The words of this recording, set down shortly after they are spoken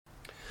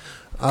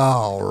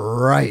All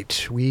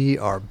right, we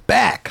are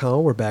back, huh?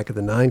 We're back at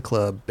the 9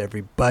 Club,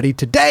 everybody.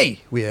 Today,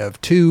 we have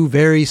two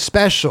very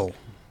special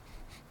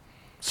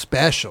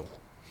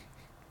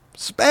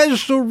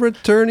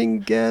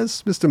returning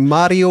guests. Mr.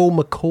 Maurio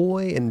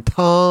McCoy and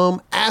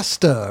Tom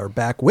Asta are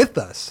back with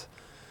us.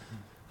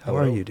 How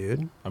are you,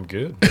 dude? I'm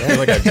good. I feel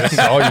like I just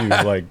saw you,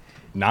 like,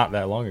 not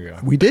that long ago.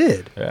 We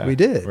did. Yeah, we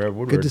did. we're at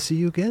Woodward. Good to see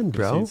you again,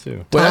 bro. Good to see you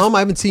too. Tom, I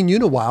haven't seen you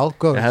in a while.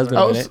 Go. It has been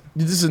a minute.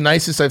 This is the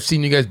nicest I've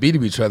seen you guys beat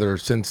each other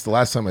since the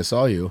last time I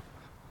saw you.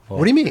 Well,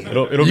 What do you mean?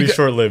 It'll be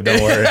short-lived,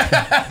 don't worry.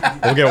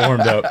 We'll get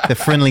warmed up. The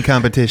friendly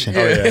competition.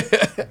 Oh, yeah.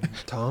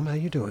 Tom, how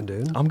you doing,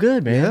 dude? I'm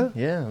good, man.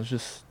 Yeah, I was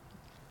just,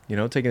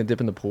 taking a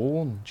dip in the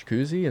pool and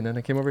jacuzzi, and then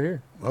I came over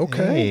here.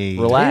 Okay. Hey.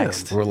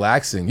 Relaxed.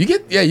 Relaxing. You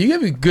get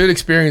a good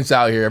experience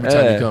out here every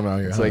time you come out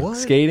here. It's huh? like What?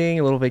 skating,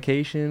 a little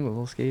vacation, a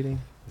little skating.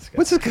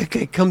 What's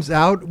it comes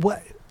out?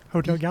 What?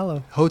 Hotel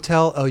Gallo.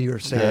 Hotel? Oh, you were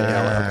saying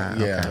Yeah.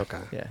 Gallo. Yeah. Okay.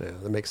 Yeah.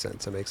 That makes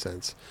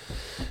sense.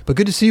 But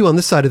good to see you on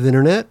this side of the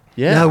internet.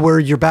 Yeah. Now where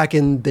you're back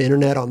in the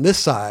internet on this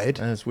side.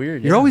 That's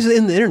weird. You're always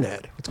in the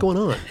internet. What's going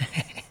on?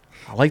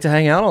 I like to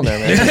hang out on there,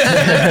 man.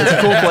 It's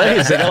a cool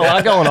place. They got a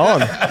lot going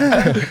on.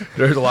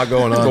 There's a lot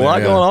going on. There's a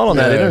lot going on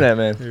that internet,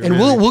 man. And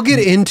we'll get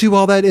into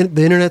all that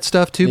the internet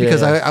stuff too,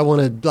 because Yeah. I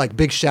want to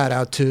big shout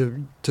out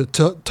to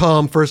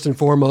Tom first and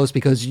foremost,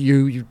 because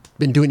you've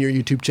been doing your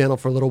YouTube channel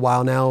for a little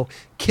while now,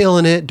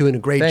 killing it, doing a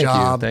great Thank you,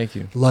 job. thank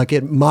you. Like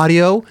it.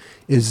 Mario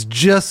is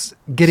just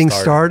getting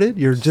started.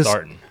 You're just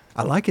Starting.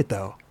 I like it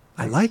though.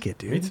 I like it,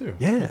 dude. Me too.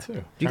 Yeah. Me too.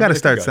 You Trying got to to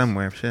start guys.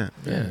 somewhere, shit.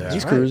 Yeah.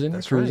 He's right. cruising.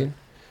 That's cruising.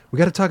 We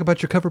got to talk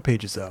about your cover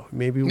pages though.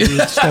 Maybe we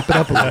step it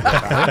up a little bit.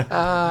 Right?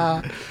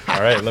 All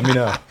right, let me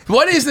know.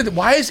 What is it?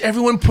 Why is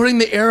everyone putting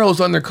the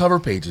arrows on their cover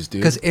pages,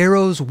 dude? Because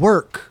arrows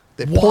work.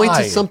 They point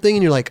Why? to something,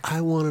 and you're like,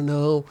 I want to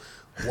know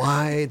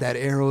why that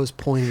arrow is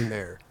pointing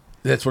there.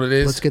 That's what it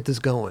is. Let's get this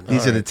going.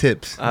 These are the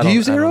tips. I Do you don't-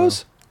 use I don't know.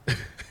 arrows?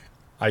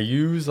 I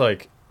use,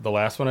 like, the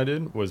last one I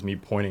did was me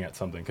pointing at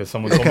something because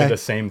someone told Okay. me the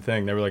same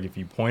thing. They were like, if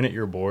you point at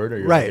your board or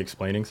you're Right. like,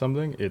 explaining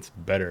something, it's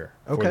better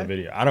for Okay. the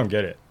video. I don't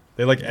get it.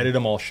 They, like, edit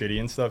them all shitty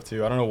and stuff,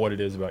 too. I don't know what it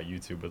is about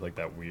YouTube, but, like,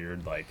 that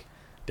weird, like,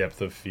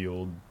 depth of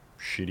field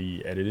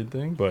shitty edited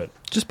thing, but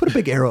Just put a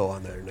big arrow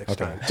on there next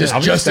okay. time. Just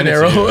I'll an send it to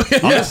arrow. you.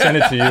 I'll just send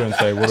it to you and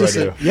say, what do I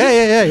do?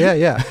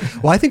 Yeah.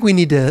 Well, I think we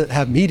need to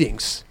have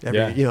meetings every,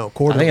 Yeah.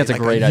 quarterly. I think that's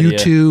a like great on idea.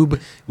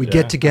 YouTube. We Yeah.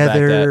 get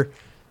together. Back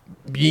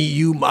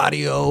You,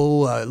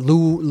 Mario,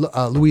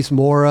 Luis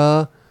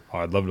Mora. Oh,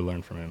 I'd love to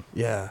learn from him.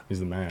 Yeah. He's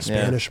the man.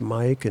 Spanish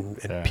Mike and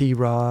Yeah.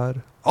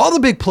 P-Rod. All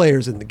the big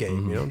players in the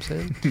game, you know what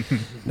I'm saying?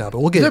 No, but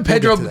we'll get Is it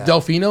Pedro we'll get to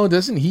that. Delfino?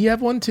 Doesn't he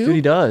have one too? Dude,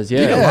 he does.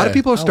 Yeah. Yeah, a lot of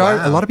people are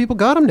starting. wow. A lot of people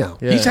got him now.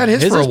 Yeah. He's had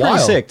his for a is pretty while.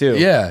 sick too.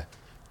 Yeah.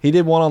 He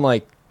did one on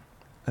like,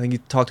 I think he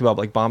talked about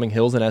like bombing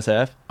hills in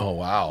SF, Oh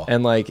wow.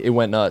 and like it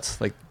went nuts.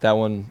 Like that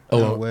one.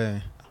 No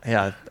way.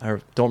 Yeah, I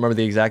don't remember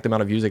the exact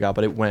amount of views it got,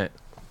 but it went.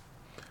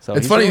 So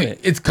It's he's doing funny. it.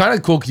 It's kind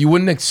of cool because you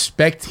wouldn't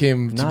expect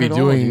him to Not be at all,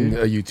 doing dude.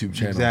 a YouTube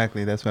channel.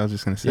 Exactly. That's what I was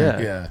just going to say. Yeah.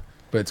 Yeah.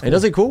 But it's He cool.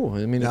 does it cool.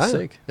 I mean, it's Yeah,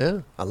 sick. Yeah,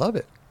 I love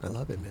it.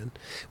 Man.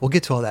 We'll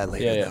get to all that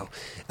later, Yeah.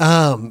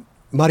 though.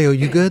 Mario,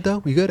 you good,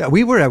 though? You good?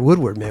 We were at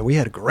Woodward, man. We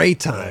had a great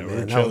time, we were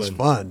man. That was chilling.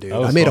 fun, dude. That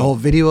was I made a fun. whole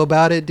video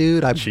about it,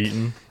 dude.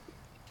 Cheating.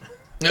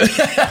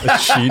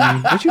 Cheating.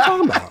 What you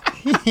talking about?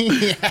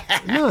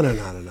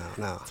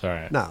 No. It's all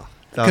right. No. all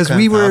Because com-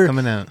 we all were,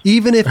 coming out.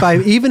 even if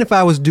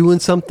I was doing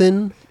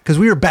something, because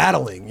we were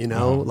battling,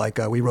 like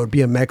we rode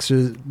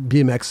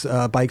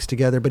BMX bikes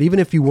together. But even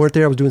if you weren't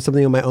there, I was doing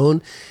something on my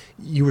own.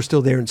 You were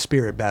still there in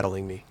spirit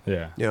battling me.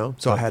 Yeah.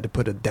 So I had to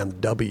put it down the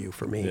W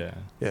for me.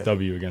 Yeah.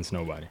 W against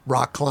nobody.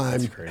 Rock climb,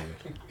 That's crazy.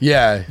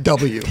 Yeah.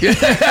 W.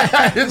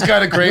 It's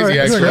kind of crazy,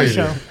 You're a actually.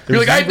 no-show. You're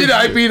like, I did it.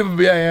 I beat him.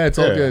 Yeah, it's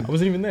all Yeah, good. I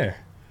wasn't even there.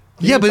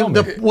 Yeah, didn't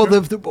but tell me.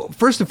 the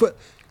first and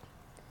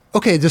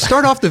okay, to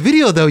start off the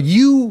video though,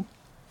 you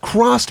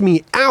crossed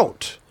me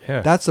out.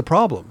 Yeah. That's the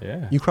problem.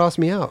 Yeah. You crossed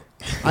me out.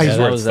 Yeah, that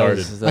where it was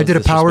started. I did a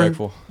power,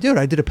 disrespectful. dude.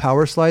 I did a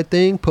power slide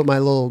thing. Put my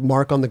little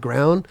mark on the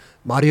ground.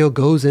 Mario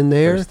goes in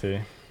there, First tee.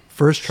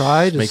 first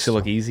try, just, Makes it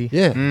look easy.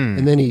 yeah,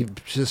 and then he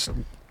just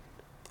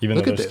Even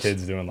Look though at there's this.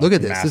 kids doing like Look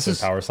at this. This massive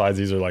is- power slides,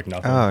 these are like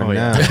nothing. Oh, no.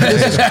 yeah.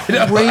 this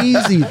is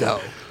crazy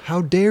though.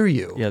 How dare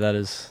you? Yeah,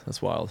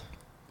 that's wild.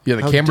 Yeah,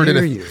 the How camera did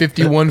dare a you.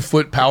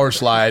 51-foot power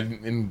slide,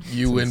 and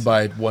you win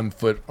by 1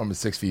 foot from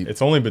 6 feet.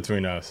 It's only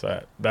between us.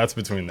 That's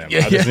between them. Yeah,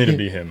 I just yeah. need to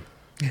be him.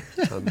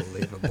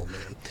 Unbelievable,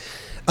 man.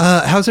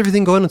 How's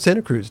everything going in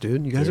Santa Cruz,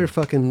 dude? You guys are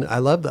fucking. I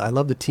love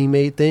the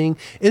teammate thing.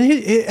 And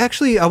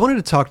actually, I wanted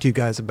to talk to you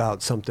guys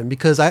about something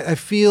because I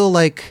feel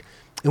like,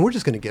 and we're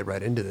just gonna get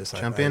right into this.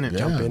 Jump in it.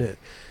 Jump Yeah. in it.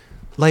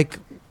 Like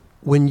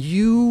when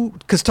you,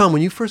 because Tom,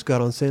 when you first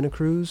got on Santa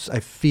Cruz, I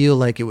feel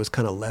like it was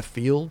kind of left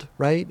field,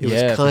 right? It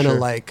Yeah, was for kind of sure.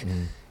 like.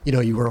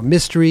 You were a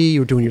mystery. You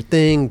were doing your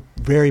thing.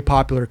 Very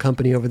popular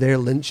company over there.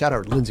 Shout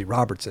out to Lindsey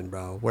Robertson,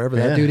 bro. Wherever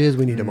that Yeah. dude is,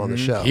 we need him on the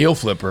show. Heel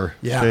flipper.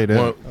 Yeah. Straight One,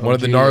 up. one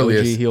of the OG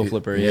gnarliest. heel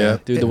flipper. Yeah,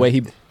 dude. The way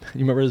you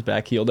remember his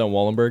back heel down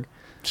Wallenberg?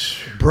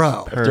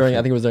 bro. During,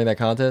 I think it was during that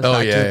contest. Oh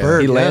Back to yeah, the yeah.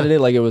 bird. He landed yeah.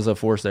 it like it was a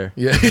force there.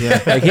 Yeah.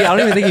 Like I don't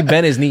even think he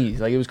bent his knees.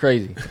 Like it was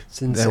crazy.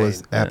 It's insane. That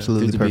was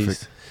absolutely Dude's a perfect.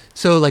 beast.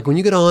 So like when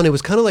you get on, it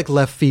was kind of like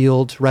left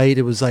field, right?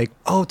 It was like,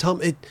 oh,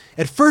 Tom.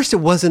 At first, it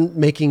wasn't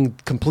making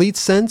complete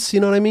sense. You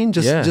know what I mean?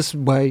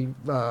 Just by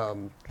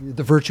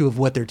the virtue of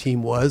what their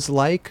team was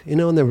like, you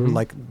know, and they were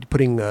like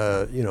putting,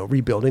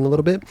 rebuilding a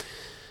little bit,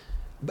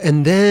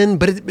 and then,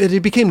 but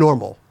it became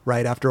normal,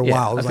 right? After a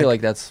while, it I was feel like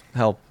that's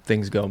how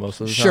things go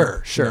most of the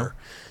time. sure. you know?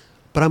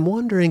 But I'm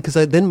wondering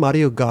because then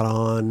Mario got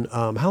on.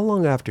 How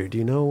long after? Do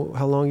you know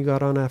how long you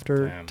got on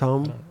after Damn,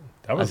 Tom?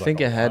 That I was think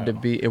like it had to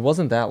while. be. It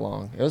wasn't that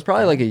long. It was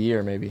probably like a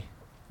year, maybe.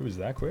 It was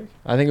that quick?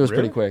 I think it was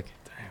pretty Really? quick.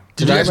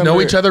 Did you I guys know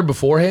remember- each other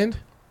beforehand?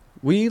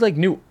 We like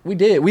knew. We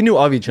knew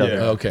of each other.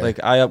 Yeah. Okay.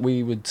 Like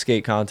we would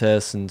skate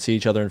contests and see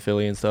each other in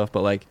Philly and stuff.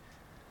 But like,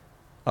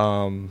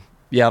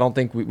 yeah, I don't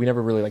think we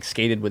never really like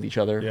skated with each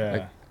other.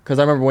 Yeah. Because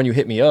I remember when you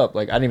hit me up,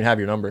 like I didn't even have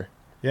your number.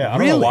 Yeah, I don't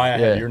Really? know why I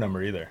Yeah. had your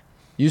number either.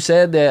 You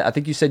said that. I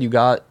think you said you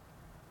got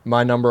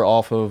my number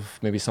off of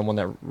maybe someone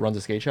that runs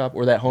a skate shop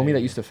or that homie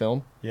that used to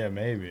film. Yeah,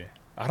 maybe.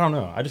 I don't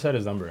know. I just had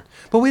his number.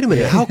 But wait a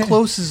minute, how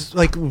close is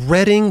like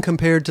Reading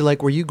compared to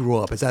like where you grew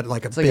up? Is that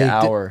like a It's like big an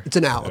hour. It's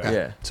an hour. Okay.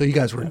 Yeah. So you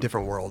guys were in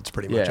different worlds,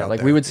 pretty much. Yeah, out like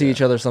there. we would see Yeah.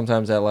 each other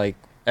sometimes at like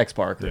X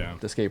Park or Yeah.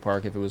 the skate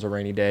park if it was a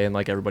rainy day and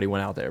like everybody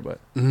went out there, but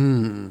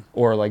Mm.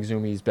 or like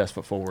Zoomies Best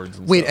Foot Forwards.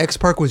 And Wait, stuff. X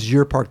Park was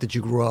your park that you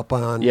grew up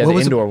on? Yeah, what the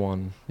was indoor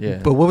one. Yeah,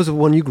 It, but what was the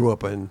one you grew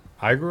up in?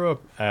 I grew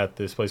up at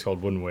this place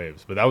called Wooden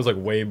Waves, but that was like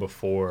way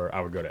before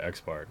I would go to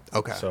X Park.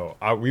 Okay. So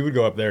we would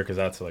go up there because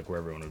that's like where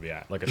everyone would be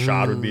at. Like a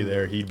shot would be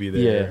there, he'd be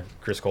there, Yeah.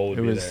 Chris Cole would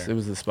it be was there. it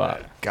was the spot.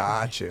 Yeah.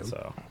 Got you.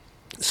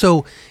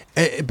 So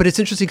But it's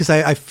interesting because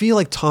I feel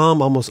like Tom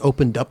almost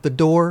opened up the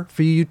door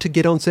for you to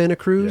get on Santa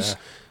Cruz.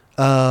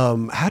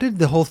 How did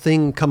the whole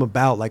thing come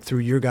about? Like through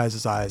your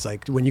guys' eyes,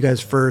 like when you guys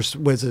first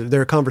was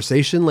there a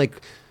conversation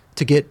like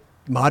to get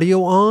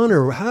Maurio on,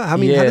 or how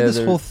did Yeah,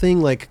 this whole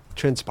thing like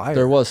transpire?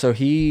 There was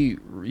you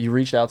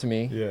reached out to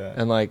me, Yeah.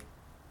 and like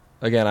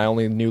again I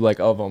only knew like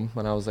of him,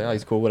 and I was like, oh,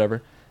 he's cool,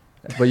 whatever.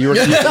 But you were,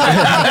 like, you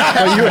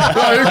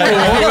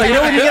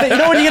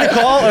know when you get a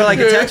call or like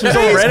a text from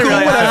someone random, you're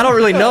like, I don't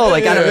really know.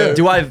 Like,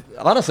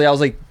 honestly, I was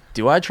like,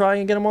 do I try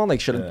and get him on?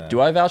 Like,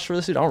 do I vouch for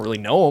this dude? I don't really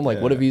know him. Like,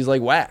 what if he's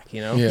like whack?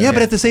 You know? Yeah,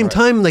 but at the same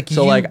time, like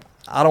So like,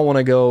 I don't want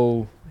to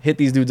go hit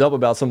these dudes up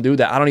about some dude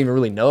that I don't even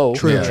really know.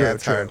 true.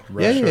 Right, sure.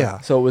 Yeah.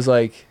 So it was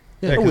like,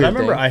 yeah, a because I weird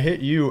remember thing. I hit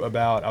you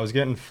about I was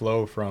getting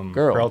flow from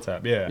Girl. Curl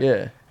Tap, yeah,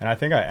 Yeah. and I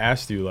think I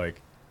asked you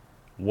like,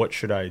 what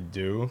should I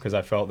do? Because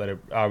I felt that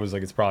I was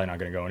like, it's probably not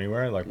going to go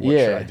anywhere. Like, what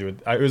should Yeah. I do?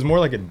 It was more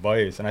like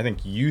advice, and I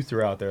think you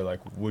threw out there like,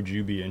 would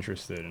you be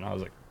interested? And I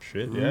was like,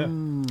 shit, yeah.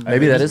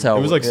 Maybe that was, is how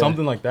it was like yeah.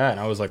 something like that, and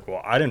I was like,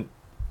 well,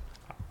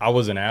 I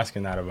wasn't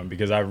asking that of him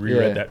because I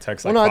reread Yeah. that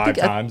text Well, like no, I five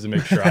think- times to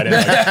make sure I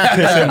didn't like,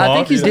 piss him I off.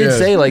 think you know? did Yeah.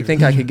 say like,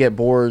 think I could get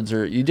boards,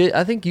 or you did.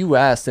 I think you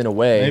asked in a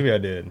way. Maybe I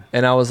did.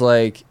 And I was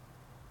like,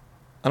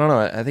 I don't know.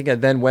 I think I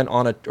then went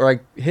on I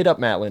hit up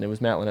Matlin. It was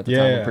Matlin at the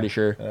time, I'm pretty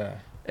sure. Yeah.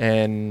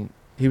 And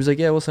he was like,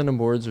 yeah, we'll send him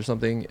boards or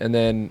something. And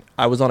then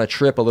I was on a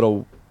trip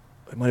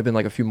it might have been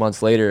like a few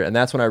months later. And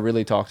that's when I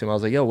really talked to him. I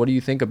was like, yo, what do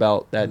you think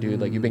about that dude?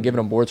 Like, you've been giving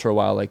him boards for a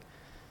while. Like,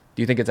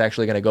 do you think it's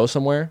actually going to go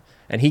somewhere?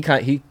 And he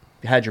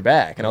had your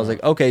back. And I was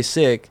like, okay,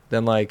 sick.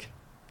 Then like,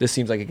 this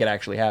seems like it could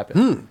actually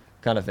happen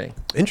kind of thing.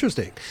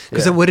 Interesting.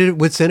 Because Yeah.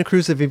 would Santa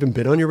Cruz have even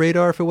been on your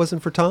radar if it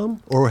wasn't for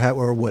Tom,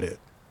 or would it?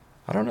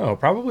 I don't know.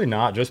 Probably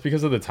not, just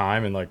because of the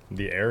time and like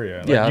the area.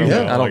 Like, Yeah, I you don't,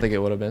 know, I don't like, think it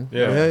would have been.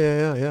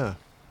 Yeah.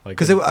 Like,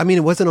 Because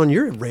it wasn't on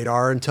your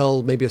radar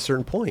until maybe a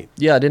certain point.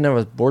 Yeah, I didn't have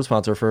a board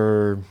sponsor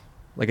for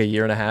like a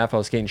year and a half. I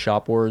was skating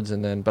shop boards,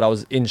 but I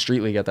was in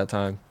Street League at that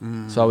time.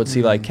 So I would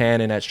see like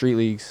Cannon at Street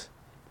Leagues,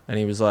 and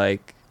he was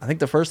like, I think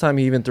the first time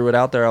he even threw it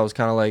out there, I was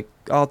kind of like,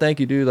 oh, thank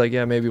you, dude. Like,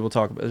 yeah, maybe we'll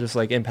talk about it. Just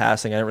like in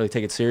passing. I didn't really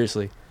take it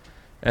seriously.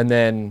 And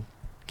then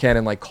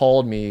Cannon like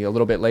called me a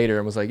little bit later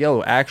and was like,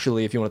 yo,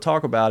 actually, if you want to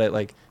talk about it,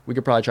 like we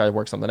could probably try to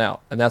work something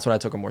out. And that's when I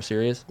took it more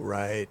serious.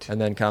 Right.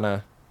 And then kind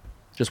of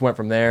just went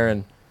from there.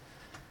 And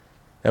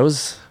that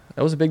was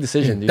a big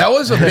decision, dude. That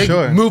was a big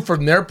Sure. move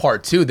from their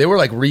part too. They were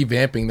like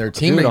revamping their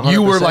team, Dude, and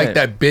you were 100%. like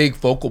that big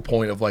focal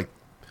point of like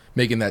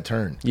making that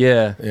turn.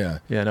 Yeah. Yeah.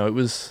 Yeah, no, it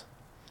was.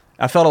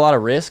 I felt a lot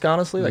of risk,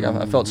 honestly. Like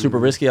I felt super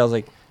risky. I was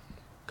like,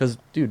 because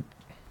dude,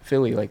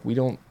 Philly, like we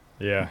don't.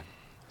 yeah.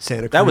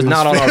 Santa Cruz. That was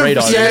not on our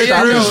radar. Santa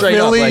Yeah, Cruz, straight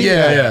up, Philly. like,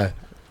 Yeah.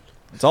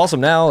 It's awesome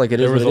now. Like it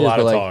is There was what a it is, lot but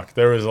of like, talk.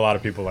 There was a lot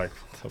of people like,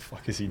 what the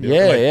fuck is he doing?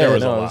 Yeah, like, yeah, There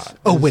was no, a it lot.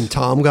 Oh, when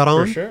Tom got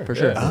on? For sure. For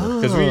sure.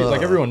 Because we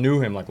like everyone knew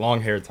him, like long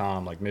haired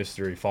Tom, like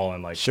mystery,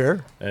 fallen, like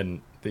Sure.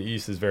 And the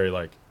East is very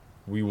like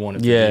we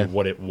wanted Yeah. to be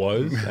what it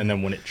was, and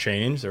then when it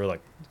changed, they were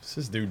like, "What's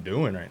this dude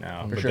doing right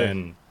now?" For but sure.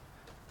 then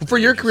For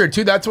your career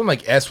too, that's when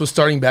like S was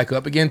starting back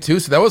up again too.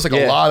 So that was like a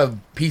Yeah. lot of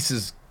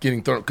pieces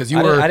getting thrown because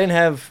I didn't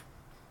have.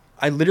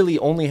 I literally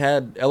only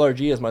had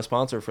LRG as my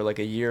sponsor for like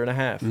a year and a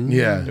half.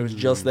 Yeah. It was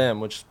just them.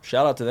 Which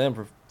shout out to them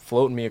for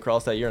floating me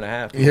across that year and a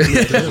half. Yeah.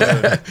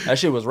 That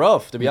shit was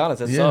rough, to be honest.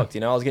 That Yeah. sucked.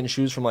 You know, I was getting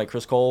shoes from like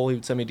Chris Cole. He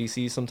would send me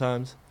DC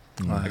sometimes.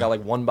 Wow. I got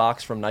like one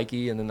box from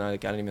Nike, and then I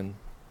didn't even.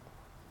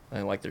 I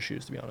didn't like their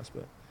shoes, to be honest,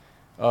 but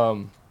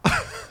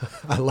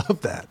I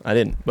love that. I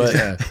didn't. But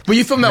Yeah. But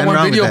you filmed that Nothing one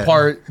wrong with video that.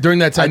 part during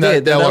that I time.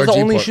 did. That was the LRG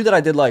only part. shoe that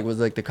I did like was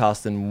like the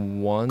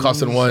Costin one.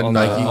 Costin one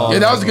Nike. Yeah,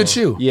 that was a good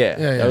shoe. Yeah,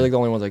 yeah. that was like the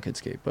only ones I could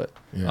skate. But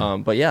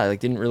yeah, like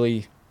didn't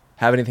really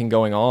have anything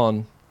going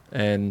on,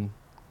 and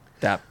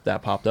that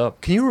popped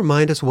up. Can you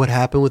remind us what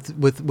happened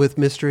with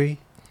Mystery?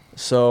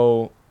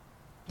 So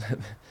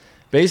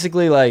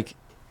basically, like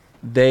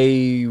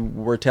they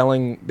were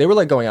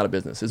like going out of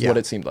business is what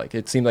it seemed like.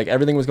 It seemed like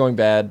everything was going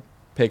bad,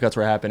 pay cuts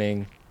were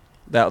happening,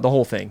 the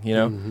whole thing, you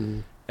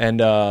know.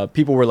 And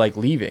people were like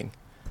leaving,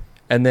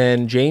 and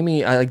then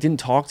Jamie, I like didn't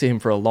talk to him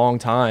for a long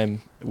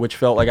time, which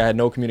felt like I had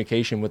no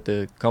communication with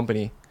the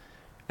company.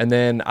 And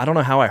then I don't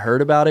know how I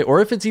heard about it, or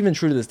if it's even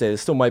true to this day.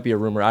 This still might be a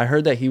rumor. I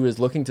heard that he was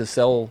looking to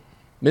sell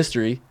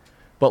Mystery,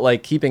 but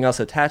like keeping us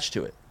attached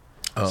to it.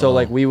 So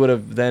like we would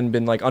have then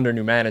been like under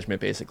new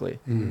management basically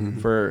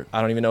for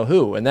I don't even know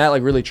who, and that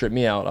like really tripped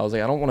me out. I was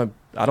like,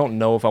 I don't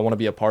know if I want to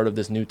be a part of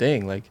this new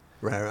thing. Like,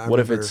 Right. what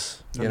if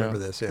it's I remember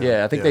this? Yeah.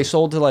 Yeah, I think they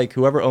sold to like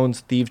whoever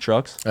owns Thieve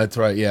Trucks. That's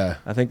right. Yeah.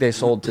 I think they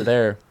sold to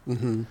there.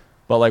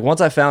 But like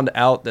once I found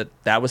out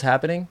that was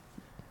happening,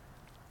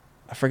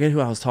 I forget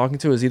who I was talking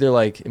to. It was either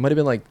like it might have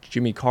been like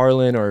Jimmy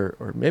Carlin or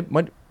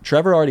maybe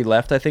Trevor already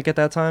left. I think at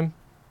that time.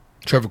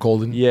 Trevor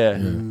Colden. Yeah.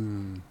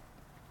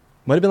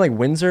 Might have been like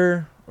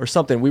Windsor or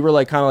something. We were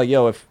like kind of like,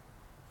 yo, if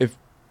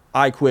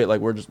I quit,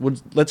 like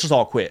let's just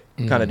all quit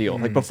kind of deal.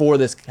 Like before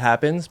this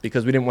happens,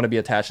 because we didn't want to be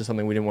attached to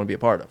something we didn't want to be a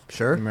part of.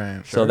 Sure.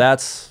 Right. So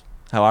that's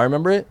how I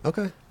remember it.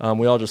 Okay.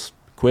 We all just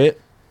quit.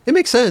 It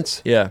makes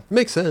sense. Yeah. It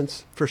makes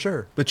sense for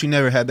sure. But you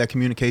never had that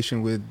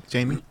communication with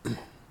Jamie?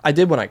 I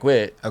did when I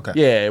quit. Okay.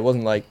 Yeah, it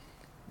wasn't like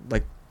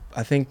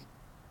I think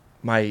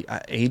my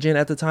agent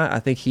at the time, I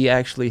think he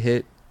actually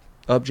hit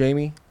up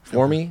Jamie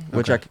for me,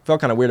 which I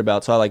felt kind of weird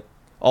about. So I like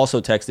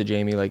also texted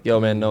Jamie like, yo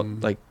man, no,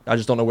 like I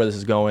just don't know where this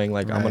is going.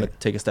 Like I'm going to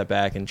take a step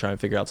back and try and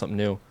figure out something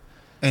new.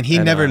 And he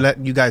never let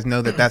you guys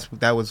know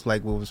that was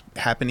like what was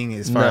happening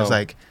as far as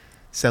like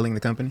selling the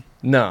company?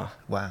 No.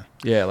 Wow.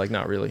 Yeah, like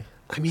not really.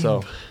 I mean,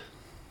 So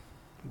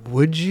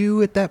would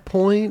you at that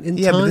point in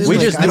Yeah, time? but this We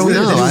is just like, knew this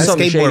this is was a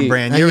something skateboard shady.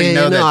 brand. You already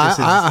know that this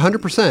is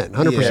 100%.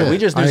 100%. yeah, we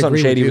just knew I something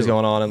agree shady with was you.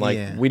 going on, and like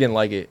Yeah. we didn't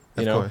like it,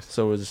 you Of know. course.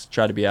 So we just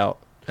tried to be out,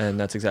 and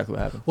that's exactly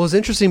what happened. Well, it's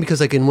interesting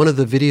because like in one of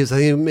the videos, I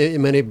think it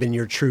might have been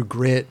your True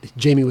Grit.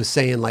 Jamie was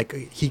saying like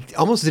he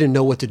almost didn't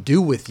know what to do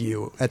with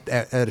you at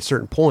a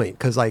certain point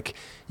because like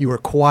you were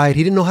quiet.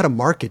 He didn't know how to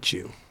market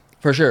you.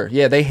 For sure.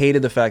 Yeah, they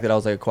hated the fact that I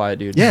was like a quiet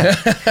dude. Yeah,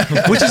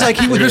 which is like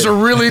he You're would. just a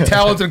really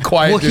talented,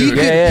 quiet Well, dude.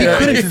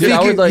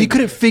 he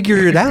couldn't figure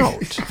it out,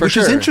 which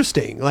is sure.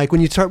 interesting. Like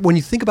when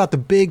you think about the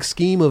big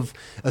scheme of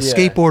a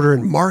skateboarder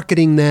and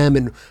marketing them,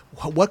 and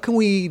what can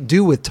we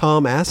do with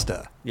Tom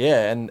Asta?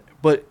 Yeah,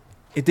 but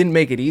it didn't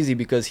make it easy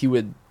because he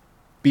would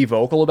be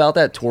vocal about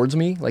that towards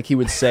me. Like he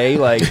would say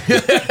like,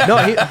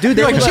 no, dude,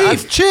 they Like, would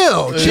Chief,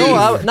 chill, Chief.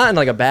 No, not in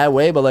like a bad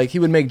way, but like he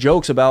would make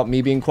jokes about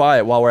me being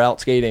quiet while we're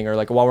out skating or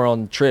like while we're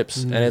on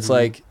trips, and it's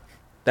like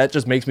that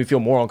just makes me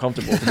feel more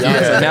uncomfortable. To be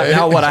honest. Like,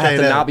 now what I have to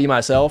Straight up. not be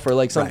myself or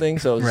like something.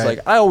 So it's Right. like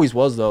I always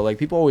was though. Like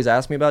people always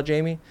ask me about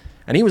Jamie,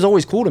 and he was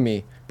always cool to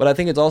me. But I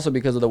think it's also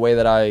because of the way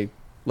that I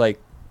like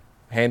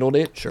handled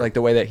it, Sure. like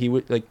the way that he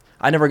would like.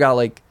 I never got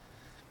like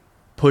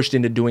pushed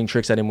into doing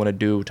tricks I didn't want to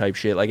do type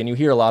shit. Like, and you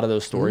hear a lot of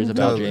those stories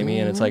about totally. Jamie,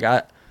 and it's like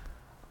I'm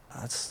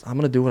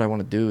gonna do what I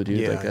want to do, dude.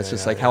 Yeah, like that's yeah,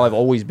 just yeah, like how I've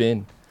always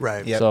been.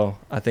 Right. Yep. So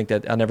I think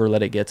that I never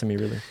let it get to me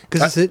really.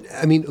 Because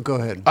I mean, go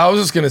ahead. I was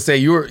just gonna say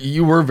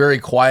you were very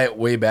quiet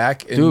way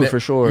back, and Dude, for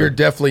sure. You're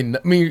definitely.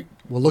 I mean,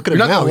 Well, look at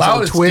you're him not now. the He's on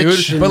loudest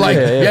Twitch dude, and- but like,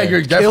 Yeah, yeah, yeah.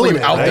 you're definitely Killing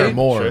it, out there right?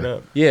 more. Straight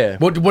up. Yeah.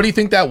 What do you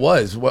think that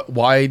was?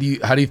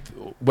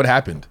 What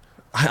happened?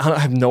 I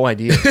have no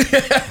idea.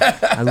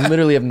 I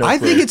literally have no I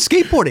clue. think it's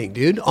skateboarding,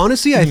 dude.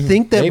 Honestly, I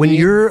think that when Maybe.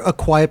 you're a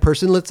quiet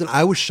person, listen,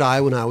 I was shy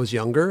when I was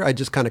younger. I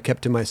just kind of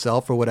kept to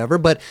myself or whatever.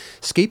 But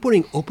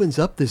skateboarding opens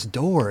up this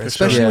door,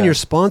 especially sure. when Yeah. you're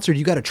sponsored.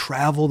 You got to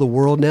travel the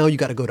world now. You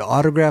got to go to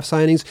autograph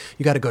signings.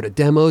 You got to go to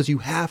demos. You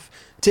have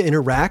to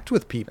interact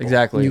with people.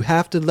 Exactly. You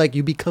have to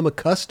you become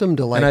accustomed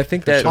to and I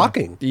think that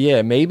talking.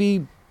 Yeah,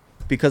 maybe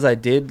because I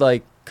did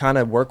like kind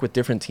of work with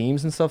different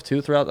teams and stuff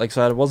too throughout. Like,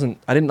 so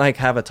I didn't like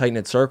have a tight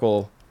knit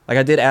circle. Like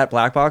I did at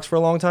Black Box for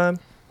a long time,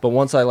 but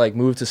once I like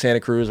moved to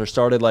Santa Cruz or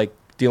started like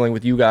dealing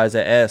with you guys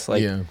at S,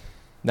 like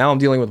now I'm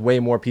dealing with way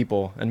more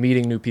people and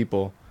meeting new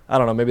people. I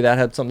don't know, maybe that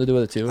had something to do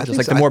with it too. I Just think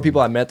like so. the more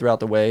people I met throughout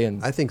the way,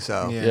 and I think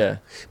so. yeah.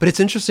 But it's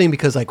interesting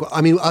because, like,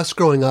 I mean, us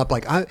growing up,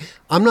 like,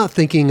 I'm not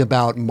thinking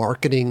about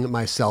marketing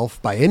myself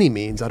by any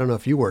means. I don't know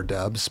if you were,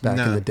 Dubs, back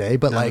in No, the day,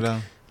 but not at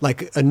all.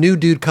 like a new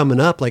dude coming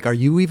up, like, are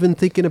you even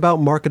thinking about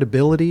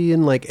marketability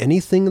and like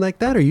anything like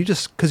that? Or you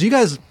just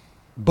because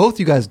both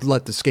you guys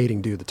let the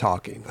skating do the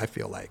talking? I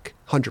feel like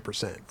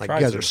 100%. Like, Try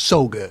you guys to. are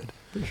so good.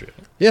 Appreciate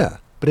it. Yeah,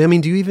 but I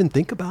mean, do you even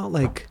think about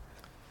like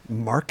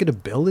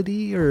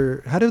marketability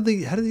or how do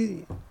they?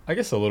 I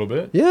guess a little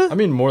bit. Yeah. I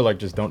mean, more like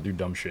just don't do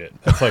dumb shit.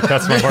 That's my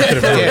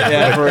marketability.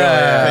 Yeah, for real,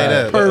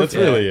 yeah. Straight up. That's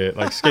really it.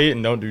 Like skate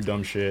and don't do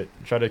dumb shit.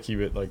 Try to keep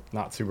it like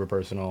not super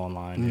personal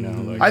online. You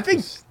know. Like, I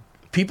think just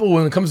people,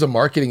 when it comes to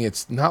marketing,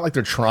 it's not like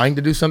they're trying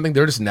to do something.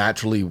 They're just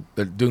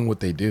they're doing what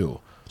they do.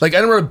 Like I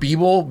remember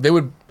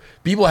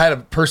Beeble had a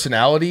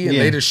personality and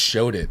they just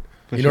showed it.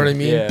 You know what I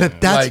mean? Yeah. But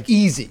that's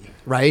easy,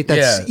 right?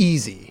 That's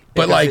easy.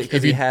 But like,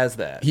 if he has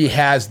that,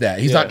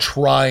 he's not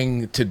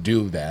trying to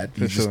do that.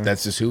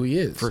 That's just who he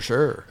is. For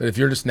sure. But if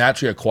you're just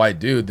naturally a quiet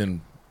dude,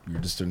 then you're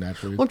just a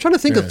naturally. Well, I'm trying to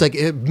think of like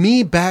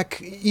me back,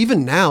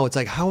 even now, it's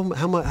like, how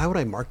would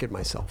I market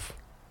myself?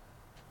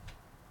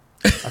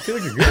 I feel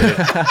like you're good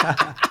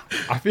at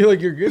it. I feel like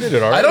you're good at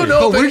it already. I don't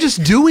know. But we're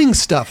just doing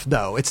stuff,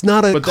 though. It's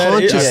not a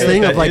conscious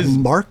thing of like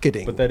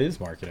marketing. But that is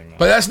marketing, though.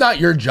 But that's not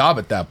your job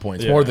at that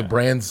point. It's more of the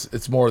brand's.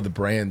 It's more of the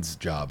brand's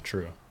job.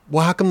 True.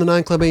 Well, how come the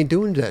 9 Club ain't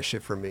doing that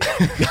shit for me?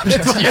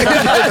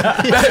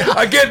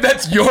 Again,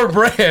 that's your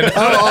brand.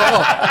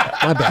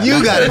 My bad.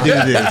 You got to do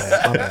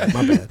this.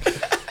 My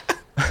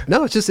bad.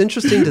 No, it's just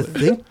interesting to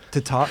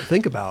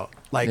think about.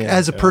 Like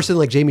as a person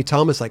like Jamie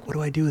Thomas, like what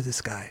do I do with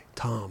this guy,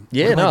 Tom?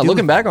 Yeah, no.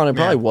 Looking back on it,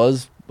 probably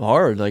was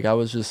hard. Like I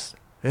was just,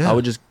 I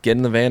would just get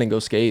in the van and go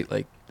skate.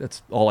 Like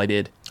that's all I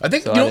did. I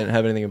think so I didn't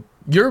have anything.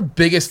 Your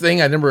biggest thing,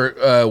 I remember,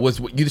 was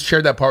you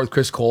shared that part with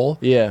Chris Cole.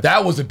 Yeah,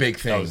 that was a big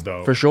thing. That was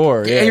dope for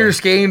sure. Yeah, and you're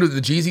skating with the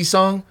Jeezy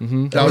song.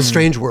 Mm-hmm. That was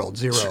Strange World,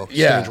 Zero.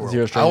 Yeah, Strange World.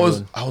 Zero Strange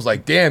World. I was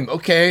like, damn,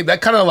 okay,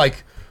 that kind of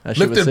like That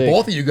shit was lifted sick.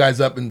 both of you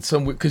guys up in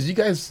some way because you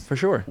guys For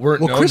sure.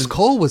 weren't. Well, known Chris as-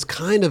 Cole was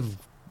kind of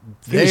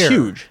He was there.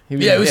 huge. He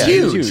Yeah, it was he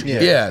huge.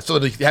 Yeah. So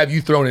to have you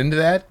thrown into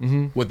that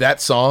with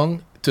that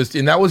song,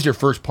 and that was your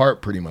first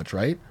part, pretty much,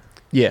 right?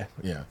 Yeah.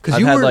 Yeah. Because I've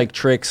you had were like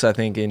tricks, I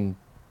think, in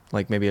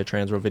like maybe a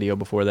Transworld video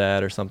before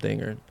that or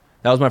something. Or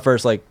that was my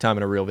first like time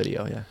in a real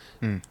video.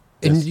 Yeah.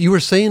 And you were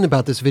saying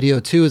about this video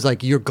too, is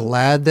like you're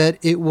glad that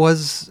it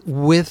was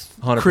with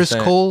 100%. Chris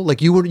Cole. Like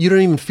you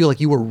don't even feel like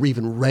you were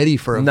even ready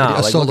for a, Nah,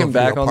 video, a like solo looking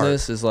back video on part.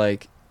 this is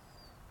like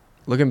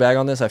looking back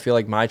on this, I feel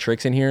like my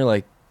tricks in here,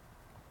 like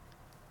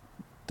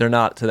they're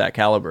not to that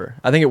caliber.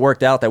 I think it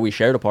worked out that we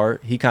shared a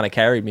part. He kind of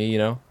carried me, you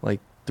know, like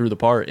through the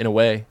part in a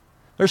way.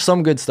 There's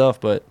some good stuff,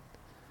 but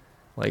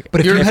like,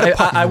 But if you had a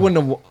part- I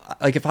wouldn't have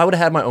like if I would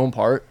have had my own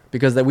part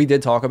because that we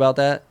did talk about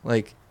that.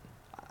 Like,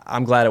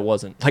 I'm glad it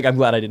wasn't. Like, I'm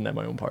glad I didn't have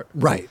my own part.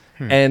 Right.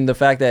 And the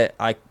fact that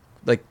I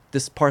like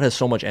this part has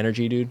so much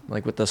energy, dude.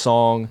 Like with the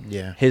song,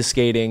 his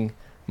skating,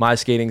 my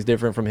skating's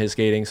different from his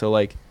skating, so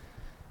like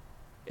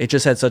it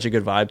just had such a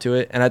good vibe to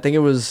it. And I think it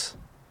was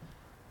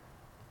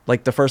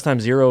like the first time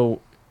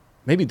Zero,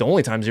 maybe the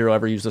only time Zero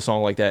ever used a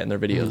song like that in their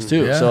videos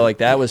too. Yeah. So like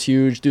that was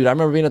huge, dude. I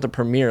remember being at the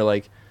premiere,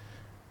 like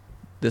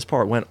this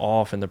part went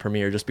off in the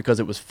premiere just because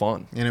it was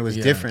fun. And it was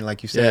different,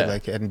 like you said, Yeah.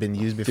 like it hadn't been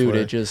used before. Dude,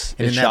 it just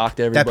and it then shocked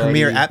that everybody.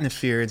 premiere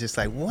atmosphere, just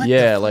like what?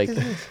 Yeah, the fuck like is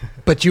this?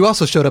 But you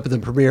also showed up at the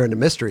premiere in a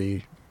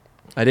mystery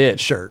I did.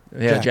 shirt.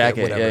 Yeah,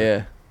 jacket. whatever.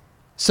 Yeah.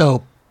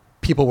 So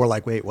people were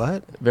like, wait,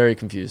 what? Very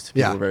confused. People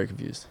Yeah. were very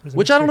confused.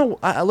 Which I don't know.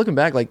 I looking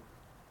back, like,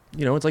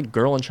 you know, it's like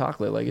Girl and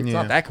Chocolate. Like, it's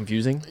not that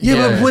confusing.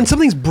 Yeah, but when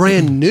something's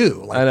brand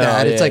new like I know,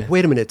 that, it's yeah. like,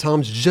 wait a minute,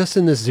 Tom's just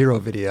in this Zero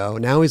video.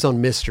 Now he's on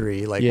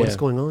mystery. Like, Yeah. what's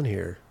going on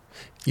here?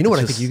 You know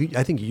what? It's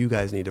I think you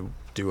guys need to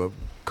do a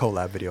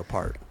collab video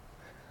part.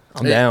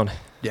 I'm down.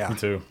 Yeah, Me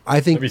too. I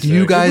think That'd be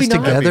you sick. guys Did we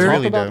not together. talk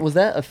really about, dope. was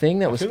that a thing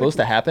that was feel supposed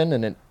like to happen?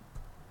 And it,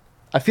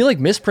 I feel like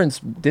Misprints,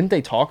 didn't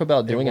they talk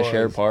about doing a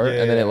shared was. part? Yeah,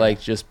 and then yeah, it yeah. like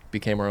just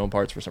became our own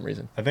parts for some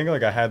reason. I think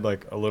like I had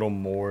like a little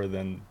more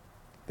than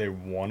they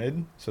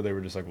wanted, so they were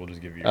just like, "We'll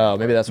just give you." Oh,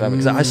 maybe that's what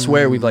happened. Because I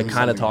swear we've like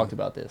kind of talked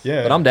about this.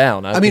 Yeah. But I'm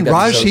down. I mean, think that'd be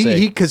Raj, so he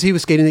sick. because he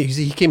was skating,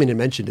 he came in and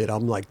mentioned it.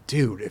 I'm like,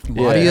 dude, if Yeah,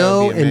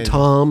 Mario that'd be and amazing.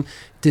 Tom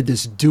did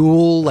this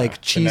duel, like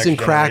cheese next and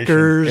generation.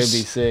 crackers, It'd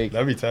be sick.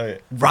 That'd be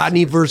tight.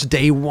 Rodney versus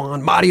Day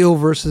One, Mario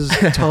versus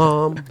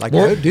Tom. Like,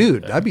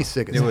 dude, that'd be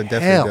sick as It would hell.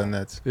 definitely go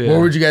nuts. Yeah. Where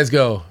would you guys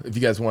go if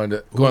you guys wanted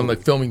to go on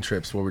like filming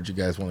trips? Where would you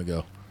guys want to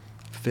go?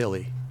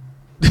 Philly.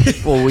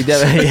 Well, we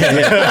definitely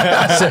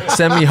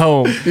send me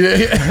home.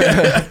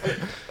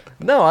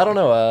 No, I don't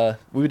know.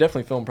 We would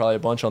definitely film probably a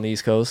bunch on the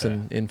East Coast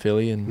and in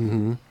Philly,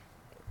 and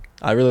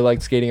I really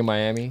liked skating in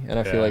Miami, and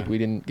I feel like we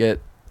didn't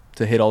get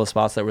to hit all the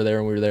spots that were there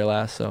when we were there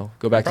last. So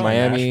go back Probably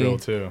to Miami, Nashville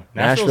too.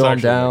 Nashville, I'm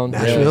actually, down.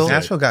 like, Nashville? really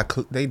sick.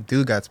 Nashville they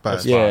got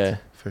spots. Yeah.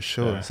 for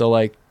sure. Yeah. So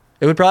like,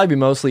 it would probably be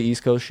mostly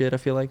East Coast shit. I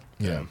feel like,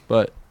 Yeah.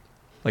 but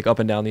like up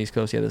and down the East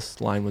Coast, yeah, this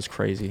line was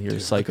crazy. You're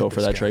Dude, psycho look at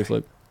for that this tray guy.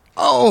 flip,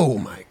 Oh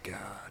my god.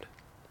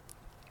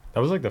 That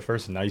was like the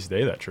first nice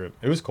day of that trip.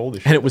 It was cold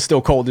as shit. and it was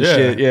still cold as Yeah.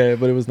 shit. Yeah,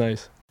 but it was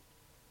nice.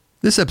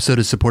 This episode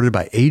is supported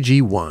by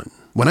AG1.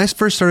 When I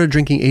first started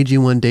drinking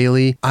AG1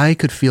 daily, I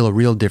could feel a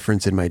real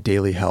difference in my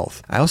daily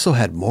health. I also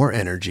had more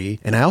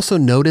energy, and I also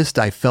noticed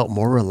I felt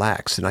more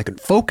relaxed and I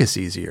could focus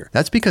easier.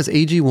 That's because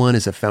AG1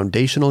 is a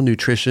foundational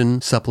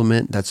nutrition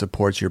supplement that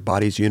supports your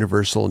body's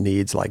universal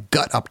needs like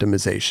gut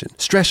optimization,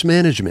 stress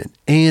management,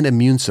 and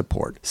immune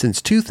support.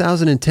 Since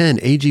 2010,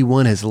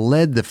 AG1 has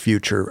led the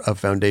future of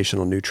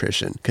foundational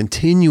nutrition,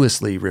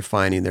 continuously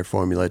refining their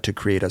formula to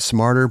create a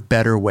smarter,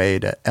 better way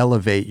to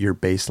elevate your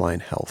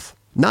baseline health.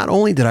 Not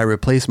only did I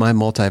replace my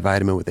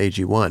multivitamin with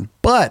AG1,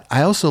 but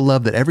I also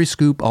love that every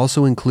scoop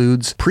also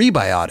includes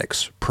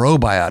prebiotics,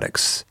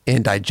 probiotics,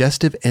 and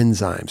digestive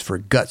enzymes for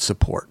gut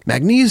support,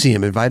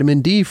 magnesium and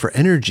vitamin D for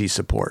energy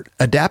support,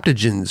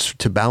 adaptogens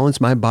to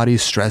balance my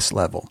body's stress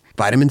level,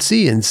 vitamin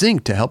C and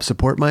zinc to help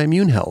support my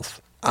immune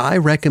health. I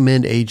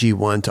recommend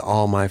AG1 to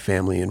all my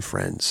family and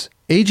friends.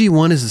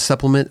 AG1 is a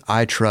supplement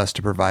I trust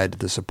to provide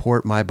the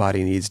support my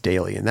body needs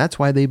daily, and that's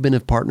why they've been a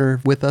partner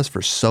with us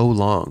for so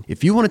long.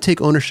 If you want to take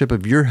ownership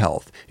of your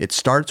health, it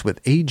starts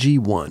with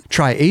AG1.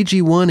 Try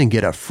AG1 and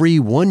get a free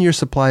 1-year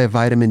supply of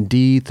vitamin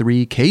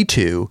D3,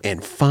 K2,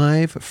 and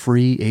 5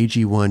 free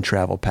AG1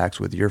 travel packs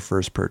with your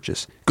first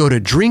purchase. Go to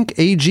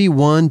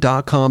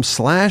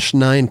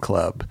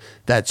drinkag1.com/9club.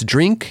 That's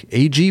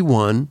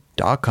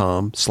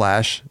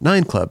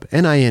drinkag1.com/9club,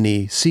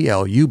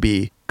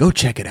 NINECLUB. Go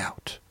check it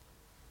out.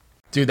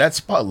 Dude, that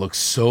spot looks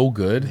so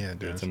good. Yeah,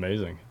 dude. It's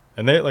amazing.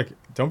 And they like,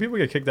 don't people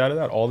get kicked out of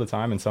that all the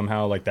time? And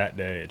somehow, like that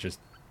day, it just.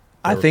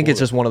 I think it's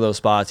just one of those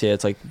spots. Yeah,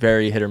 it's like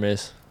very hit or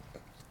miss,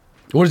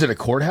 What is it, a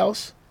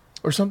courthourhouse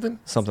or something?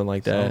 something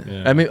like that.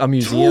 Yeah. I mean, a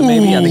museum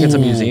maybe. I think it's a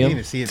You need museum.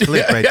 to see it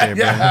flip right there,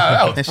 bro. Yeah,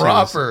 that was shit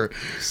proper.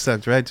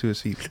 Sucked right to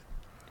his feet.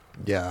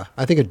 Yeah,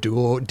 I think a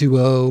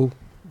duo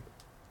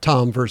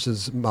Tom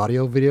versus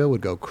Maurio video would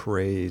go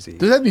crazy.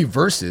 Does that be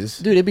versus?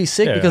 Dude, it'd be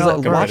sick Yeah, because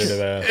I'm watch competitive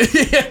it. ass.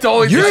 It's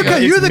always You're like, the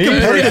Me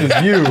competitive.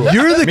 versus you.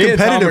 You're the Me and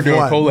Tom are competitive doing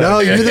one. collab. No,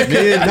 you're the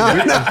Me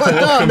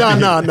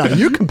no.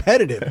 You're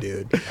competitive,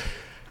 dude.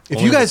 If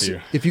Only you guys with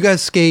you. if you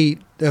guys skate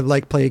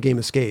like play a game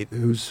of skate,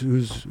 who's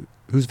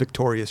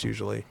victorious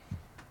usually?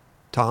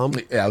 Tom?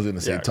 yeah, I was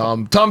gonna say Yeah,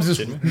 Tom's just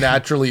kidding me?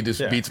 naturally just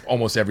Yeah. beats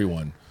almost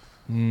everyone.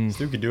 This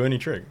dude could do any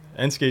trick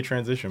and skate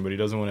transition, but he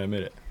doesn't want to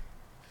admit it.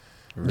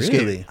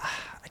 Really?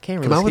 I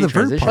can't Come really out with skate a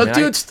vert transition, part.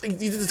 man.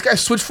 Dude, this guy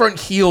switch front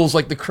heels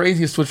like the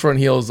craziest switch front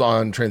heels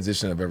on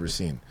transition I've ever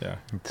seen. Yeah.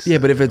 Yeah,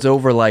 but if it's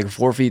over like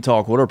 4 feet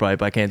tall quarter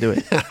pipe, I can't do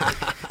it.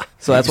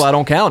 So that's why I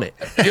don't count it.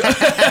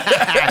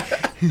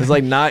 It's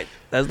like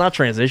that's not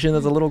transition.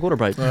 That's a little quarter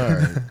pipe. All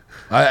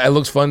right. It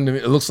looks fun to me.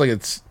 It looks like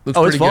looks Oh, it's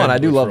pretty fun. good. I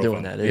do It's love real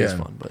doing fun. that. It is Yeah.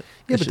 fun, but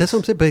Yeah, but that's what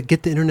I'm saying. But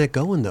get the internet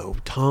going though.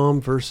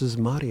 Tom versus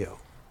Mario.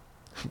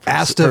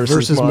 Asta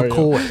versus Mario.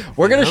 McCoy.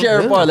 We're gonna share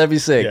a Yeah. part. That'd be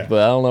sick, Yeah.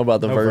 but I don't know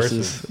about the No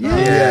verses. verses.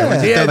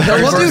 Yeah. Yeah,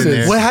 Well, no dude,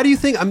 versus. well, how do you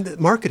think?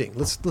 Marketing.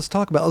 Let's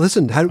talk about.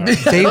 Listen, how Day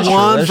That's One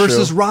true, that's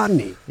versus true.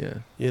 Rodney. Yeah.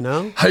 You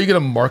know. How are you gonna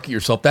market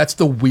yourself? That's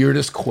the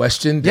weirdest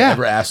question to Yeah.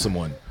 ever ask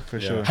someone. For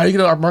sure. How are you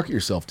gonna market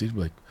yourself, dude?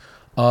 Like,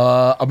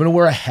 I'm gonna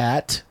wear a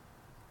hat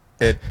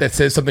that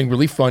says something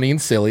really funny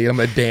and silly, and I'm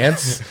gonna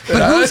dance.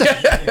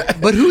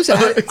 But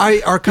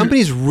are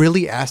companies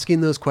really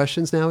asking those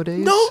questions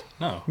nowadays? No.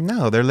 No.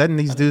 No, they're letting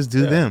these dudes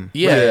do them.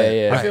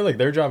 Yeah. I feel like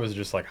their job is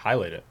just like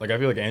highlight it. Like I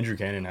feel like Andrew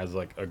Cannon has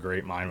like a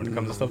great mind when it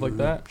comes to stuff like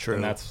that. True.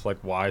 And that's like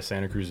why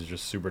Santa Cruz is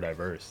just super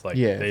diverse. Like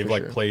Yeah, they've for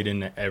like sure. played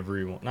in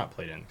everyone, not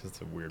played in because it's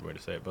a weird way to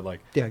say it, but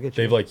like Yeah, I get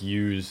you. they've like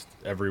used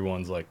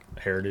everyone's like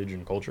heritage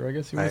and culture, I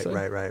guess you would Right, say,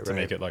 right, to right.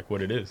 make it like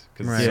what it is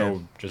because Right. it's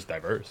so just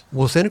diverse.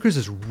 Well, Santa Cruz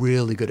is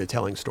really good at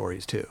telling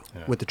stories too,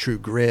 Yeah. with the True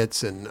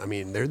Grits, and I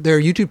mean their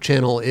YouTube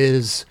channel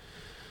is.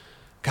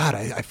 God,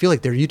 I feel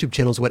like their YouTube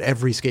channel is what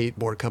every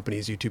skateboard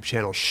company's YouTube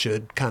channel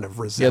should kind of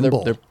Yeah,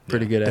 resemble. they're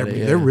pretty good at it.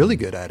 Yeah. They're really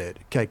good at it.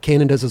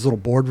 Canon does his little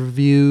board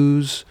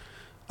reviews,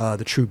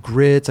 the True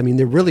Grits. I mean,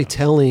 they're really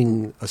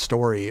telling a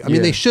story. I mean,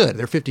 Yeah. they should.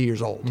 They're 50 years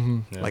old.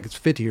 Yeah. Like it's a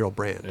 50-year-old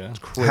brand. Yeah. It's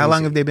crazy. How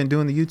long have they been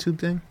doing the YouTube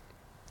thing?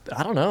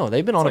 I don't know.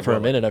 They've been on It's it for like a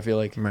what, minute. I feel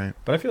like. Right.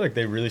 But I feel like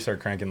they really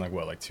started cranking like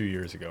what, like 2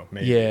 years ago,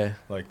 maybe. Yeah.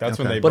 Like that's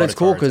when Okay. they. But brought it's it to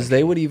cool our because they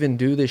attention. would even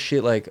do this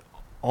shit like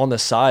on the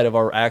side of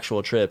our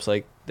actual trips.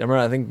 Like, I remember,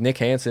 I think Nick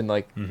Hansen,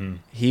 like,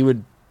 he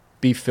would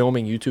be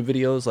filming YouTube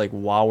videos like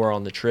while we're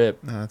on the trip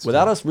Oh, that's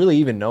without cool. us really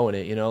even knowing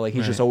it. You know, like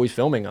he's just Right. always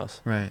filming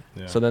us. Right.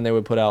 Yeah. So then they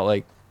would put out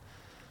like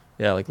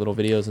little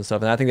videos and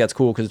stuff. And I think that's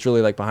cool because it's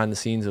really like behind the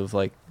scenes of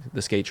like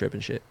the skate trip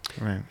and shit.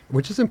 Right.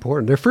 Which is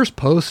important. Their first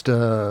post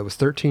was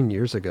 13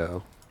 years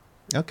ago.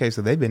 Okay,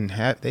 so they've been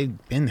had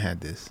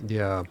this.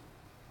 Yeah.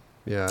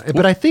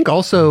 But I think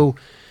also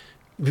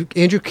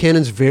Andrew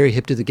Cannon's very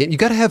hip to the game. You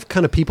got to have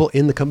kind of people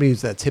in the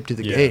companies that's hip to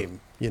the Yeah. game.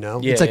 You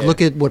know, Yeah, it's like yeah.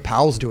 look at what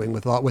Powell's doing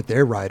with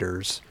their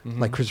writers.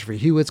 Like Christopher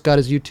Hewitt's got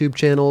his YouTube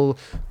channel,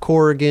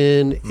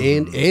 Corrigan,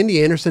 and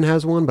Andy Anderson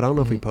has one, but I don't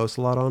know if he posts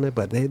a lot on it.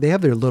 But they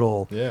have their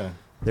little Yeah.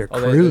 their Oh,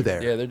 crew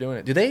there. Yeah, they're doing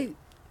it. Do they?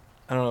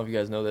 I don't know if you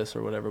guys know this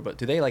or whatever, but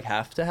do they like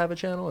have to have a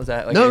channel? Is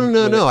that like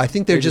No. I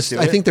think they're they just just do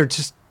I it? think they're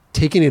just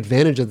taking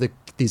advantage of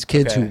these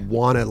kids Okay. who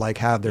want to like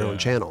have their Yeah. own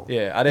channel.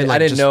 Yeah, I And, didn't. like, I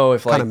didn't just know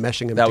if like kinda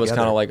meshing them that was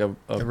together. kind of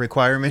like A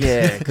requirement.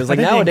 yeah, because like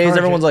I think they nowadays encourage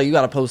everyone's it. like you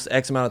got to post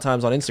X amount of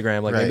times on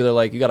Instagram. Like Right. maybe they're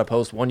like you got to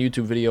post one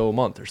YouTube video a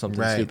month or something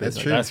Right, stupid. that's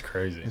Like, true. That's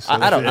crazy.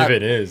 I don't- If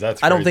it is,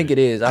 that's. I don't crazy. think it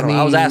is. I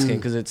was mean, asking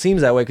because it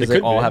seems that way because it they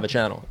could all be. have a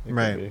channel. It could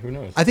Right. be. Who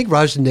knows? I think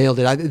Raj nailed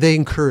it. They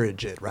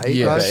encourage it, right?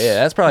 Yeah. Raj? Okay, yeah,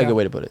 that's probably a good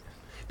way to put it.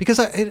 Because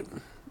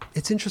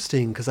it's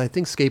interesting because I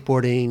think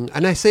skateboarding,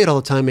 and I say it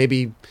all the time,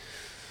 maybe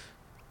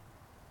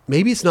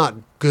maybe it's not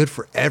good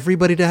for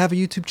everybody to have a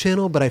YouTube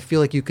channel, but I feel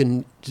like you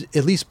can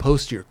at least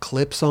post your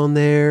clips on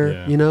there.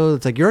 Yeah. You know,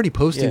 it's like you're already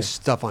posting Yeah.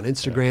 stuff on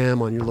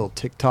Instagram, on your little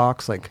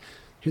TikToks. Like,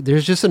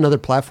 there's just another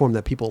platform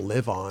that people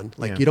live on.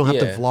 Like, Yeah. you don't have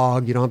to Yeah.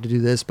 vlog, you don't have to do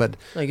this, but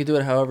No, you can do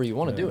it however you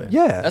want to do it.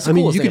 yeah, That's I the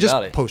mean, coolest you thing could just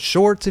about it. post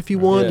shorts if you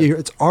want. Yeah.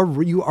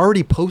 You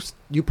already post.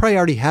 You probably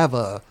already have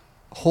a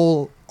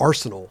whole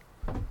arsenal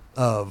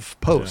of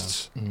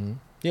posts.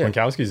 Yeah.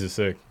 Winkowski's is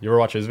sick. You ever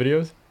watch his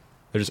videos?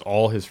 They're just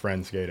all his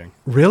friends skating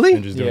Really?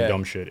 and just doing Yeah.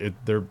 dumb shit.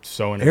 They're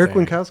so Eric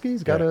entertaining.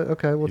 Winkowski's got Yeah.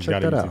 okay, we'll He's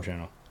check got that a YouTube out.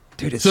 channel.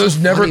 Dude, it's So there's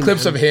never funny,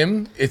 clips man. of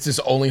him. It's just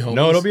only homies.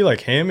 No, it'll be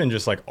like him and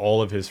just like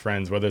all of his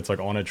friends, whether it's like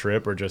on a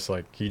trip or just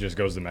like he just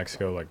goes to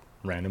Mexico like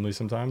randomly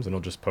sometimes, and he'll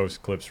just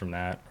post clips from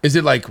that. Is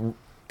it like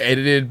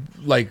edited?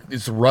 Like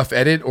it's a rough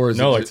edit, or is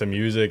No, it? like some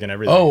music and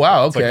everything. Oh,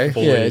 wow, It's, like, okay.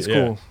 fully- Yeah, it's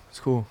cool. It's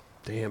cool.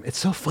 Damn, it's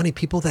so funny.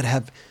 People that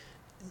have,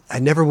 I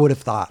never would have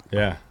thought.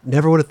 Yeah.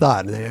 Never would have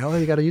thought. And they, oh,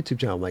 you got a YouTube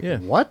channel. I'm like, Yeah.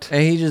 what?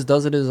 And he just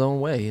does it his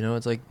own way. You know,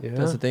 it's like, Yeah.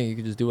 that's the thing. You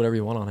can just do whatever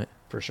you want on it.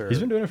 For sure. He's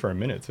been doing it for a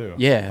minute too.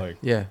 Yeah. Like,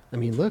 yeah. I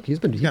mean, look, he's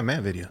been. You got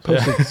mad videos.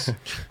 Posted,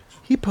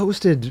 he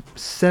posted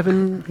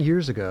 7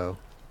 years ago,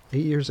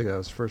 8 years ago,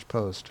 his first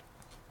post.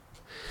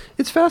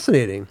 It's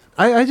fascinating.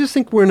 I just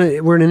think we're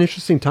in an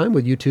interesting time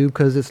with YouTube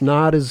because it's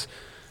not as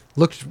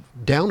looked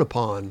down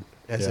upon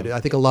as it is. I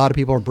think a lot of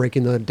people are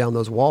breaking down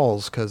those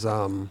walls because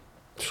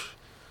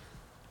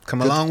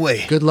Come a long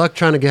way. good luck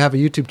trying to have a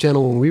YouTube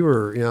channel when we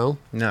were, you know.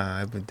 Nah,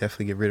 I would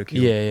definitely get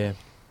ridiculed. Yeah. Yeah.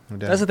 No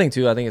doubt. That's the thing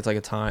too. I think it's like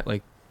a time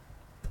like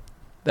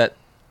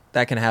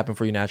that can happen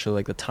for you naturally,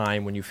 like the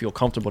time when you feel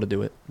comfortable to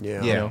do it.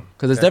 Yeah. You Yeah. know,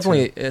 because it's That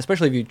definitely,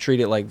 especially if you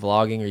treat it like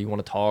vlogging or you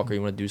want to talk or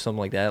you want to do something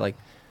like that. Like,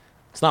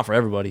 it's not for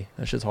everybody.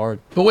 That shit's hard.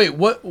 But wait,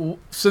 what?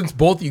 Since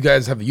both of you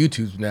guys have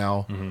YouTubes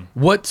now, Mm-hmm.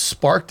 what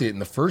sparked it in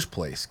the first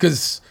place?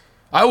 Because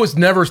I was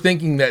never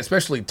thinking that,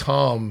 especially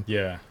Tom,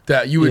 yeah.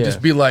 that you would Yeah.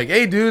 just be like,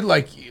 "Hey, dude,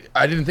 like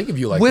I didn't think of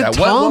you like With that."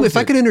 Tom, What was if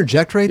I it? could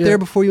interject right Yeah. there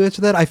before you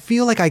answer that, I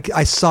feel like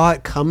I saw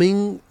it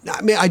coming.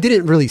 I mean, I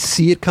didn't really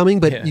see it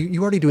coming, but Yeah.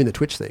 you already doing the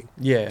Twitch thing.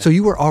 Yeah. So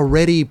you were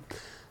already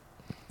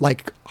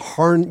like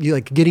you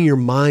like getting your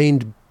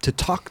mind to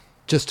talk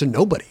just to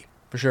nobody,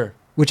 For sure.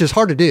 which is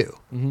hard to do.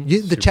 The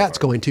Super chat's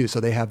hard. going too, so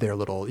they have their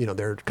little,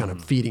 they're kind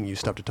of feeding you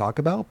stuff to talk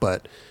about.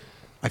 But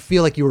I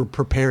feel like you were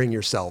preparing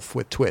yourself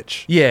with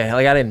Twitch. Yeah,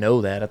 like I didn't know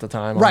that at the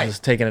time. I Right. was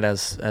just taking it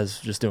as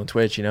just doing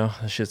Twitch, you know.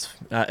 That shit's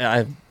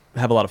I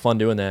have a lot of fun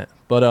doing that.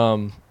 But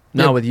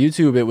Yeah. with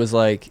YouTube it was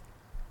like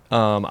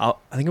I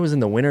think it was in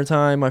the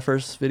wintertime, my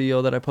first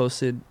video that I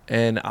posted,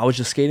 and I was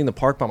just skating the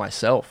park by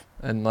myself,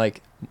 and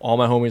like all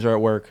my homies are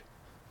at work,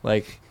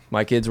 like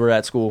my kids were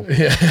at school.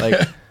 Like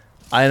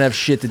I didn't have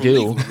shit to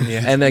do.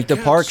 And like the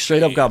park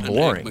straight up got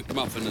boring.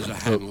 What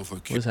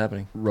is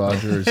happening?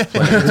 Roger's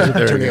playing.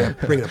 There we go.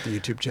 Bring up the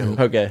YouTube channel.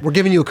 Okay. We're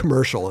giving you a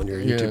commercial on your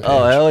YouTube page.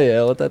 Oh hell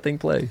yeah, let that thing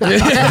play.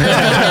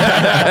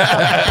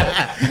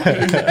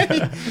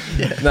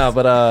 No,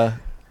 but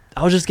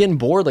I was just getting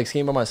bored like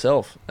skating by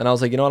myself. And I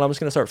was like, you know what, I'm just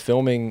gonna start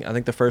filming. I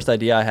think the first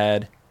idea I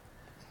had,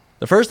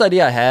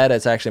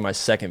 it's actually my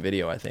second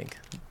video, I think.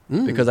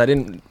 Because I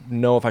didn't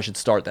know if I should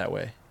start that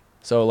way.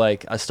 So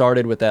like I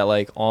started with that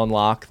like on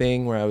lock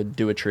thing where I would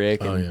do a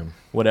trick and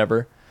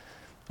whatever.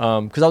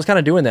 Because I was kind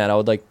of doing that. I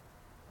would like,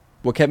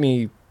 what kept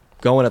me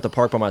going at the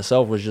park by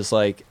myself was just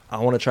like, I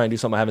want to try and do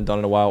something I haven't done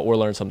in a while or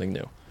learn something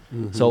new.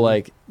 So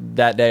like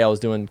that day I was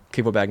doing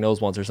kickflip back nose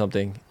once or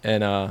something,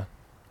 and I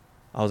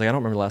was like, I don't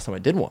remember the last time I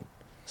did one.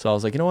 So I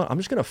was like, you know what, I'm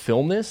just gonna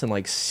film this and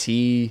like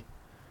see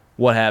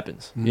what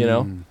happens, you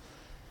know.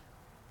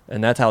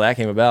 And that's how that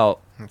came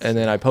about. And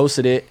then I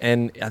posted it,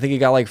 and I think it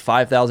got like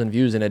 5,000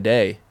 views in a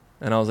day.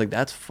 And I was like,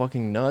 that's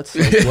fucking nuts.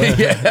 Like,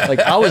 like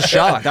I was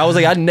shocked. I was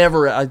like,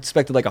 I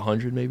expected like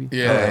 100 maybe.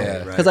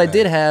 Yeah. Because I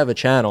did have a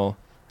channel,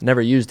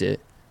 never used it,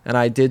 and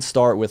I did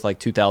start with like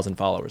 2,000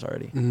 followers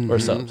already or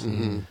subs.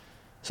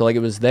 So like it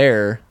was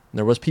there,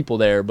 there was people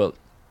there, but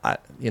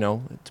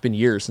it's been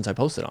years since I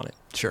posted on it.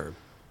 Sure.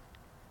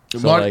 So,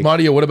 like-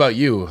 Maurio, what about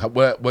you?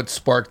 What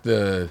sparked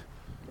the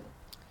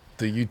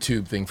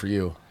YouTube thing for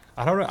you?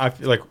 I don't know. I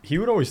feel like he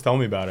would always tell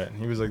me about it.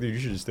 He was like, dude, you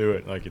should just do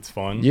it. Like, it's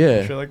fun. Yeah.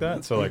 And shit like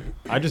that. So, like,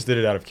 I just did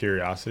it out of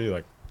curiosity.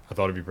 Like, I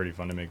thought it'd be pretty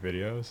fun to make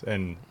videos.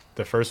 And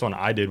the first one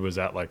I did was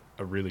at, like,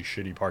 a really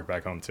shitty park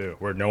back home, too,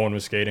 where no one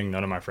was skating.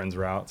 None of my friends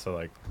were out. So,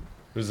 like,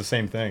 it was the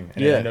same thing.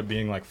 And it ended up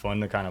being, like, fun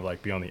to kind of,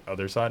 like, be on the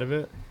other side of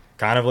it.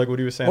 Kind of like what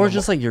he was saying. Or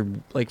just like you're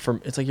like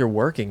it's like you're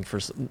working for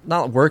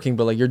not working,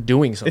 but like you're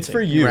doing something. It's for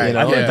you. Right. You know,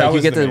 I think like, that you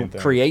was get the to main thing.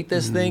 create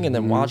this thing and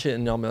then watch it,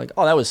 and I'll be like,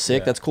 oh, that was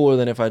sick. Yeah. That's cooler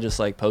than if I just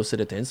like posted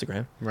it to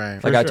Instagram. Right.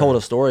 Like For I told sure.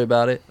 a story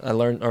about it. I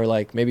learned, or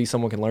like maybe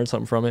someone can learn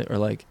something from it, or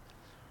like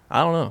I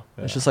don't know.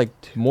 It's Yeah. just like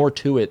more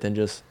to it than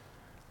just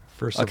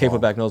First a of all,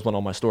 kickflip back nose one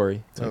on my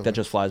story. It's like Oh. that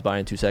just flies by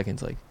in 2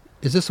 seconds. Like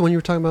is this the one you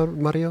were talking about,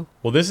 Mario?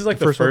 Well, this is like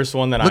the First one? first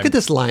one that Look at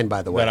this line,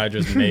 by the way. that I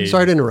just made.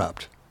 Sorry to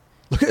interrupt.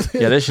 Look at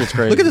yeah, this shit's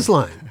crazy. Look at this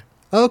line.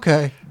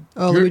 Okay.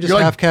 Oh, let You're- me just you're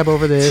like- half cab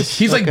over this.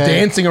 He's like Okay.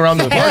 dancing around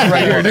the park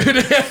right here,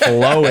 dude.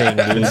 flowing,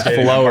 dude. Been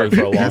skating in the park flowing.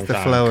 for a long That's the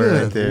time. flower right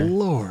Good there.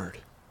 Lord.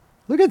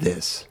 Look at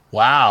this.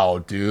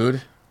 Wow, dude.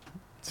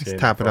 Let's Skating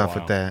top for it a off while.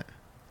 with that.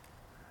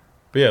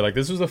 But yeah, like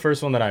this was the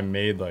first one that I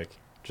made, like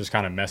just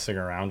kind of messing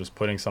around, just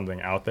putting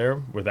something out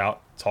there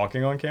without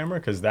talking on camera,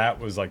 because that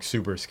was like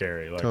super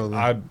scary. Like Totally.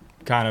 I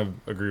kind of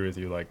agree with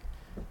you. Like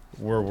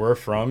where we're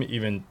from,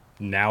 even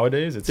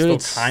nowadays, it's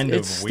Dude, still kind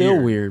it's of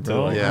still weird, to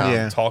bro. like,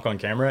 Yeah. talk on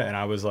camera. And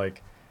I was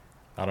like,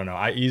 I don't know,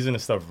 I ease into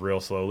stuff real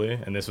slowly,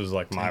 and this was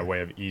like my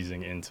way of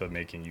easing into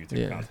making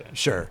YouTube content.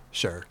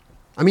 Sure.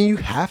 I mean, you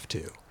have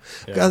to.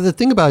 Yeah. The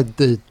thing about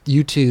the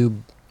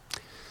YouTube,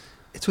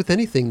 it's with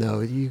anything though.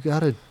 You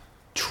gotta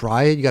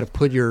try it. You gotta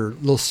put your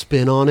little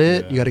spin on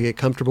it. Yeah. You gotta get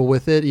comfortable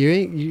with it.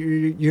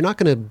 You're not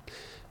gonna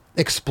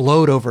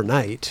explode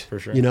overnight. For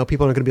sure. You know,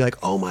 people aren't gonna be like,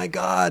 oh my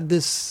god,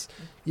 this.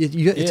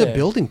 It's a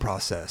building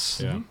process.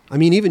 Yeah. I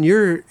mean, even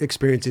you're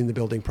experiencing the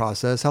building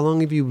process. How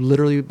long have you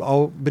literally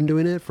all been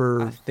doing it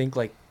for? I think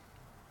like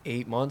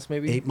 8 months,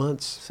 maybe 8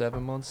 months.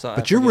 7 months.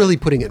 But you're really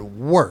putting in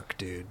work,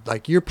 dude.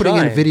 Like you're putting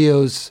in Trying.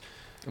 videos.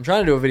 I'm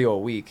trying to do a video a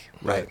week.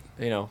 Right.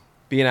 But, you know,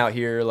 being out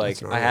here, like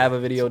That's I have a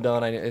gnarly. video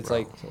done. It's Bro,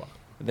 like,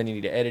 but then you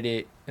need to edit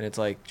it, and it's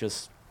like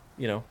just,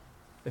 you know,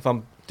 if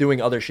I'm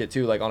doing other shit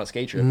too, like on a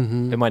skate trip,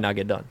 Mhm. it might not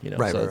get done. You know,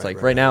 Right, so right, it's right,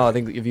 like right, now, right. I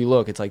think if you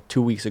look, it's like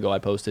 2 weeks ago I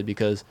posted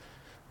because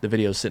the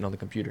video's sitting on the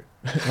computer.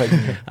 Like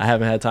I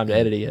haven't had time to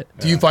edit it yet.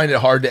 Do you find it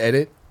hard to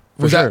edit?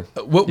 For Was sure.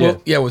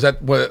 that was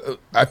that what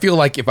I feel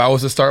like if I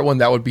was to start one,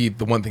 that would be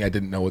the one thing I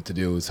didn't know what to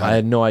do is how I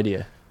had no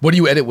idea. what do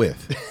you edit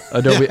with?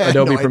 Adobe I had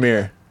no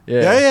Premiere.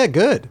 Yeah,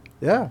 good.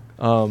 Yeah.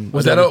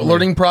 Was that a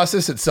learning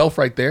process itself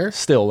right there?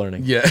 Still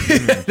learning. Yeah.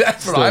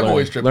 That's what I'm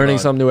always tripping learning on.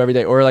 something new every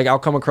day, or like I'll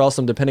come across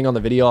them depending on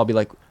the video. I'll be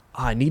like,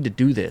 I need to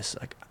do this.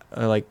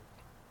 Like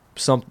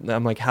something.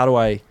 I'm like, how do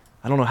I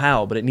don't know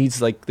how, but it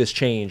needs like this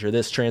change or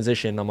this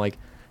transition. I'm like,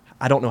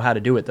 I don't know how to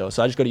do it though,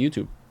 so I just go to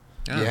YouTube,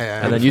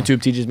 Yeah. and then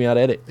YouTube teaches me how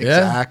to edit. Yeah.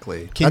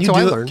 Exactly. Can That's you how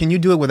I do learned. it? Can you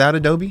do it without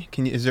Adobe?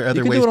 Is there other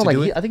You can ways do it on to like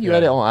do it? I think you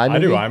edit on iMovie. I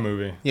do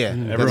iMovie. Yeah.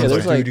 Everyone's Yeah, there's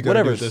like, like dude, you gotta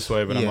do whatever it this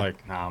way, but I'm Yeah.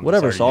 like, nah, I'm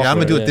Whatever sorry, Yeah, I'm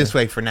gonna do Yeah. it this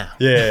way for now.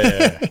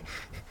 Yeah.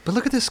 But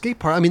look at this skate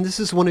park. I mean, this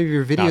is one of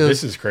your videos. Nah,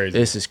 this is crazy.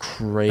 This is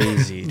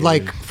crazy. dude.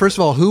 like, first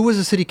of all, who was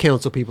the city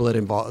council people that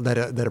involved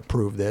that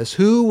approved this?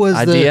 Who was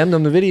I the DM'd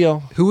them the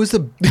video. Who was the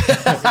you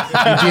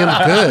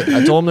DM'd good?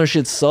 I told them their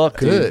shit sucked.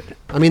 Good. Dude.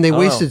 I mean, they I don't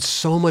know. wasted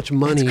so much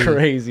money. It's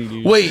crazy,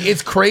 dude. Wait,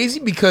 it's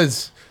crazy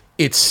because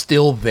it's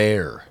still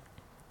there.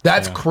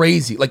 That's Yeah.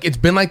 crazy. Like it's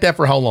been like that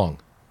for how long?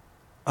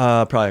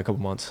 Probably a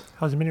couple months.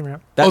 How's the mini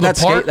ramp? That, Oh, the that,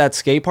 park? skate, that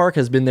skate park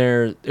has been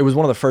there. It was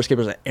one of the first skate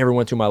parks I ever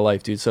went to in my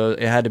life, dude. So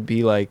it had to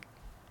be like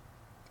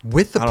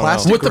With the I don't know.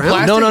 plastic With the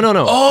ground? plastic?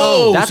 No.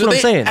 Oh, that's so what I'm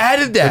they saying.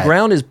 added that. The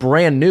ground is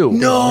brand new.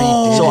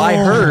 No. So I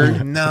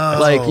heard No.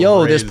 like,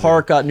 yo, this crazy.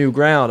 park got new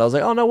ground. I was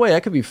like, oh no way,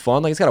 that could be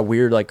fun. Like it's got a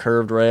weird like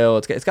curved rail.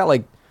 It's got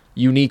like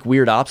unique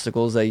weird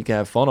obstacles that you can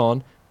have fun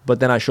on. But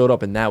then I showed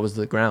up and that was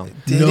the ground.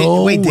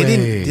 No way.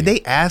 Did they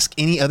ask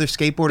any other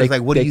skateboarders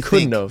like what do you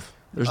couldn't think? have.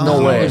 There's Oh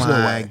no way. There's no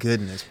my way.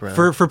 goodness,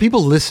 bro. For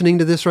people listening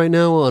to this right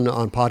now on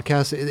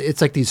podcasts, it's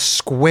like these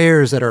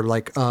squares that are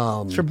like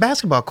It's for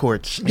basketball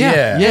courts.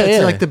 Yeah.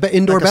 it's like the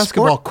indoor Like a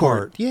basketball sport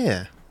court.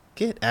 Yeah.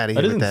 Get out of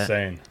That here is with that.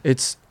 insane.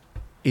 It's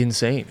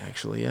insane,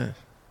 actually. Yeah.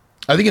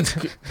 I think it's.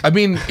 I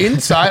mean,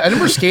 inside. I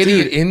remember skating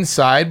it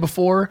inside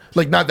before,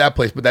 like not that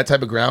place, but that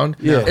type of ground.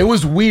 Yeah. it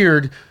was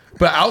weird.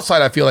 But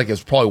outside, I feel like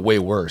it's probably way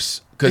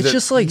worse It's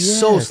just like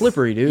so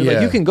slippery, dude. Yeah.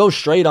 Like you can go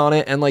straight on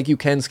it and like you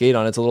can skate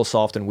on it. It's a little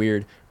soft and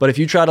weird. But if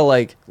you try to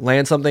like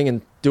land something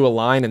and do a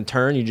line and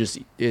turn, you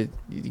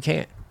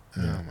can't.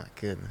 Oh my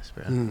goodness,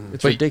 bro.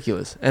 It's But-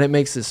 ridiculous. And it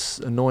makes this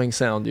annoying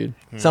sound, dude.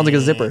 Sounds like a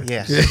zipper.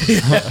 Yeah.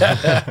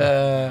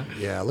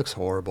 Yeah, it looks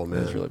horrible,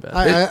 man. It's really bad.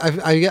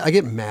 I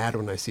get mad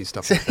when I see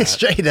stuff like that.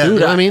 Straight up. You Dude,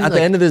 know what I mean? at the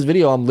Like- end of this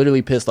video, I'm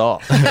literally pissed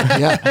off.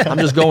 Yeah. I'm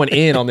just going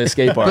in on this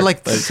skate park. But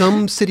like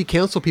some city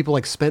council people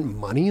like spent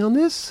money on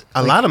this.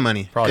 A lot of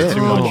money. Probably Good.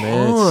 too oh, much.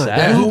 man, on. it's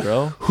sad, Who-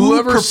 bro. Who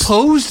Whoever s-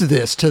 proposed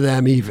this to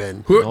them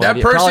even? Who, No that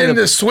idea. Probably person,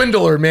 the- the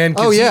swindler, man.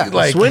 'cause Oh, yeah. he,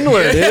 like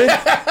Swindler, dude.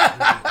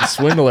 The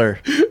swindler.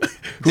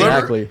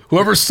 Exactly.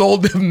 Whoever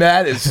sold them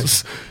that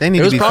is. They need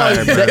It to was be probably,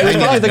 fired, bro. it They was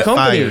need probably to the be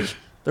company. fired.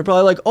 They're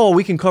probably like, oh,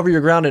 we can cover your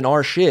ground in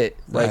our shit.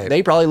 Like Right.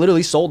 they probably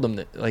literally sold them.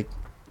 Like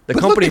the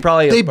But company look,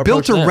 probably they built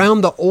approached them.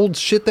 around the old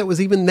shit that was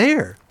even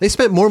there. They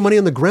spent more money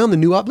on the ground than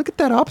new. Look at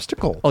that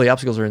obstacle. Oh, the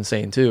obstacles are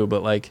insane too.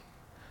 But like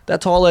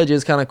that tall edge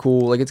is kind of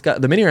cool. Like it's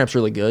got the mini ramp's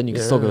really good. And you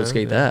can still go Yeah,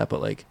 skate that.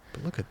 But like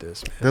But look at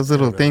this, man. Those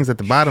little things at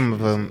the bottom of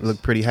them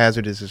look pretty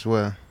hazardous as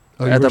well.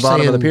 Oh, you at the were bottom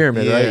of the saying-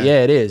 pyramid, right? yeah.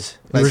 Yeah, it is.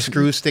 Like were-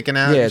 screws sticking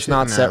out. Yeah, and it's shit?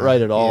 not set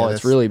right at all. It's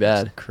that's- really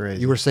bad. that's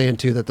Crazy. You were saying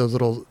too that those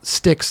little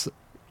sticks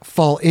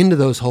fall into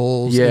those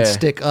holes Yeah. and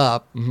stick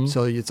up, Mhm.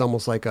 so it's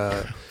almost like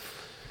a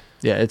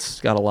Yeah, it's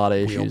got a lot of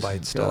wheel issues. bite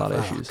It's stuff. got a lot of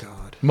Oh, issues.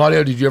 God.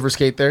 Mario, did you ever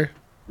skate there?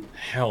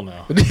 Hell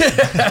no.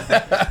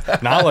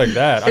 Not like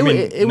that. I mean,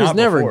 it was not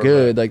never before,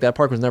 good. but- Like that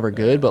park was never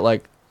good, but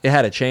like it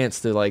had a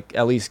chance to like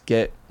at least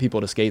get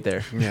people to skate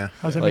there, Yeah.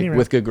 How's that like mini ramp?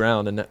 with good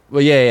ground. And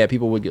well, yeah,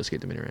 people would go skate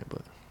the mini ramp,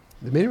 but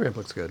The mini ramp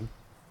looks good.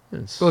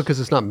 it's, Well, because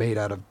it's not made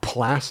out of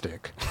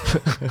plastic.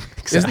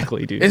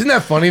 exactly, dude. Isn't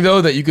that funny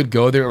though that you could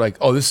go there like,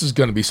 oh, this is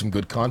gonna be some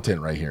good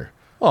content right here.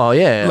 Oh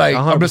yeah, Like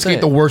I'm gonna skate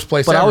the worst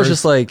place But ever. I was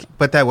just like,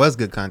 But that was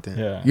good content.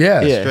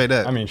 yeah. Straight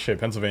up. I mean, shit,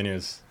 Pennsylvania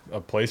is a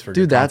place for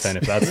Dude, good that's-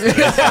 content. If that's the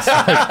case,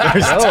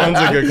 there's tons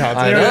of good content.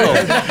 I know.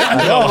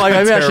 I know. Like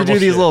maybe I should do Terrible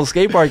these shit. little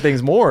skate park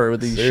things more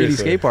with these shitty Seriously.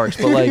 skate parks.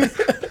 But like,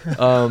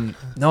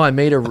 no, I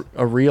made a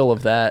reel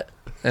of that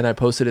and I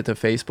posted it to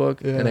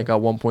Facebook and it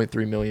got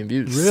 1.3 million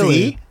views. Really?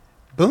 See?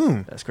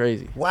 Boom. That's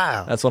crazy.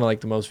 Wow. That's one of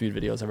like the most viewed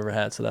videos I've ever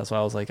had. So that's why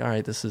I was like, all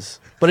right, this is.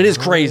 But it is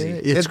crazy.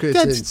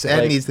 That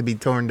insane. needs to be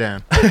torn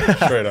down.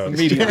 Straight up.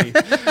 Immediately,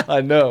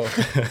 I know.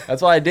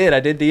 That's why I did. I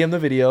did DM the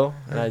video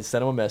and I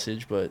sent him a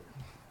message, but.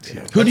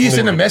 Who do you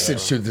send a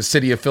message to? The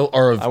city of Phil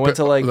or of, I went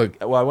to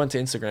I went to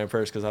Instagram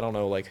first because I don't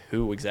know like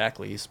who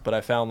exactly, but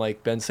I found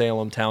like Ben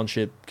Salem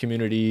Township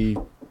Community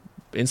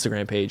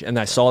Instagram page, and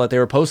I saw that they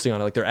were posting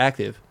on it, like they're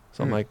active.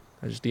 So I'm like,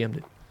 I just DM'd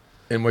it.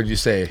 And what did you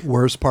say?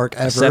 Worst park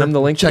ever. Sent them the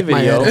link Check to the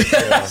video.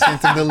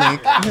 Sent him the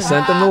link.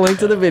 Sent them the link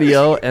to the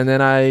video, and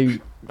then I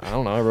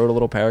don't know. I wrote a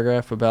little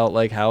paragraph about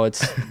like how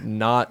it's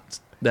not.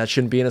 That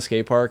shouldn't be in a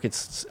skate park.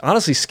 It's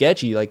honestly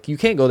sketchy. Like you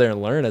can't go there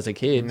and learn as a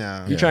kid.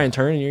 No. You try and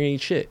turn and you're gonna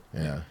eat shit.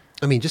 Yeah.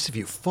 I mean, just if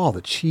you fall, the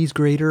cheese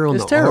grater on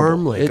It's the terrible.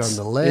 arm, like It's-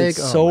 on the leg. it's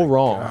oh so my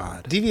wrong.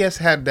 God. DVS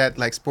had that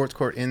like sports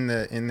court in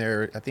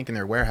their I think in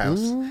their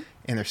warehouse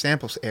in their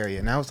samples area,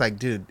 and I was like,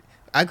 dude,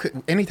 I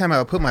could anytime I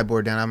would put my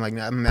board down, I'm like,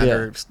 I'm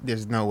never.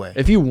 There's no way.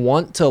 If you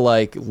want to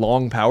like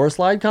long power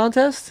slide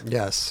contest,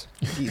 Yes.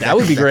 that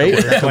would be great.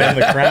 Claim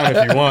the crown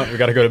if you want. We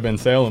got to go to Ben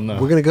Salem though.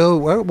 We're going to go.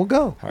 We'll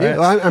go. All Yeah,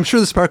 right. I'm sure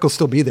this park will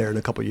still be there in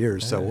a couple of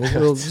years, so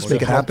we'll just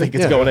make it I don't happen. think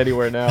it's going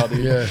anywhere now,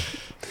 dude. Yeah.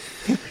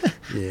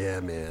 Yeah,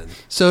 man.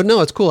 So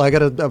no, it's cool. I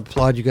gotta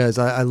applaud you guys.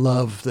 I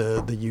love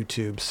the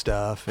YouTube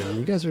stuff, and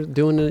you guys are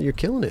doing it. You're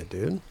killing it,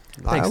 dude.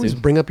 I Thanks, always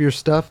dude. bring up your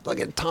stuff. Look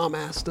at Tom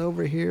Asta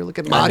over here. Look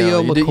at I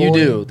know, Maurio you do- McCoy. you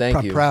do.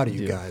 Thank you. Proud of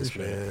you You do, guys, for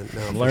sure. man.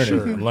 No, I'm for learning.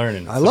 sure. I'm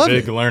learning. I It's love a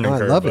big it. learning I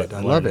curve. love but it. I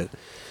I'm love learning.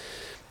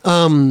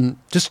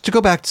 it. Just to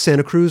go back to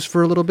Santa Cruz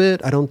for a little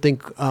bit, I don't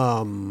think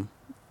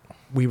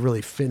we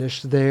really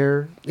finished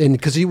there. And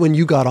because when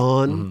you got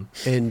on,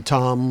 and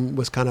Tom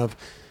was kind of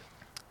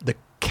the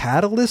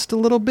catalyst a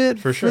little bit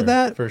For sure.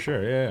 that. For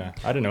sure. Yeah.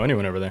 I didn't know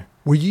anyone over there.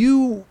 Were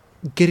you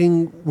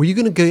going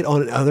to get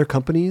on other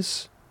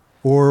companies,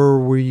 or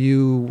were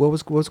you? What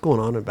was going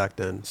on back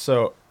then?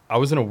 So I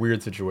was in a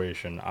weird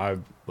situation. I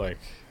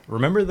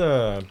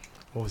remember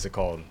what was it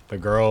called? The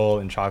girl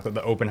in chocolate,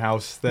 the open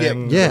house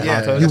thing. Yeah. the Yeah.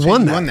 contest? You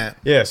won that.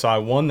 Yeah, so I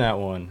won that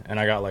one, and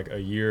I got like a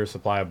year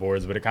supply of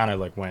boards, but it kind of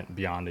like went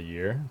beyond a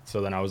year.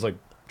 So then I was like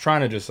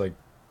trying to just like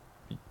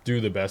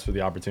do the best with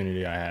the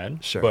opportunity I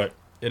had. Sure. But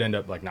it ended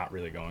up like not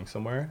really going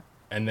somewhere.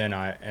 And then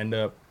I end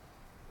up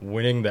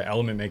winning the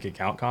Element Make It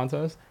Count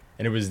contest,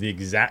 and it was the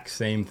exact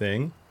same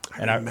thing.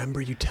 I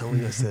remember you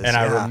telling us this. And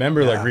I yeah,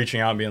 remember like yeah.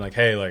 reaching out and being like,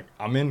 hey, like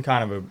I'm in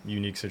kind of a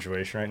unique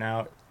situation right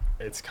now.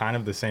 It's kind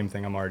of the same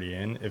thing I'm already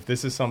in. If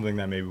this is something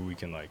that maybe we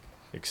can like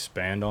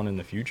expand on in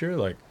the future,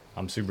 like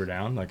I'm super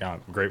down. Like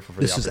I'm grateful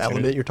for This the is opportunity.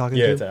 Element you're talking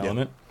Yeah, to? it's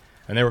Element.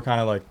 And they were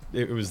kind of like,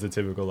 it was the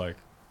typical like,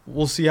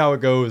 we'll see how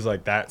it goes,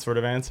 like that sort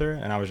of answer.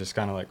 And I was just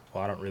kind of like,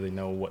 well, I don't really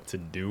know what to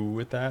do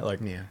with that. Like,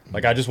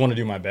 like I just want to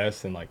do my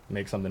best and like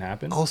make something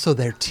happen. Also,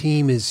 their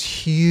team is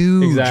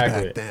huge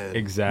back then.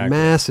 Exactly.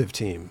 Massive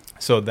team.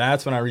 So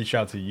that's when I reached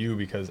out to you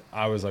because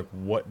I was like,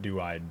 what do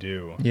I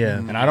do? Yeah.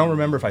 And I don't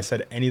remember if I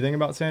said anything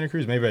about Santa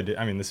Cruz. Maybe I did.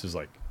 I mean, this was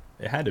like,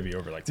 it had to be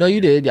over like 10 No,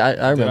 you years. did.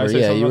 I remember. say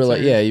Yeah, something you were about like,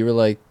 Santa yeah, Cruz? you were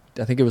like,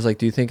 I think it was like,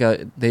 do you think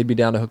they'd be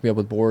down to hook me up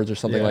with boards or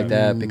something Yeah. like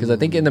that? Because I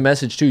think in the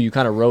message too, you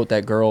kind of wrote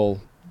that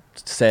girl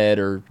said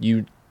or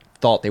you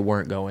thought they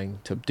weren't going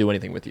to do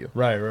anything with you.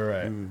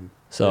 Right.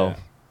 So,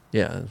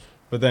 yeah.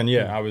 But then,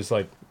 yeah, I was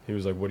like, he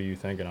was like, what do you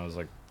think? And I was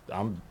like,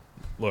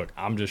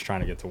 I'm just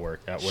trying to get to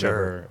work at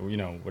whatever,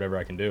 whatever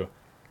I can do.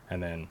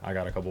 And then I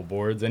got a couple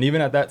boards. And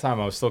even at that time,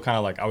 I was still kind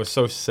of like, I was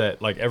so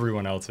set, like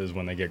everyone else is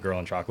when they get girl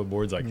and chocolate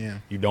boards. Like,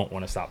 you don't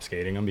want to stop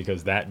skating them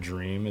because that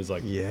dream is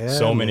like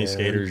so many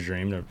skaters'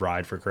 dream to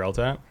ride for Curl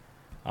Tap.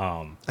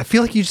 I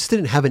feel like you just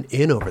didn't have an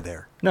in over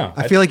there. No.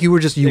 I feel like you were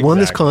just, you won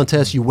this Exactly.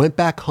 contest, you went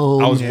back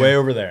home. I was way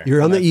over there.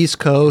 You're on the East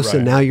Coast,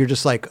 and right. now you're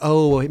just like,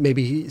 oh,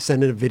 maybe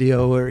send in a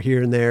video or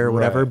here and there or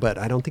whatever. Right. But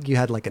I don't think you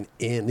had like an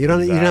in. You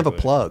didn't have a Exactly.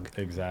 plug.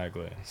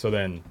 Exactly. So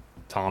then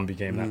Tom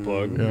became that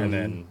plug, and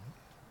then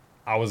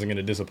I wasn't going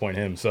to disappoint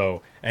him.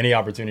 So any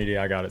opportunity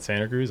I got at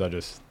Santa Cruz, I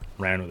just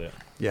ran with it.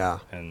 Yeah.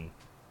 And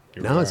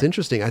here we Now it's are.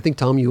 interesting. I think,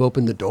 Tom, you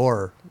opened the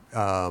door for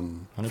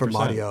 100%.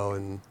 Maurio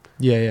and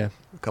Yeah.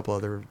 a couple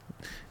other.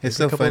 It's a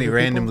so couple funny. other people?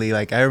 Randomly,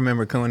 like I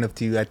remember coming up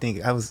to you. I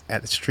think I was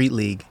at the Street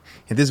League,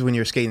 and this is when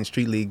you were skating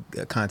Street League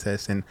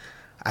contest. And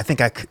I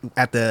think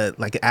at the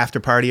like after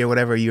party or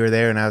whatever, you were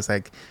there, and I was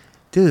like,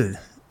 dude,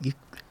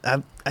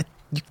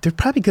 there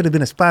probably could have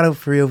been a spot over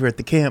for you over at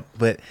the camp,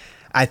 but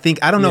I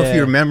don't know if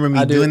you remember me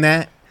I do. doing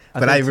that.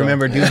 but I think so.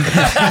 remember doing.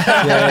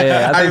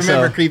 Yeah. I think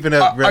remember so. creeping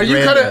up. Are you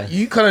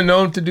randomly. kind of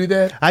known to do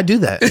that? I do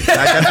that.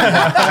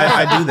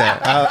 I do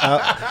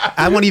that.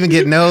 I won't even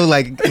get no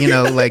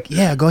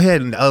yeah, go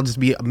ahead, and I'll just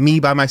be me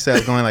by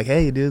myself going like,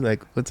 hey, dude,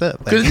 like, what's up?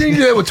 Because Like, didn't you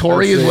do that with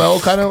Tori as well?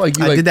 Kind of like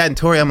you I did that in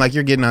Tori. I'm like,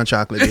 you're getting on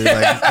chocolate, dude.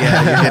 Like,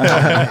 yeah, you're getting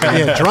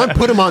on. Yeah, Drum,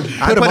 put him on.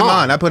 I put him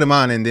on. I put him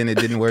on, and then it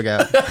didn't work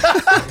out.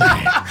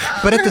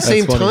 But at the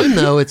same time,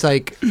 though, it's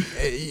like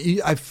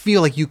I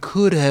feel like you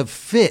could have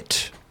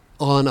fit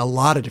on a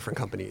lot of different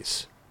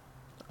companies.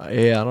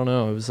 Yeah, I don't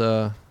know. It was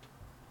I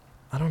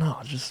don't know.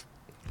 Just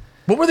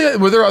What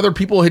were there other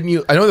people hitting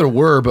you? I know there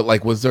were, but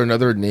like, was there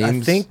another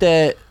names? I think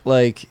that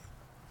like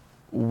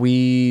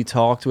we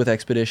talked with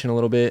Expedition a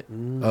little bit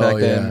back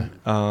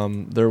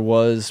then. There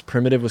was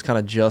Primitive was kind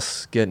of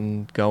just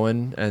getting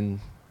going, and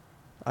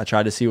I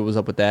tried to see what was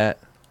up with that.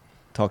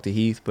 Talked to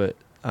Heath, but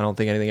I don't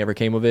think anything ever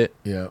came of it.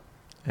 Yeah.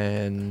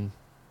 And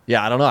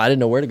yeah, I don't know. I didn't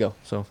know where to go.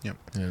 So Yep.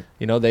 Yeah.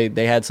 you know,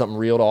 they had something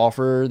real to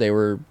offer. They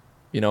were,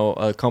 you know,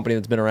 a company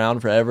that's been around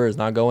forever, is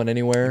not going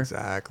anywhere.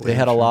 Exactly. They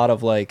had a lot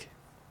of like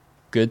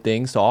good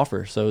things to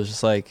offer. So it was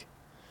just like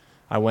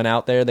I went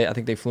out there. I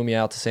think they flew me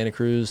out to Santa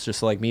Cruz just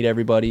to like meet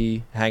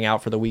everybody, hang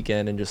out for the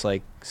weekend, and just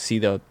like see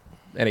the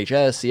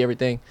NHS, see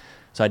everything.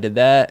 So I did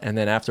that, and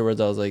then afterwards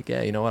I was like,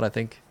 yeah, you know what? I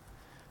think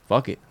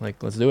fuck it,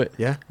 like let's do it.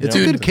 Yeah, You it's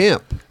know? a good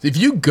camp. If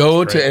you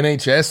go to Great.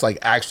 NHS, like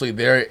actually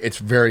there, it's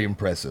very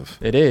impressive.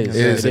 It is.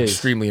 It is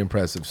extremely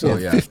impressive. So Well,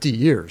 yeah. 50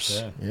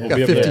 years. Yeah. You We'll got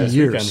be up 50 there this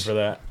years. weekend for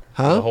that.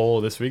 Huh?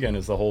 This weekend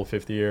is the whole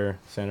 50-year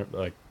Santa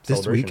This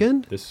celebration.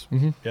 weekend? This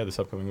Mhm. yeah, this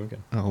upcoming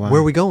weekend. Oh, wow.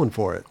 Where are we going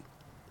for it?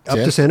 Up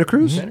Yeah. to Santa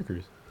Cruz? Santa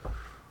Cruz.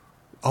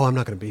 Oh, I'm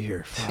not going to be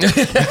here.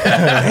 Fuck.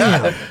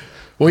 Damn.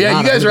 Well, yeah,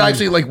 Not you guys are gonna be-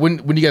 actually like when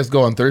do you guys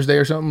go on Thursday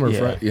or something or Yeah.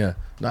 Friday? Yeah,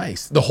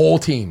 nice. The whole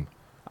team.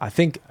 I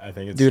think I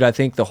think it's dude, I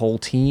think the whole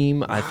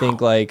team, I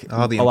think like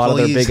All the a lot of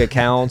their employees. big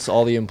accounts,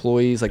 all the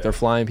employees, like they're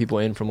flying people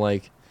in from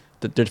like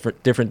the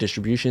different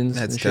distributions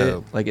That's and shit.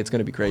 dope. Like it's going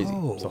to be crazy.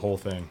 Oh, it's a whole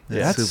thing.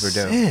 That's that's super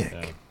dope. sick.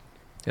 Yeah.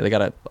 Yeah, they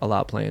got a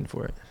lot planned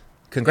for it.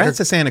 Congrats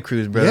to Santa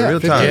Cruz, bro. Yeah, Real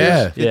 50 talk.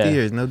 years. 50 Yeah.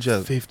 years, no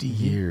joke. 50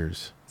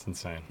 years. It's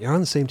insane. You're on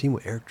the same team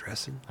with Eric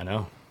Dressen. I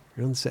know.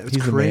 You're on the same. It's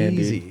He's the man,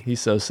 crazy. dude.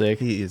 He's so sick.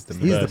 He is the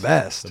He's man. the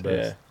best. The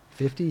best.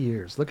 50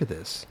 years. Look at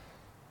this.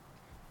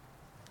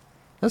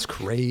 That's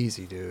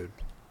crazy, dude.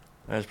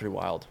 That's pretty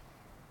wild.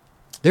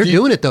 They're Do you-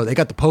 doing it though. They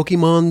got the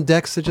Pokemon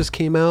decks that just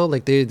came out.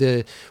 Like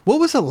what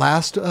was the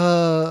last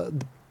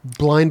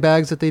blind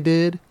bags that they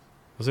did?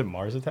 Was it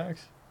Mars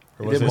Attacks?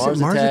 Or They was did it Mars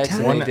Mars Attacks. Attacks?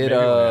 And One they that did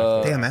maybe we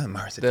have. Damn, man,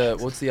 Mars. the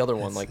what's the other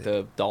one? That's Like it.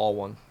 the doll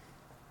one.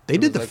 They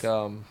It did was the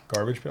like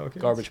Garbage Pail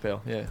Kids? Garbage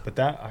Pail. Yeah. But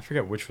that I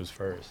forget which was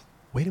first.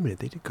 Wait a minute,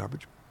 they did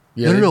garbage.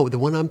 Yeah, No. The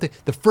one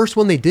the first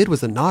one they did was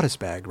the Nodus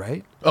bag,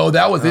 right? Oh,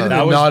 that was they did That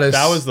the was Nodus.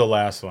 that was the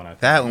last one. I think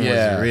That one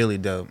Yeah. was really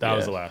dope. that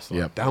was Yeah. the last one.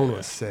 Yep. That one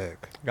was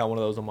sick. Got one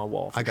of those on my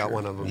wall. I got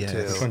one of them Yeah. too.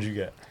 Which one did you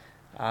get?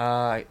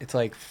 It's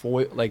like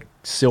foil, like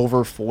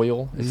silver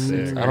foil.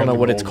 Sick. I got don't know the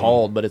what it's gold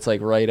called, one. but it's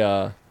like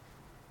right.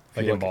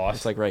 Like embossed?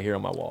 It's like right here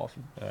on my wall.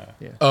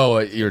 Yeah. Oh,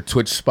 at your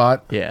Twitch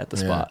spot. Yeah, at the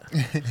Yeah. spot.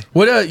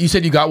 What you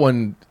said you got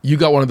one? You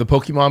got one of the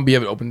Pokemon, but you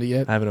haven't opened it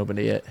yet. I haven't opened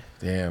it yet.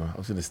 Damn, I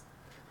was gonna.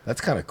 That's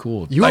kind of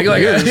cool. You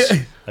opened yours?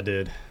 I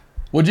did.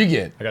 What'd you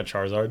get? I got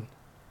Charizard.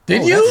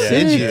 Did Oh, you? that's Yeah,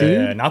 sick, yeah,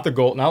 dude. yeah. Not the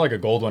gold, not like a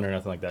gold one or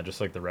nothing like that.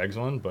 Just like the regs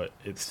one, but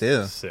it's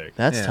Still. sick.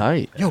 That's Yeah.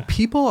 tight. Yo,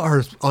 people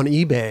are on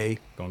eBay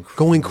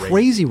going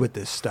crazy with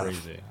this stuff.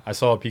 Crazy. I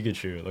saw a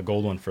Pikachu, the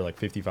gold one, for like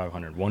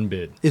 5,500. One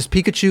bid. Is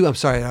Pikachu? I'm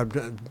sorry,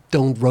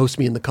 don't roast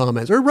me in the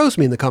comments or roast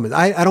me in the comments.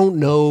 I don't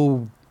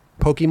know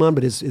Pokemon,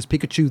 but is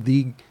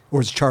Pikachu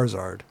or is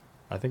Charizard?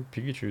 I think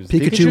Pikachu's.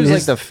 Pikachu Pikachu's like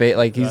is- the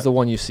like he's that- the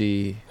one you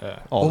see all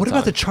Oh, the what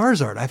about the time.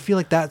 Charizard? I feel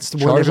like that's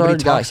the one everybody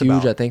Charizard got talks huge,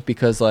 about. I think,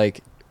 because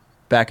like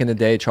back in the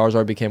day,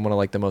 Charizard became one of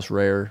like the most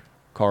rare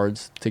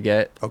cards to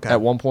get Okay.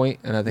 at one point,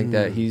 and I think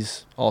that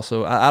he's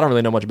also. I don't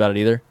really know much about it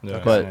either, Yeah,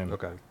 but same.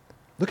 Okay.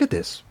 Look at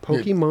this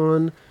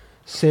Pokemon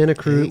Santa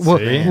Cruz. Hey, Well,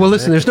 see? well,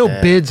 listen. There's no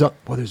Yeah. bids. Well,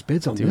 there's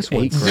bids on dude, this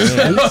one.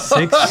 $8,000.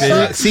 6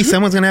 bids. See,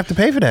 someone's gonna have to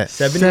pay for that.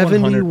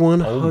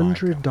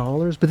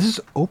 $7,100. But this is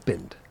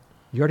opened.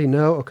 You already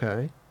know.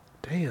 Okay.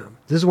 Damn.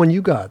 This is one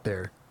you got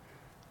there.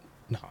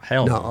 No,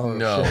 hell no. Oh,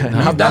 No. shit.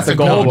 not That's the a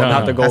gold gold one, one.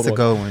 not the gold That's a one.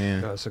 gold one. Yeah.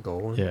 That's a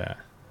gold one. Yeah.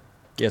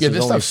 Yeah, Yeah, so this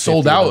there's only stuff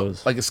sold 50 of out.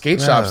 those. Like at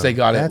skate shops, they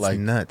got it That's like.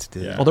 nuts,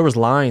 dude. Yeah. Well, there was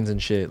lines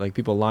and shit. Like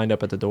people lined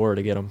up at the door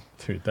to get them.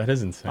 Dude, that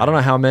is insane. I don't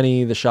know how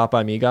many the shop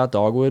by me got,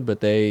 Dogwood, but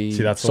they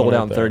See, that's the sold one out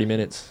right in there. 30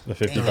 minutes. The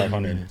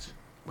 5,500.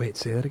 Wait,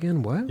 say that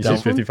again. What? You That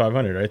see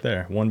 5,500 right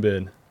there. One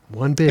bid.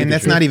 One bid. And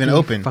that's not even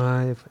open.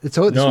 55. It's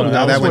No, this no, one, No,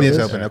 that this one is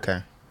is open.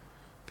 Okay.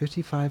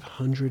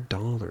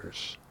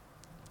 $5,500.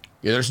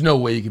 Yeah, there's no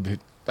way you can.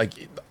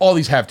 Like all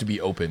these have to be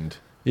opened.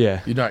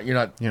 Yeah. You're not. You're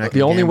not The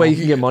gonna only way you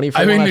gamble. can get money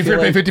from I mean, one, if feel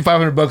you're paying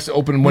like- $5,500 to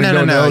open one, No, you no,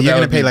 don't no. know, You're that gonna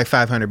would pay be- like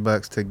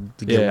 $500 to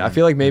get Yeah, one. I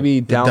feel like maybe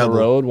down double. the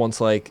road,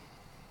 once like,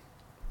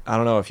 I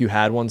don't know, if you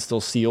had one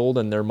still sealed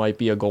and there might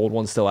be a gold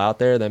one still out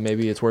there, then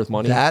maybe it's worth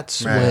money.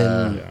 That's Right.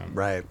 when. Yeah.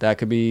 Right. That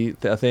could be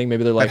a thing.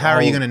 Maybe they're Like, like, how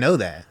are you oh, gonna know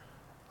that?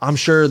 I'm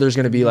sure there's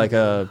gonna be like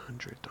a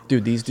 $100.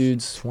 dude. These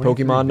dudes,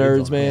 23 Pokemon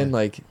dudes nerds, on man. it.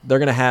 Like they're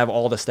gonna have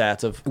all the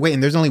stats of. Wait,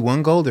 and there's only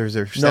one gold, or is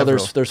there several?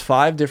 No, there's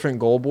 5 different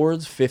gold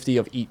boards, 50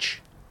 of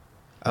each.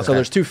 Okay. So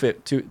there's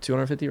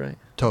 250, right?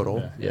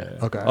 Total. Yeah.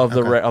 Okay. Of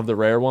the Okay. of the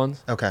rare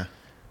ones. Okay.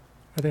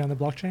 Are they on the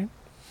blockchain?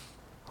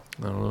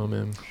 I don't know,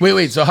 man.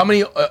 Wait. So how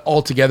many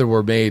altogether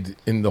were made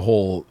in the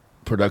whole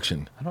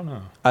production? I don't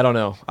know. I don't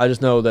know. I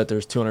just know that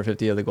there's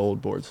 250 of the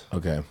gold boards.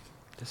 Okay.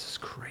 This is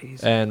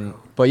crazy. And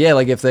bro. but yeah,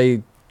 like if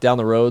they down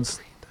the roads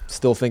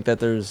still think that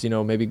there's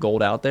maybe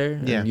gold out there,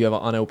 and Yeah. you have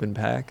an unopened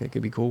pack, it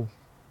could be cool.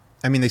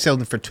 I mean, they sold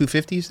them for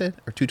 250, you said,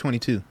 or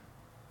 222?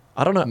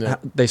 I don't know. No.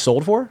 They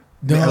sold for?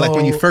 Yeah, like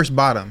when you first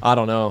bought them. I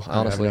don't know. I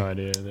Honestly, have no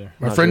idea either.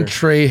 My Not friend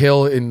sure. Trey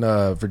Hill in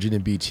Virginia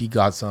Beach, he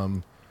got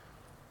some.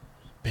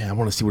 Man, I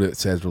want to see what it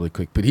says really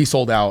quick. But he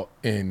sold out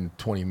in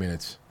 20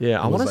 minutes. yeah,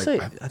 I It was want to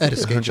like- say I- I think At a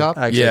it's skate 100 shop?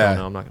 Actually, I Yeah. don't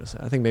know. I'm not gonna say.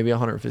 I think maybe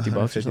 150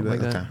 bucks or 150 something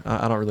like bucks, that.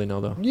 okay. I don't really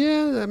know though.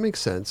 Yeah, that makes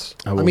sense.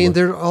 I I, will mean,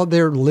 look.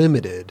 they're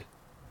limited,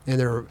 and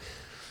they're.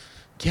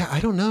 Yeah,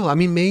 I don't know. I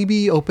mean,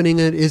 maybe opening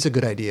it is a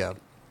good idea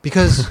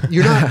because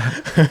you're not.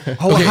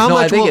 Oh, Okay, how no,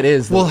 I much? think well, it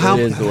is the- Well, how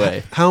it is the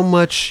way. How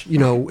much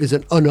is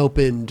an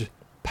unopened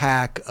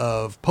pack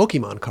of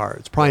Pokemon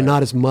cards? Probably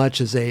not as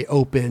much as a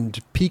opened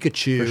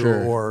Pikachu For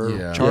sure. or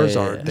Yeah.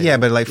 Charizard. Yeah. Yeah,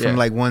 but like from Yeah.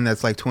 like one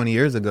that's like 20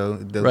 years ago,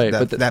 Right,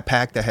 but that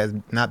pack that has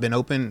not been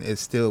opened is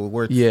still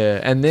worth. Yeah,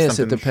 and this it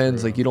something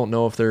depends. true. Like you don't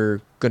know if they're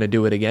gonna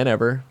do it again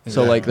ever.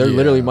 So like Exactly. there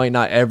literally Yeah. might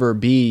not ever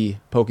be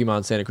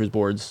Pokemon Santa Cruz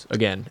boards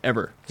again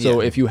ever.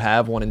 So Yeah. if you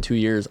have one in 2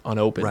 years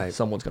unopened, Right.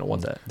 someone's gonna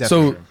want that.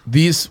 Definitely. So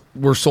these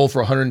were sold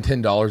for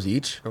 $110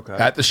 each Okay.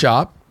 at the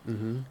shop.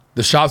 Mm-hmm.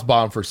 The shop's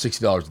bought them for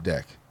 $60 a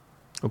deck.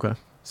 Okay.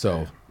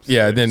 So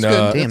yeah, then It's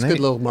good. Damn, That's a they- good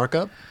little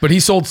markup but he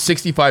sold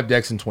 65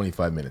 decks in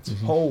 25 minutes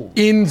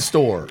in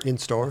store. in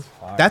store.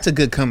 That's a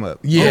good come up.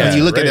 Yeah. when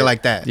you look at it Great.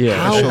 like that.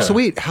 Yeah. How, Sure. So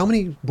wait, how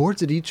many boards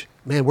did each?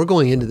 Man, we're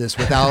going into this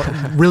without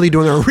really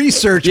doing our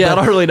research. Yeah, I but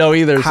don't really know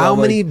either. so How I'm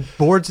like- many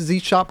boards does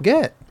each shop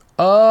get?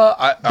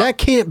 I That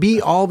can't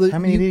be all the. How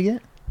many did he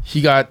get?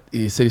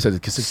 he said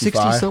 65. 60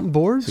 something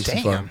boards?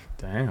 65.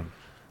 Damn. Damn.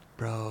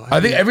 Bro. I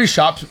think every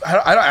shop.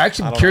 I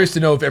actually am curious to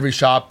know if every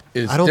shop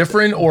is I don't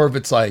different or if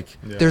it's like.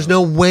 Yeah. There's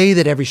no way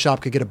that every shop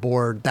could get a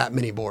board, that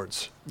many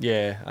boards.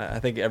 Yeah, I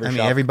think every. I mean,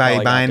 shop everybody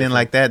probably got buying in different-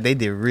 like that, they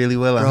did really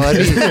well. Bro, on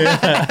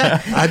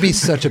I'd be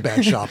such a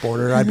bad shop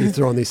owner. I'd be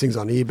throwing these things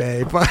on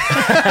eBay.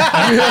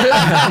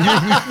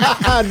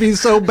 I'd be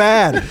so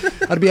bad.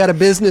 I'd be out of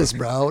business,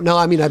 bro. No,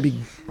 I mean, I'd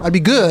be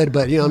good,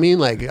 but you know what I mean?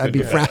 Like, I'd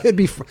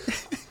be,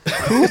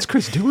 what's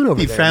Chris doing over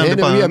Be there, frowned man?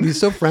 upon. I'd be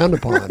so frowned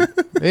upon.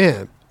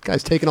 Man,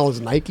 guy's taking all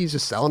his Nikes,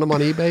 just selling them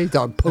on eBay.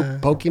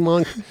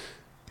 Pokemon,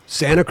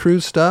 Santa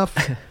Cruz stuff.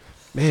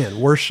 Man,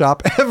 worst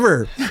shop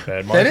ever.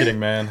 Bad marketing,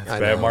 man. It's I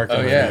bad know.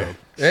 marketing. Oh yeah,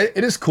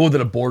 it is cool that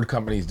a board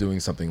company is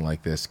doing something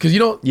like this because you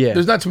don't. Yeah.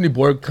 There's not too many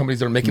board companies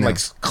that are making No. like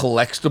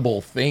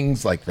collectible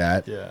things like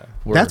that. Yeah.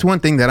 where- That's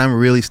one thing that I'm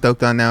really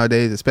stoked on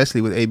nowadays,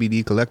 especially with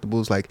ABD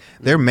collectibles. Like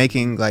they're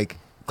making like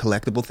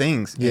collectible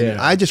things. And Yeah.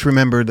 I just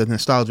remember the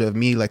nostalgia of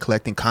me like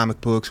collecting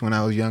comic books when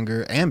I was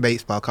younger and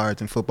baseball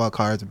cards and football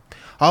cards,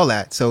 all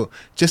that. So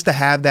just to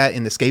have that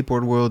in the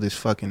skateboard world is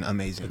fucking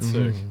amazing. It's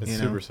sick. It's You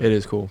know? super sick. It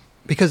is cool.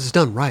 Because it's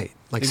done right.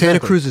 Like Santa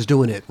Exactly. Cruz is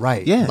doing it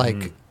right. Yeah.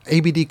 Like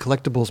ABD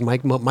Collectibles,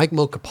 Mike Mo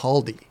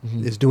Capaldi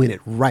is doing it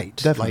right.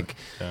 Definitely. Like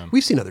Yeah.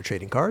 we've seen other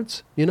trading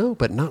cards,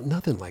 but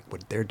nothing like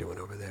what they're doing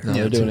over there. No,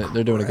 they're It's doing it.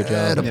 They're doing a good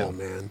job. Incredible,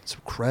 man. It's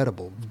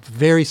incredible.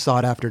 Very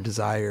sought after,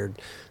 desired.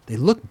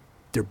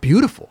 They're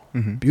beautiful.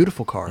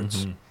 Beautiful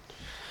cards.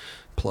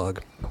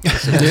 Plug.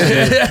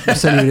 I'm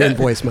sending you an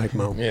invoice, Mike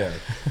Mo. Yeah.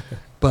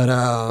 But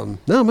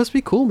no, it must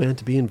be cool, man,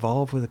 to be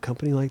involved with a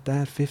company like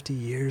that. 50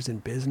 years in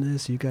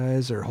business, you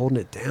guys are holding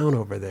it down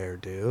over there,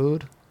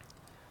 dude.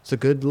 It's a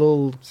good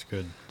It's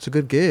good. It's a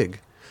good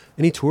gig.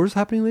 Any tours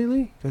happening lately?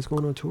 You guys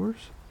going on tours?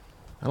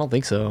 I don't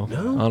think so.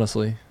 No?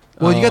 Honestly.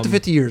 Well, you got the Um,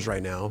 50 years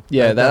right now.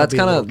 Yeah, That'll that's be a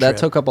kind little of that trip.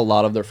 took up a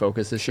lot of their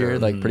focus this year, Sure.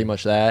 like pretty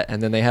much that.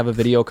 And then they have a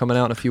video coming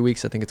out in a few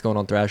weeks. I think it's going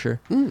on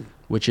Thrasher,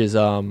 which is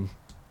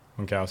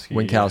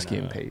Winkowski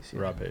and Pace, yeah.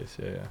 Rob Pace,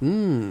 yeah.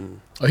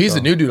 Oh, he's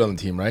the new dude on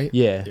the team, right?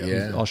 yeah, Yeah.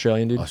 he's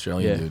Australian dude.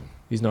 Australian Yeah. dude.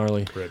 He's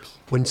gnarly. Rips.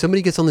 When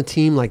somebody gets on the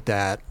team like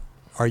that,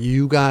 are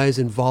you guys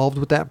involved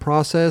with that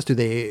process? Do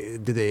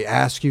they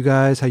ask you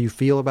guys how you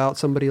feel about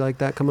somebody like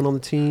that coming on the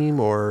team,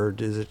 or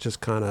is it just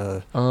kind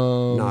of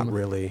not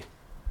really?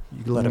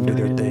 You let them do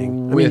their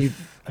thing. I mean,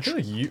 with- I feel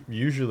like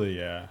usually,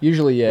 yeah.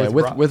 Usually, yeah.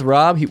 With With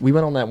Rob- Rob, we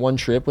went on that one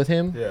trip with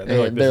him. Yeah, and they're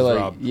like, "This is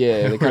Rob."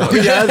 yeah, they kind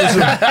of, yeah, this is-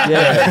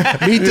 yeah,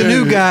 meet the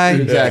new guy.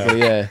 exactly,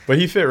 yeah, But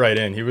he fit right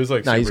in. He was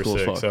like Nah, he's super cool as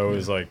sick, fuck, so it yeah.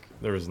 was like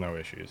there was no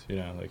issues.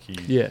 Like he.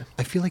 yeah.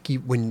 I feel like I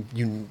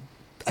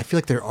feel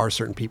like there are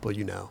certain people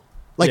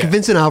like Yeah.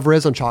 Vincent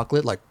Alvarez on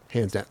chocolate, like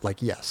hands down,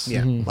 like yes,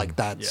 Yeah. Mhm. like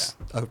that's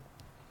a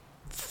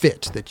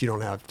fit that you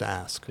don't have to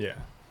ask. Yeah.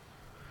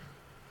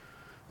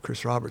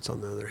 Chris Roberts,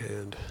 on the other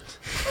hand,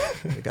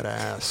 they gotta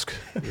ask.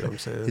 You know what I'm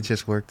saying? It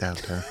just worked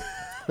out,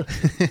 though.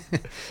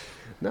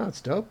 No,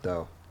 it's dope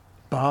though.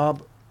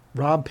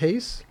 Rob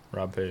Pace,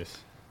 Rob Pace.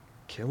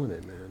 killing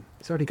it, man.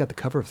 He's already got the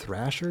cover of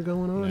Thrasher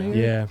going on here.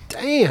 Yeah.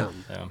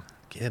 Damn. Yeah.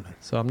 Get him.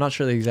 So I'm not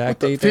sure the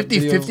exact date. that 50-50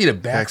 video- to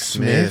Back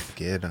Smith.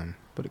 Get him.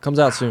 but it comes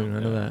out soon. I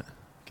know that.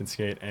 Can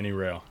skate any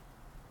rail.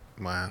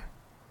 Wow.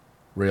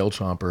 Rail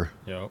chomper.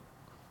 Yep.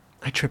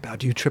 I trip out.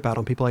 Do you trip out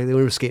on people like that?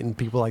 We were skating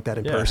people like that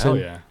in Yeah, person. hell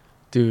yeah.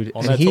 Dude,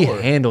 On and that he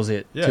tour. handles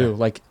it Yeah. too.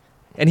 Like,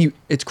 and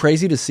it's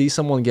crazy to see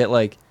someone get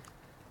like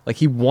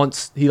he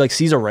like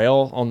sees a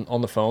rail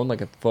on the phone,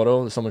 like a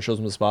photo, someone shows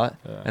him the spot,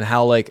 and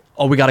how like,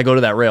 oh, we got to go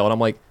to that rail, and I'm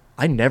like,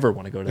 I never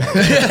want to go to that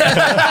rail.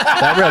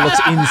 That rail looks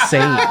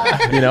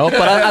insane, you know.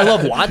 But I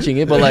love watching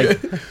it. But like,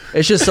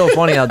 it's just so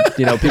funny how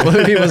people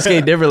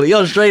skate differently.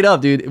 Yo, straight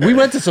up, dude. We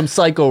went to some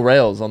psycho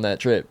rails on that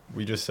trip,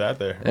 We just sat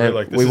there. We and were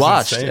like, this we is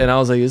watched, insane. and I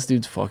was like, this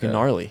dude's fucking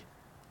gnarly.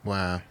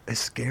 Wow. It's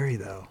scary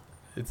though.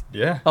 It's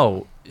yeah.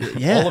 Oh,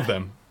 yeah. All of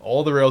them.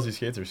 All the rails he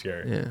skates are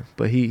scary. Yeah,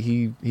 but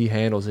he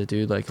handles it,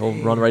 dude. Like he'll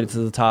run right to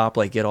the top,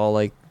 like get all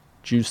like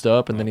juiced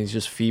up, and then he's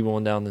just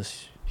feebling down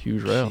this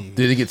huge rail.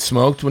 Did he get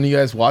smoked when you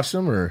guys watched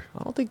him, or?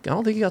 I don't think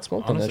he got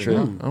smoked on that Honestly,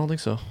 trip. no. I don't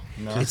think so.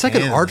 No. It's like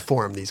an Damn. art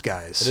form. These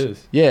guys. It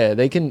is. Yeah,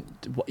 they can.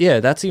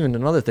 Yeah, that's even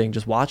another thing.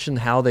 Just watching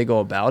how they go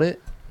about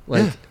it,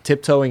 like Yeah.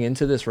 tiptoeing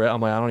into this rail.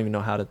 I'm like, I don't even know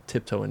how to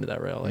tiptoe into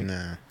that rail. Like,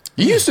 Nah.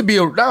 You used to be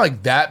not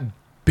like that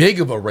big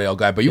of a rail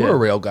guy, but you were Yeah. a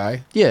rail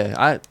guy.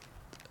 yeah,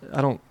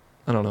 I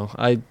don't know.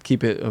 I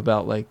keep it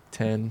about like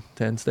 10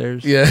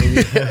 stairs. Yeah.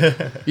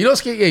 You don't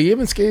skate. Yeah, you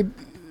haven't skated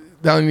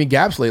down any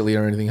gaps lately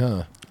or anything,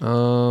 huh?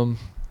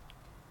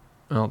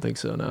 I don't think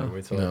so. No.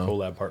 Wait till No. the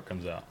Collab Park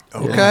comes out.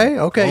 Okay.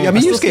 Okay. Yeah. I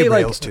mean, you still skate like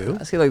rails too.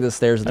 I skate like the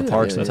stairs at the Yeah,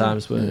 park yeah,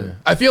 sometimes, but Yeah.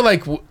 I feel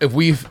like if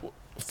we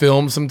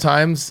film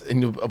sometimes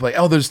and you'll be like,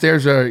 oh, those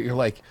stairs are, you're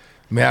like,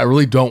 man, I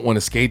really don't want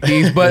to skate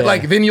these, but Yeah.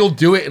 like then you'll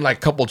do it in like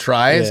a couple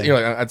tries. Yeah. And you're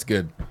like, oh, that's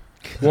good.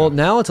 Well,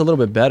 now it's a little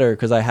bit better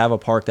because I have a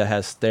park that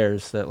has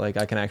stairs that like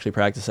I can actually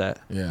practice at.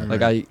 Yeah.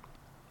 Like I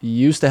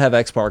used to have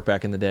X Park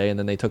back in the day, and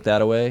then they took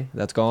that away.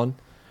 That's gone.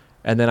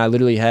 And then I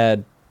literally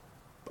had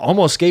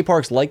almost skate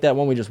parks like that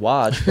one we just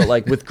watched, but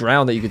like with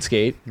ground that you could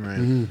skate. Right.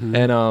 Mm-hmm.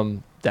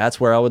 And that's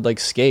where I would like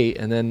skate,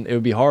 and then it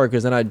would be hard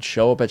because then I'd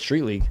show up at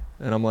Street League,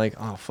 and I'm like,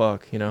 oh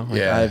fuck, you know, like,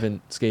 Yeah. I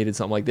haven't skated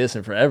something like this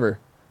in forever.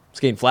 I'm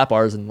skating flat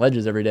bars and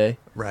ledges every day.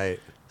 Right.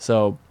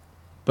 So,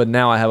 but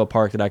now I have a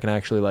park that I can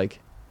actually like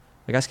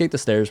I skate the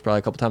stairs probably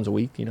a couple times a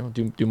week, you know,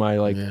 do my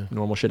like Yeah.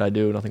 normal shit I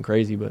do, nothing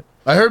crazy, but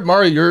I heard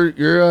Maurio,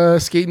 you're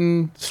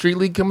skating Street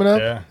League coming up.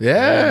 Yeah. Yeah.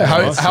 Yeah, How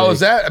that's is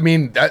that? I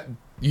mean,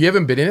 you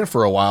haven't been in it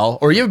for a while,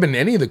 or you haven't been in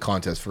any of the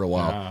contests for a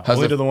while. Nah, How's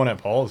only it? to the one at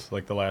Paul's,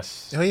 like the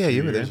last Oh, yeah, you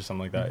few were years there. or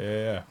something like that.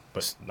 Yeah.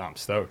 But nah, I'm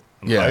stoked.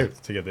 I'm Yeah.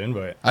 hyped to get the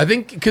invite. I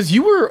think because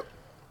you were,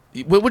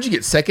 would you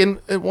get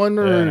second at one?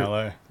 Or? Yeah, in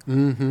LA.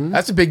 Mm-hmm.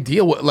 That's a big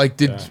deal. What, like,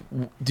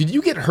 did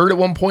you get hurt at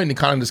one point and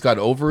kind of just got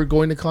over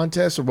going to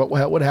contests, or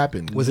what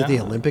happened? Was it the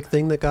Nah. Olympic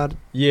thing that got?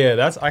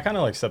 Yeah, I kind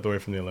of like stepped away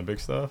from the Olympic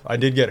stuff. I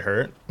did get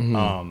hurt,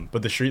 Mm-hmm.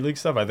 but the Street League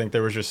stuff, I think they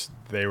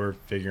were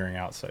figuring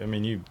out. I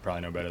mean, you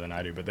probably know better than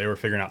I do, but they were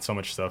figuring out so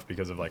much stuff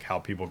because of like how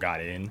people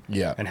got in,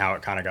 Yeah. and how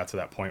it kind of got to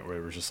that point where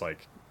it was just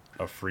like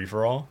a free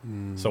for all.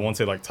 So once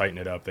they like tightened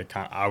it up,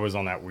 I was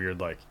on that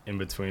weird like in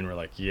between where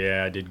like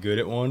I did good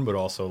at one, but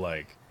also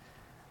like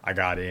I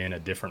got in a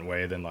different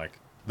way than like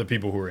the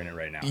people who are in it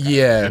right now.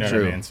 Yeah, you know true.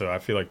 what I mean? So I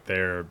feel like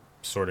they're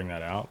sorting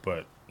that out,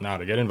 but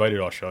to get invited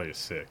to Australia is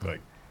sick.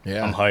 Like.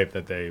 Yeah. I'm hyped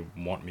that they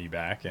want me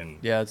back, and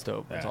yeah, it's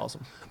dope. It's Yeah.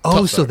 awesome. Oh, Tough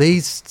so start. they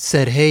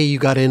said, "Hey, you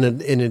got in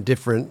a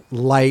different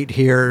light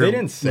here." they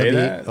didn't say Let me-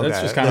 that. That's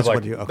okay, just kind of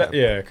like what okay.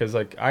 yeah, because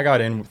like I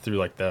got in through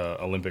like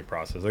the Olympic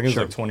process. I think it was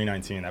Sure. like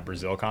 2019 that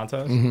Brazil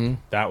contest. Mm-hmm.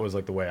 That was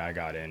like the way I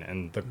got in,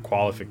 and the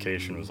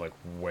qualification was like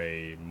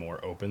way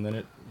more open than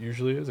it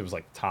usually is. It was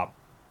like top,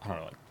 I don't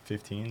know, like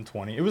 15,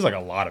 20. It was like a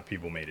lot of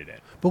people made it in.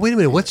 But wait a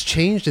minute, what's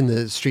changed in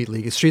the Street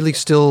League? Is Street League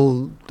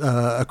still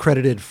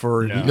accredited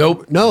for? No.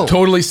 Nope. No.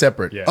 Totally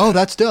separate. Yeah, Oh,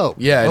 that's dope.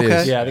 Yeah, it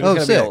okay. is. Yeah, I think Oh,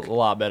 it's gonna sick. be a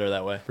lot better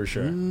that way. for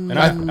sure. And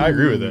I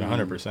agree with it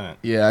 100%.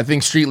 Yeah, I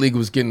think Street League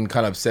was getting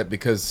kind of upset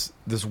because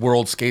this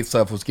world skate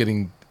stuff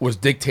was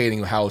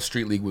dictating how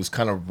Street League was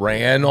kind of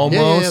ran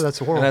almost. Yeah, that's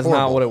horrible. And that's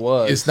not what it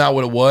was. It's not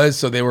what it was,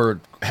 so they were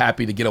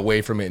happy to get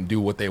away from it and do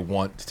what they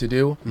want to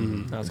do.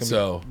 No, it's gonna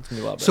So it's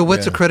gonna be a lot better. So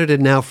what's Yeah.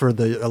 accredited now for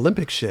the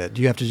Olympic shit?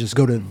 Do you have to just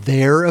go to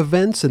their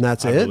events and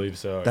that's I it? believe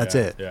so. That's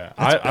yeah. it. Yeah,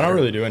 That's I better. don't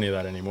really do any of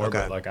that anymore, Okay.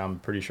 but like I'm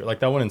pretty sure, like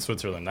that one in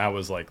Switzerland, that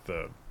was like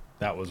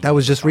that was That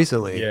was just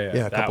recently. Yeah,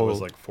 Yeah, a that couple-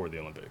 was like for the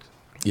Olympics.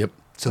 yep.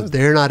 So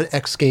they're not at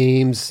X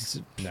Games,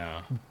 No,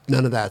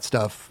 none of that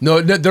stuff. No,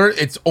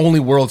 it's only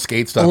world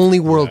skate stuff. Only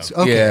worlds.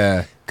 Yeah. Okay.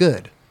 Yeah.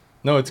 Good.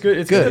 no, it's good.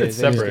 It's Good. good. It It's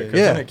is good. separate because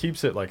Yeah. then it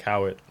keeps it like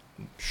how it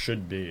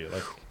should be.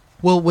 Like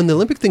Well, when the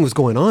Olympic thing was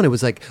going on, it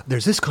was like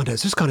there's this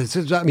contest, this contest.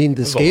 I mean,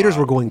 the was a skaters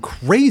lot. were going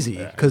crazy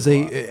Yeah, it because was a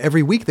they lot.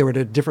 every week they were at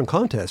a different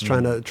contest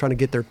trying to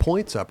get their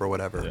points up or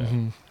whatever. Yeah.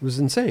 It was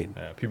insane.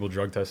 yeah, people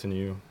drug testing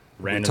you.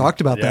 We Random,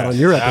 talked about that yeah, on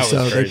your that was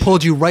episode. They crazy.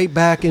 pulled you right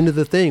back into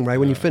the thing right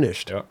when you Yeah.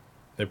 finished. Yep.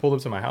 They pulled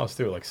up to my house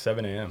too at like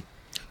 7 a.m.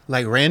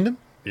 Like random?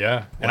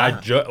 Yeah, and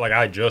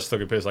I just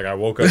took a piss. Like I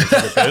woke up and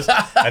took a piss,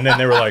 and then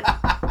they were like,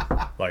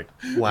 Like,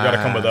 you got to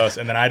come with us.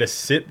 And then I had to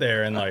sit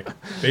there and, like,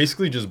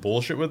 basically just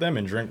bullshit with them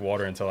and drink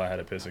water until I had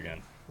to piss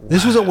again.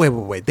 This was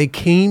wait. They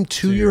came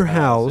to your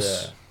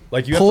house, yeah.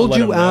 Like, you pulled have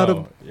to let you them out know.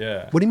 of.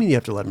 Yeah. What do you mean you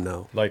have to let them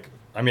know? Like,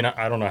 I mean,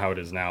 I don't know how it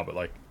is now, but,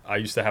 like, I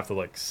used to have to,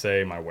 like,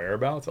 say my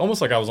whereabouts.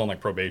 Almost like I was on,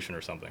 like, probation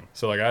or something.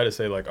 So, like, I had to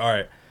say, like, all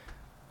right,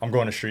 I'm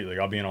going to Street League.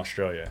 I'll be in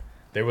Australia.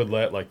 They would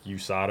let, like,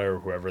 USADA or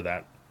whoever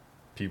that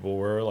people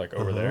were, like,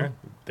 over there.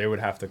 They would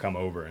have to come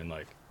over and,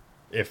 like,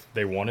 if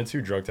they wanted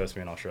to, drug test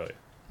me in Australia.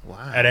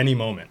 Wow. At any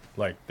moment.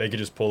 Like, they could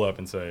just pull up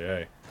and say,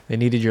 hey. They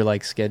needed your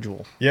like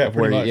schedule. Yeah, of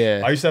where pretty much.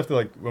 yeah. I used to have to,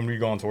 like, when we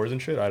go on tours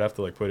and shit, I'd have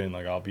to, like, put in,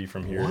 like, I'll be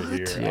from here to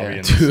here. Yeah. I'll be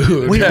in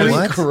Dude, Wait,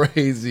 that's what?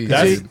 crazy.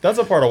 that's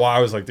a part of why I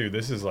was like, dude,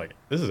 this is ass.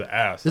 This Like,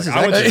 is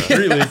I went to actually-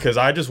 Street League because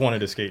I just wanted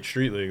to skate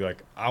Street League.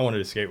 Like, I wanted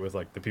to skate with,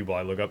 like, the people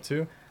I look up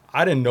to.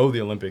 I didn't know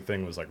the Olympic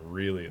thing was, like,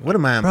 really. Like, What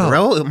am I on Bro.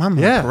 parole? Am I on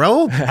Yeah.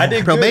 parole? I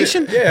did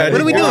probation. Good. Yeah. I What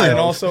did are we good doing? And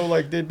also,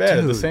 like, did bad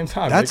at the Dude, same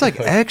time. That's Like,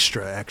 like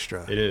extra.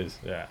 It is.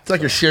 Yeah. It's like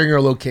you're sharing your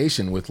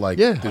location with like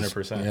Yeah.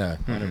 100%. Yeah.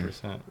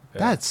 100%. Yeah.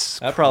 That's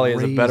That probably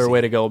is a better crazy.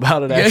 way to go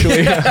about it,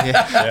 actually.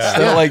 Yeah.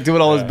 Still, like,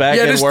 doing all this back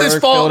end just work,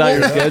 follow- filling out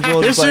your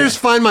schedule. Just, It's like, just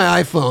find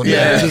my iPhone.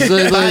 Yeah.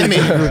 Just, Find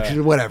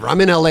me. Whatever. I'm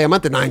in LA. I'm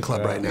at the 9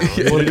 Club right now.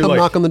 You want to do, come like-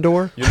 knock on the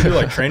door? You do,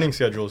 like, training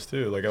schedules,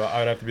 too. Like,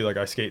 I'd have to be like,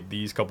 I skate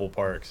these couple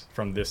parks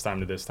from this time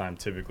to this time,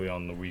 typically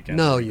on the weekend.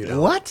 No, you don't.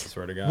 What? I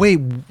swear to God. Wait,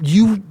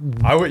 you.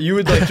 You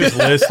would, like, just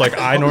list, like,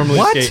 I normally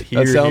What? skate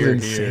here, that sounds here,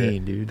 insane, here.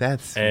 dude.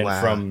 That's And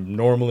wow. from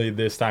normally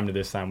this time to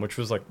this time, which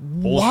was, like,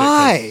 bullshit. 'cause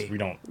Why? We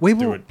don't Wait,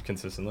 do well- it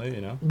consistently,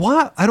 you know?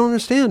 What? I don't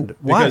understand.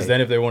 Why? Because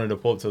then if they wanted to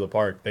pull up to the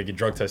park, they could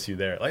drug test you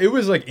there. Like, it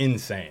was, like,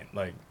 insane.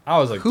 Like, I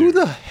was like, Who dude,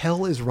 the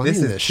hell is running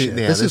This is this too- shit?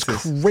 yeah, this is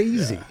this is-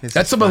 crazy. This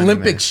That's is some funny,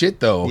 Olympic man. shit,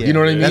 though. Yeah. You know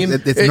what I That's-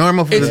 mean? it's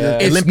normal for the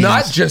It's Olympians.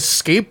 not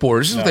just skateboarders.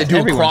 This is what they do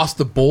Everyone. across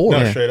the board.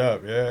 No, Yeah. straight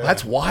up. Yeah.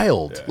 That's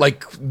wild. Yeah.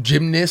 Like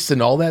gymnasts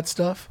and all that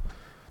stuff.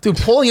 Dude,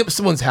 pulling up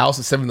someone's house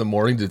at 7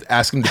 a.m. to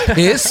ask them to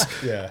piss,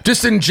 Yeah.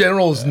 just in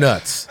general, is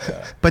nuts.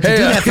 But to Hey,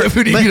 do that for,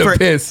 we need but you to for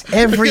piss.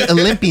 every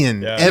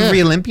Olympian, Yeah.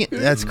 every Olympian,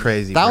 that's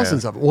crazy. bro.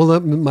 Thousands of them.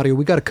 Well, Mario,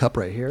 we got a cup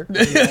right here.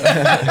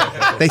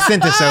 They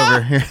sent this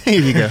over.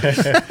 Here you go.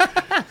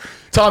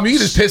 Tom, you can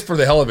just piss for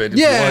the hell of it. if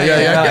you Yeah, want.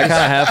 yeah, I kind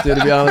of have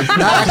to be honest.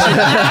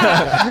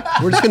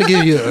 We're just going to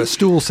give you a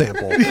stool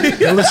sample.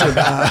 Now, listen.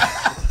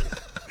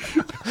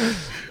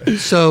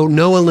 So,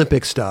 no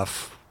Olympic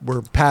stuff.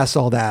 We're past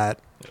all that.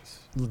 Yes.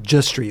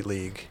 Just Street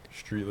League.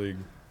 Street League,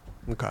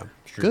 Okay.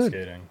 street Good.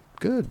 skating,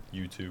 Good.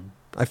 YouTube.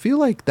 I feel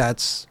like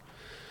that's.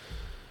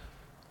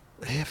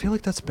 Hey, I feel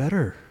like that's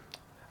better.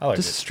 I like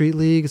Just it. Street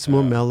League. It's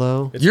more Yeah.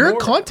 mellow. It's You're a more-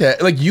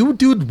 contest. Like, you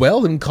do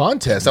well in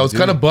contests. I was do,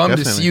 kind of bummed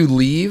to definitely. see you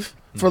leave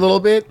for a little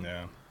bit. Yeah.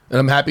 And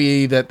I'm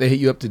happy that they hit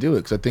you up to do it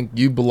because I think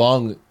you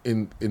belong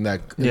in the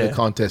Yeah.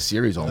 contest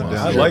series almost.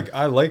 Yeah.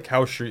 I like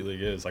how Street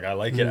League is. Like, I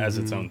like it as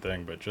its own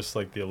thing, but just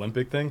like the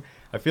Olympic thing,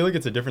 I feel like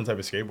it's a different type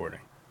of skateboarding.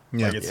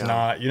 Yeah. Like, it's Yeah.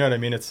 not, you know what I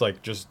mean? It's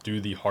like just do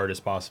the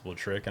hardest possible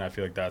trick, and I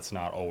feel like that's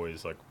not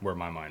always like where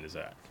my mind is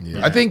at.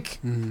 Yeah. I think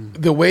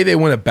the way they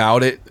went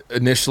about it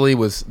initially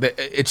was that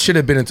it should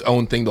have been its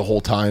own thing the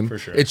whole time. For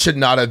sure. It should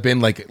not have been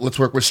like, let's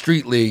work with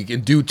Street League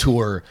and do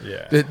tour.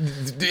 Yeah.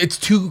 It's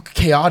too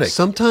chaotic.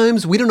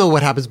 Sometimes we don't know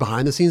what happens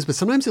behind the scenes, but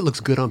sometimes it looks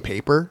good on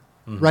paper,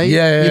 right?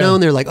 Yeah, You yeah. know,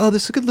 and they're like, "Oh,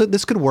 this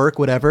could work,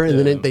 whatever," and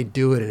Yeah. then they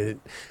do it,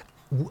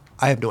 and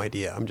I have no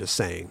idea. I'm just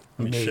saying,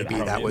 I mean, shit, I maybe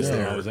don't that was either.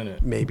 their, I was in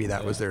it. maybe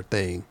that was their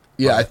thing.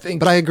 Yeah, I think.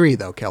 But I agree,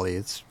 though, Kelly.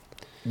 It's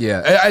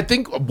Yeah, I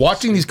think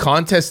watching these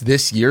contests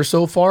this year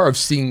so far, I've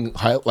seen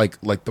like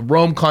the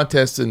Rome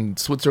contests in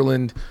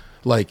Switzerland,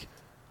 like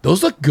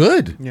those look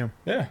good. Yeah.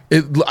 Yeah.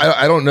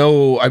 I don't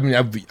know. I mean,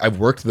 I've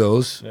worked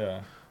those.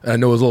 Yeah. And I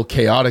know it was a little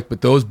chaotic,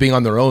 but those being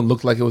on their own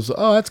looked like it was.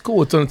 Oh, that's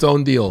cool. It's on its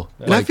own deal.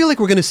 and I feel like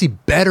we're going to see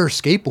better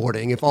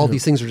skateboarding if all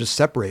these things are just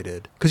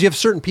separated. Because you have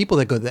certain people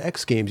that go to the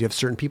X Games, you have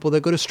certain people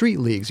that go to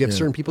Street Leagues, you have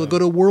certain people that go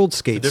to World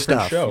Skate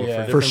different stuff. show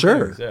Yeah. for For different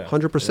sure, things, yeah.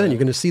 100%. Yeah. You're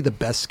going to see the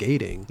best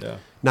skating. Yeah.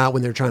 Not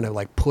when they're trying to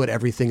like put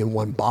everything in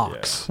one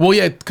box. Well,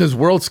 yeah, because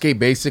World Skate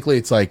basically,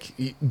 it's like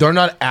they're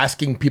not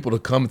asking people to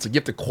come. It's like you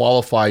have to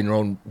qualify in your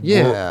own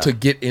Yeah. world to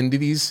get into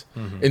these.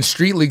 And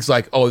Street League's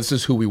like, oh, this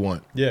is who we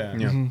want. Yeah.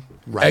 Yeah.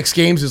 Right. X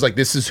Games is like,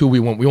 this is who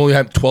we want. We only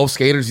have 12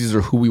 skaters. These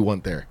are who we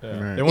want there.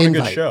 Right. They want a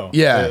Invite. good show.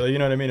 Yeah. You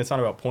know what I mean? It's not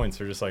about points.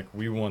 They're just like,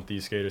 we want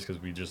these skaters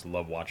because we just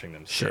love watching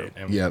them skate. Sure.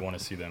 And Yep. we want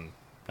to see them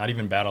not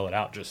even battle it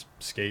out, just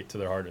skate to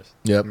their hardest.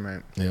 Yep.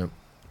 Right. Yep.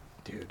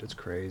 Dude, it's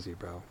crazy,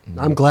 bro.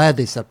 I'm glad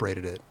they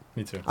separated it.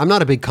 Me too. I'm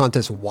not a big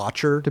contest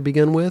watcher to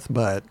begin with,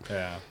 but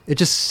Yeah. it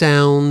just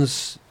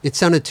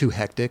sounded too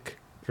hectic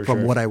For from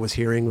sure. what I was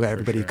hearing, with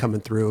everybody sure.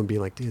 coming through and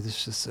being like, dude, this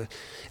is just,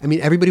 I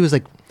mean, everybody was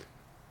like,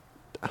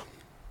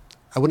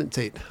 I wouldn't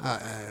say,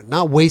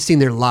 not wasting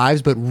their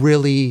lives, but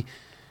really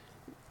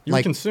You like,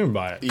 were consumed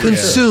by it.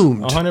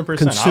 consumed. 100%.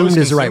 Consumed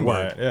is the right by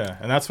word. it, yeah.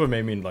 And that's what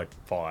made me like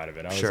fall out of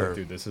it. I was Sure. like,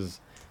 dude, this is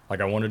like,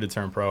 I wanted to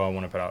turn pro. I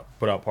want to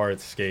put out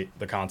parts, skate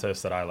the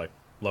contest that I like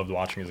loved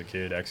watching as a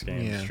kid, X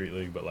Games, Yeah. Street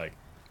League. But like,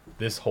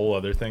 this whole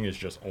other thing is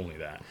just only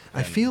that. I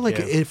And, feel like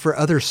yeah. it for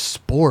other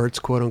sports,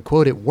 quote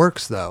unquote, it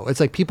works though. It's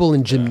like people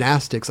in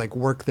gymnastics like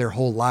work their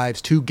whole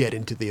lives to get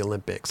into the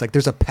Olympics. Like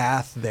there's a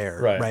path there,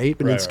 right?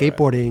 But in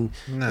skateboarding,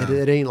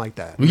 it ain't like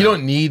that. Well, you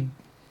don't need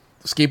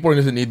skateboarding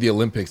doesn't need the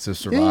Olympics to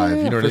survive.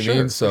 Yeah, you know what I for mean?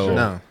 sure, So for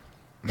No,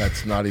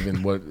 that's not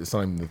even what it's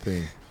not even the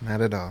thing.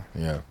 not at all.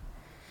 Yeah.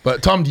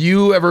 But Tom, do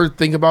you ever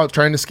think about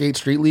trying to skate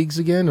street leagues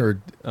again,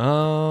 or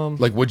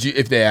like would you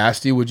if they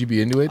asked you, would you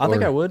be into it? I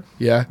think or- I would.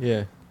 Yeah.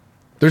 Yeah.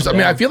 There's. I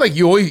mean, I feel like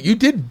you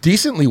did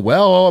decently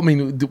well. I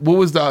mean, what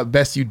was the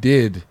best you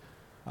did?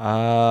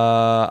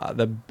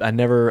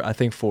 I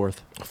think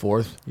fourth.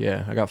 Fourth.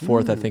 Yeah, I got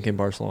fourth. I think in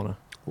Barcelona.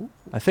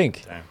 I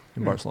think Damn.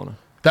 in Barcelona.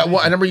 That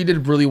one, I remember you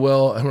did really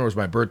well. I remember it was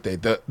my birthday.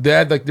 They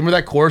had like remember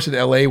that course in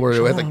LA where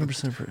it had like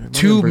 100% for- it might have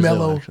two been Brazil,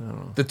 mellow, actually, I don't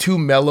know. the two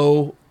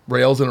mellow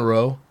rails in a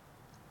row.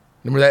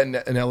 Remember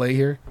that in LA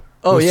here?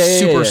 Oh, It was yeah, yeah,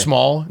 super yeah.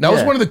 small. That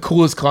was Yeah. one of the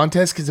coolest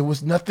contests because it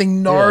was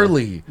nothing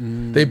gnarly.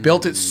 They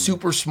built it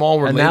super small,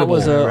 relatable. And that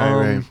was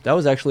Right. that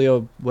was actually a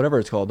whatever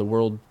it's called, the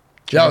World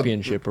Yeah.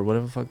 Championship or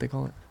whatever the fuck they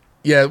call it.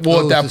 yeah. Well,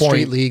 Oh, at that the point,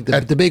 Street League,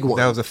 the big one.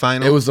 That was a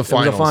final. it was the It was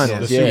finals. the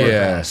finals. Yeah, Yeah, the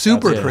yeah.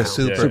 Super Super Crown. Crown.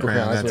 Super Super Crown, Crown.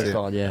 That's that's what it's it.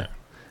 called. Yeah.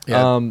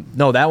 Yeah.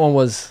 No, that one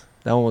was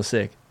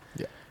sick.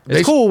 Yeah. It's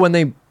They- cool when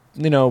they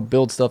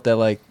build stuff that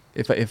like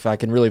if I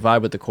can really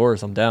vibe with the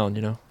course, I'm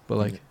down. But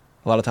like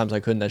a lot of times I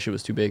couldn't. That shit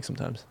was too big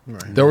sometimes.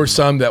 Right. There were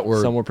some that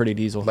were Some were pretty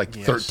diesel. like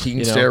Yes.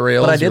 13 stair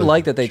rails. But I did with-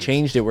 like that they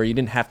changed it where you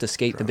didn't have to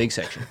skate the big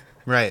section.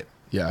 Right.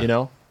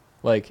 Yeah.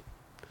 Like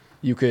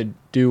you could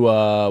do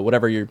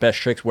whatever your best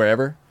tricks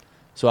wherever.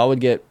 So I would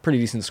get pretty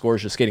decent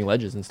scores just skating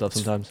ledges and stuff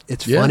sometimes.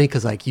 It's Yeah. funny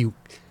because I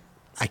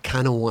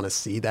kind of want to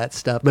see that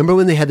stuff. Remember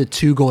when they had the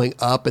two going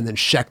up and then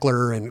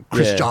Scheckler and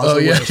Chris Yeah. Johnson Oh,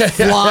 yeah. were just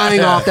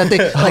flying off that thing?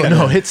 Like,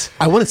 no, it's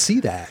I want to see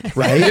that,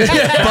 right?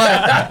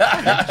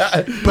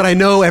 but I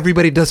know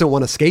everybody doesn't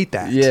want to skate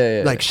that.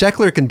 Yeah. Like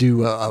Scheckler can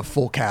do a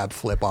full cab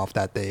flip off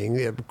that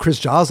thing. Chris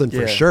Johnson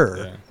for Yeah. sure.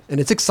 Yeah. And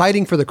it's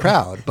exciting for the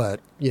crowd, but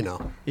yeah.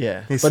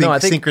 They But no, I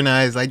think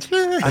synchronized like. All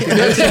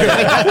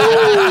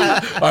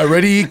right,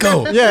 ready,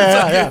 go.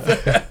 yeah.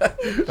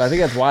 But I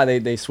think that's why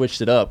they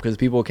switched it up because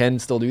people can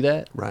still do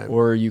that, Right.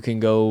 Or you can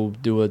go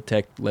do a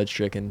tech ledge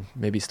trick and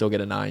maybe still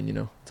get a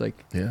 9. It's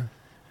like Yeah.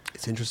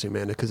 It's interesting,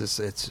 man, because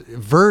it's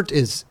vert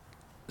is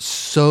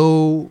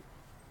so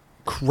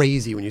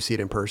crazy when you see it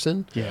in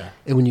person. Yeah.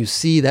 And when you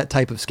see that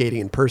type of skating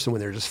in person, when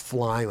they're just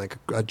flying like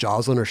a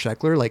Joslin or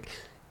Scheckler, like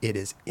it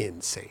is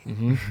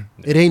insane.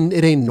 It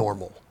ain't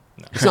normal.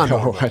 It's not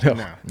normal. I know.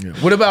 No. Yeah.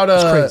 What about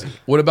It's crazy.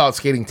 what about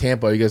skating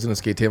Tampa? Are you guys gonna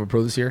skate Tampa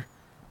Pro this year?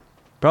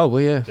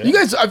 Probably yeah. You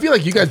guys, I feel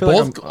like you guys feel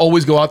like both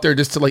always go out there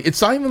just to like. It's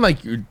not even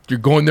like you're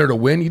going there to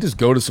win. You just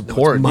go to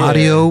support.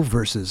 Mario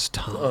versus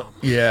Tom.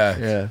 Yeah.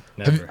 Yeah.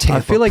 Never. Tampa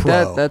I feel like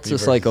Pro, that's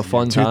just like a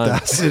fun time.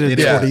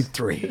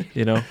 2023.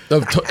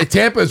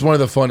 Tampa is one of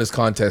the funnest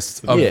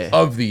contests Yeah.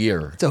 of the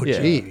year. It's OG. Yeah.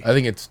 I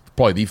think it's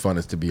probably the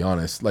funnest, to be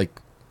honest. Like,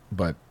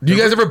 but do you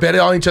guys ever bet it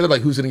on each other?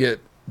 Like, who's gonna get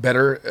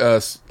better?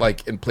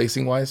 Like in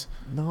placing wise.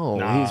 No,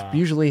 Nah. he's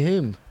usually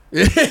him.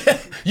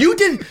 You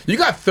did. You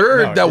got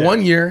third No, that yeah.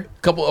 one year.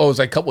 It was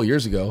like a couple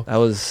years ago. That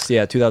was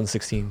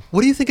 2016. What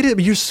do you think it is?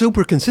 You're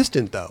super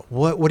consistent, though.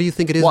 What do you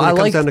think it is Well, when it I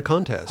comes like- down to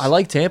contests? I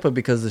like Tampa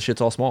because the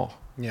shit's all small.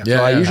 Yeah. Yeah.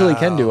 So I usually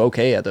can do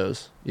okay at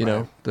those. You know,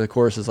 Right. the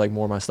course is like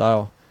more my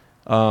style.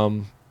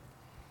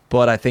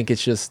 But I think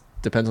it's just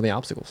depends on the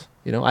obstacles.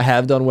 I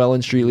have done well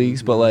in street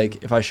leagues, but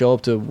like if I show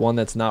up to one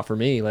that's not for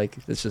me, like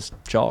it's just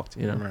chalked.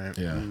 Right.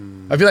 Yeah.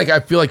 I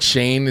feel like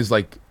Shane is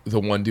like the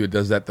one dude that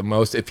does that the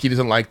most. If he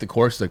doesn't like the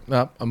course, like,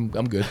 nah, I'm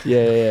good.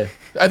 Yeah.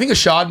 I think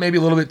Ashad maybe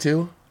a little bit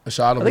too.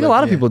 Ashad. I think a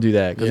lot of people do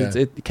that Yeah. because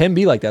it can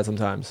be like that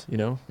sometimes.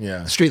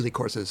 Yeah. Street league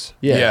courses.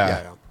 Yeah. Yeah.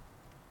 Yeah.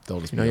 They'll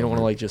just You be don't want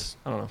to over. like just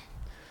I don't know.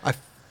 I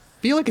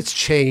feel like it's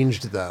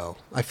changed, though.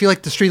 I feel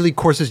like the street league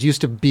courses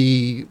used to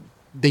be.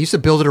 They used to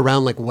build it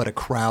around like what a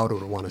crowd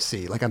would want to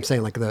see. Like I'm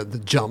saying, like the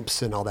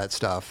jumps and all that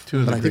stuff.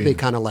 To a But I think degree. they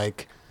kind of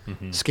like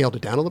scaled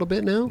it down a little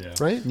bit now, Yeah.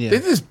 right? Yeah. They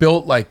just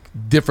built like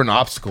different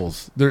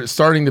obstacles. They're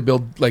starting to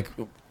build like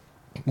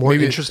More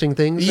maybe- interesting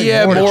things.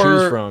 yeah, more to more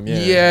choose from,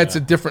 yeah. it's a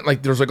different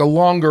like there's like a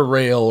longer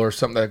rail or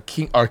something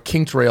or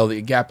kinked rail that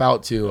you gap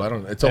out to. I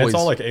don't know. It's And always it's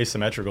all like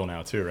asymmetrical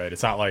now too, right?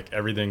 It's not like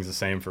everything's the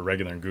same for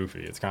regular and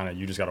goofy. It's kind of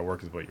you just got to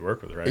work with what you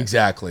work with, right?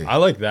 exactly. I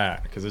like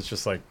that because it's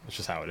just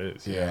how it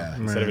is. you know? Yeah.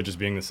 Instead of it just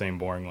being the same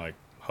boring like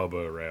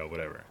hubba rail,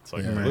 whatever. It's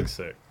like Yeah. it looks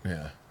sick.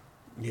 Yeah.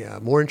 Yeah,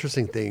 more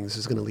interesting things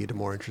is going to lead to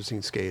more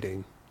interesting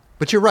skating.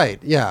 But you're right.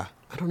 Yeah,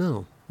 I don't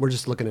know. We're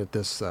just looking at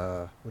this.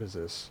 What is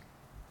this?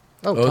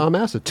 Oh, Tom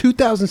Asta,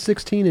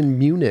 2016 in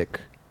Munich.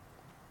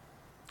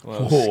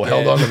 Oh,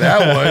 held on to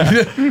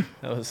that one.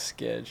 That was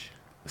sketch.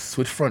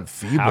 Switch front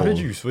feeble. How did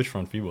you switch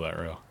front feeble that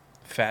rail?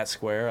 Fat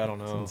square. I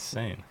don't It's know.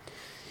 insane.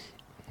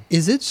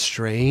 Is it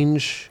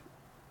strange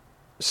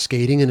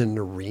skating in an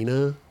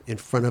arena in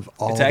front of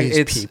all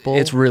these people?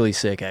 It's really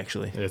sick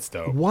actually. It's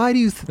dope. Why do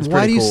you It's why do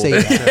pretty you cool. say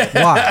that?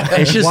 Why?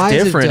 It's just Why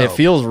is different. It dope?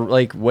 feels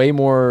like way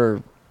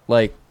more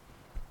like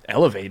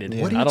elevated.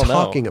 What are I you don't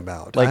talking know.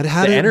 about? Like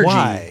How the did- energy.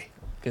 Why?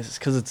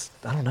 Because it's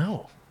I don't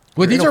know.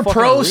 Well, these in a are fucking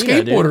pro arena,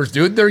 skateboarders,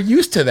 dude. They're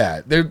used to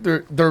that.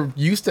 They're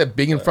used to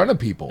being in front of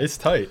people. It's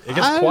tight. It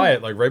gets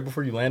quiet like right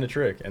before you land a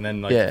trick, and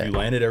then like if you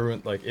land it,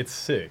 everyone like it's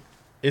sick.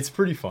 It's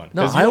pretty fun.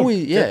 No, 'Cause you I don't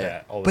always get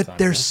that all the But time,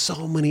 there's you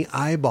so many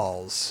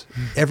eyeballs.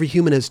 Every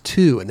human has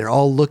two, and they're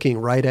all looking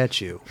right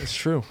at you. It's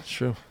true. It's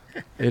true.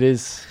 It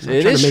is. not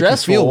It trying is to make you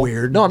stressful. feel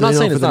weird, No, I'm not you know,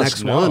 saying for it's the not,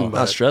 next No. one, not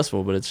but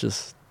stressful, but it's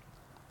just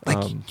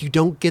like you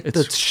don't get the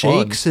it's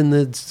shakes and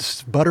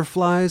the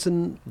butterflies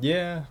and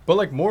Yeah, but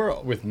like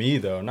more with me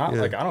though. Not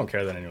Yeah. like I don't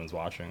care that anyone's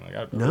watching. Like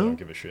I No? really don't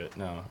give a shit.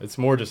 No, it's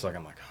more just like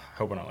I'm like I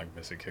hope I don't like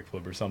miss a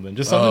kickflip or something.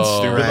 Just something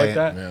stupid right, like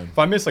that. man. If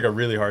I miss like a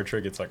really hard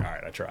trick, it's like all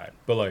right, I tried.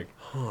 But like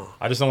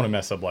I just don't want to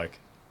mess up like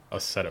a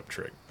setup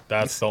trick.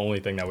 That's the only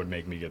thing that would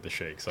make me get the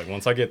shakes. Like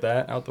once I get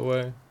that out the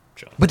way,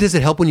 chill. But does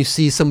it help when you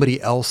see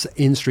somebody else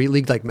in Street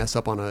League like mess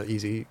up on a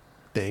easy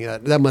thing?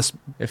 That must.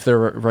 if they're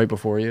right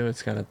before you,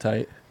 it's kind of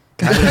tight.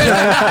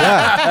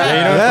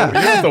 Yeah, you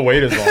don't have to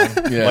wait as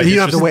long. Yeah. Like, You it's don't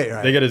have to just- wait,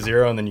 right. They get a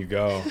 0 and then you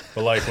go.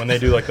 But like when they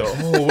do like the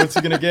what's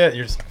he gonna get?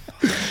 You're just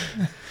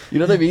You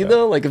know what I mean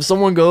though? Like if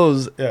someone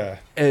goes, yeah.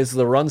 it's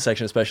the run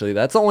section especially.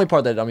 That's the only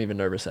part that I'm even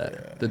nervous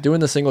at. The doing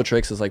the single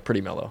tricks is like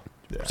pretty mellow.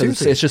 'Cause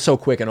Seriously. it's just so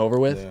quick and over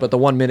with. Yeah. But the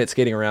 1 minute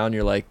skating around,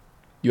 you're like,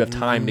 you have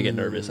time to get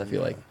nervous. I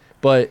feel like.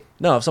 But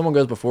no, if someone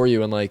goes before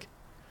you and like,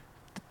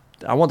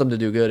 I want them to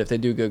do good. If they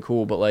do good,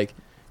 cool. But like,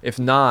 if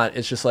not,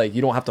 it's just like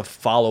you don't have to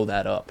follow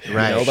that up. You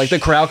Right. know? Like the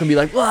crowd can be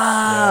like, "Wah!"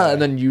 Yeah.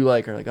 and then you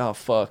like are like, "Oh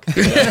fuck."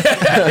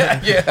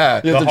 yeah. You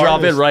have The to drop in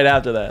hardest- right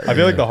after that. I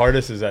feel like the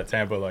hardest is at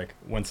Tampa, like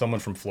when someone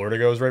from Florida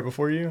goes right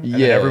before you, and then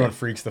Yeah. everyone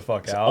freaks the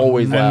fuck out.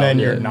 always and loud, then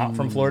yeah. you're not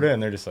from Florida,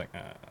 and they're just like,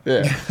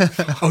 Yeah.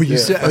 Oh, you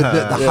said the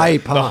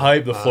hype. the huh?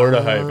 hype, the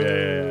Florida hype.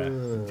 Yeah.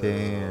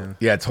 Damn.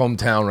 Yeah, it's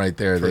hometown right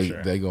there. For They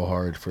sure. they go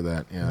hard for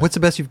that. Yeah. What's the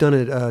best you've done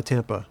at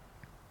Tampa?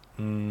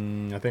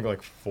 I think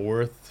like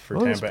 4th for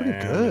Oh, that's Tampa pretty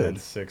Am, good. and then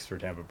 6th for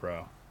Tampa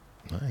Pro.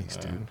 Nice,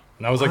 dude. And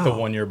that was like the Wow.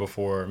 1 year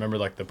before. Remember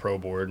like the pro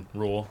board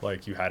rule?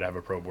 Like you had to have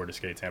a pro board to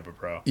skate Tampa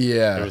Pro.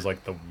 Yeah. It was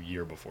like the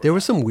year before. There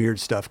was some weird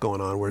stuff going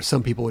on where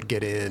some people would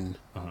get in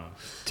Uh-huh.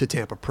 to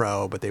Tampa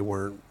Pro, but they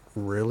weren't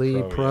really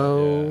Pro,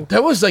 pro. yeah.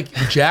 That was like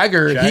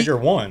Jagger. Jagger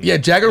won. Yeah,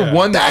 Jagger Yeah.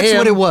 won the That's AM,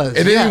 what it was, and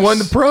then yes. he won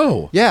the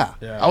pro. Yeah.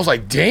 Yeah. I was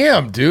like,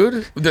 damn,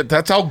 dude.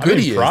 That's how I good mean,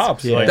 he is.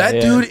 props. Yeah. Like, That Yeah.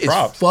 dude is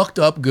Props. fucked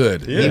up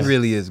good. Yeah. He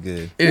really is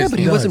good. It Yeah, is but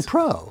he nuts. wasn't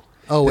pro.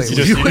 Oh wait, You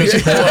just pull it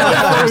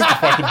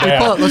fucking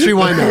down. let's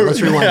rewind that.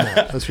 Let's rewind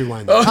that. Let's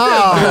rewind that.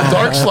 Oh, the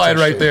dark slide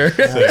right there.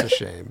 That's a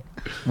shame.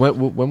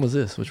 When was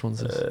this? Which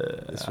one's this?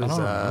 This I was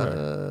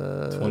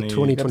don't remember.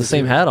 20. You got the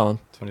same hat on.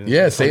 20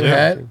 Yeah, same Yeah.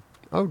 hat.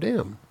 Oh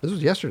damn, this was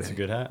It's a yesterday.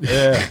 good hat.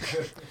 Yeah.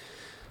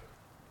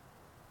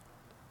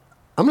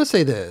 I'm gonna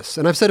say this,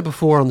 and I've said it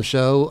before on the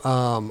show.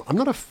 I'm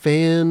not a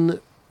fan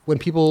when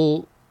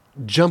people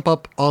jump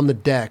up on the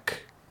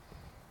deck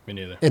Me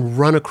neither. and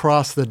run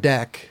across the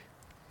deck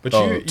But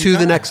Oh. you to the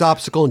kinda- next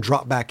obstacle and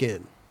drop back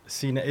in.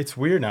 See, it's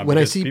weird now When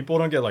I because see- people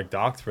don't get like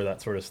docked for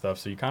that sort of stuff,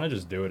 so you kind of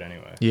just do it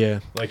anyway. Yeah.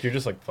 Like you're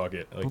just like fuck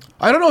it. Like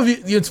I don't know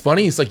if it's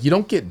funny. It's like you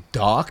don't get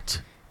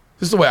docked.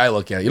 This is the way I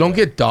look at it. You don't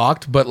get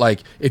docked, but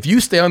like if you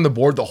stay on the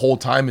board the whole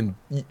time and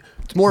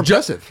It's more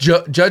impressive.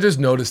 judges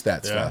notice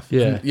that Yeah. stuff.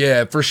 Yeah.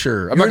 Yeah, for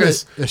sure. I'm You're not in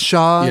gonna. a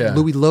Shaw, Yeah.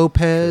 Louis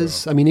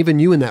Lopez. I mean, even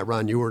you in that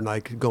run, you were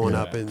like going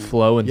up and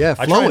Flowing. yeah,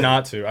 I flowing. try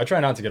not to. I try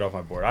not to get off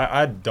my board.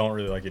 I don't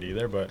really like it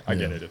either, but I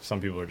get it. If some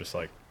people are just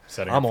like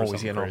setting. I'm up for always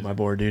something getting off crazy. my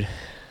board, dude.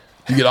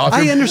 You get off.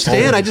 I your-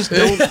 understand. I just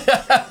don't.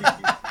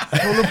 I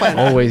don't know if I.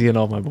 Always getting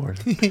off my board.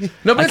 No,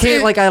 but I it's-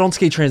 can't like I don't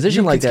skate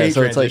transition You like can that. skate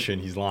So it's like transition.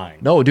 He's lying.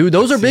 no, dude.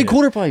 Those are I've big seen it.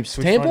 quarter pipes.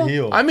 Switch Tampa. front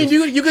heel. I mean,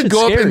 you could Shit's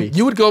go up scary. and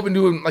you would go up and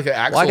do like an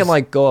axle. Well, I can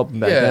like go up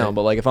and back Yeah. down,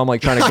 but like if I'm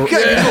like trying to go, if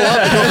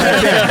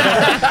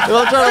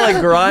I'm trying to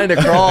like grind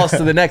across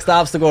to the next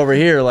obstacle over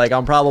here, like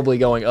I'm probably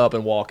going up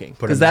and walking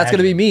But because that's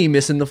gonna be imagine- me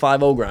missing the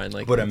 5-0 grind.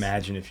 Like, But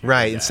imagine if you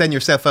Right, did and that. setting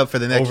yourself up for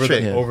the next over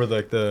trick. the over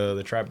like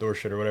the trapdoor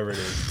shit or whatever it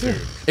is. Dude.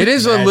 It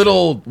is a Imagine.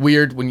 little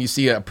weird when you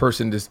see a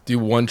person just do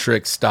one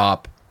trick,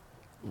 stop,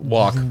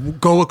 walk,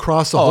 Go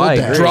across the Oh, whole I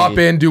deck. agree. drop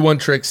in, do one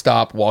trick,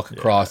 stop, walk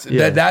across.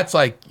 Yeah. That's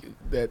like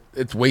that.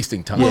 It's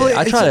wasting time. Well,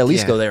 I try to at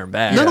least yeah. go there and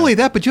back. Not only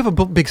that, but you have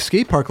a big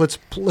skate park.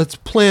 Let's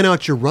plan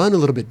out your run a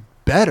little bit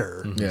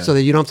better, Yeah. so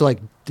that you don't have to like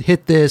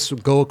hit this,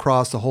 go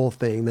across the whole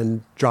thing,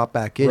 then drop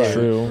back in. Right.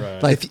 True.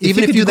 Right. Like If even you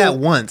if could you do go, that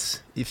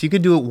once, if you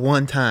could do it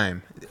one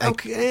time,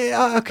 okay,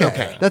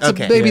 Okay, that's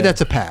okay. a maybe Yeah.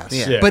 that's a pass.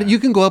 Yeah. But you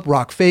can go up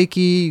rock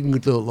fakie, you can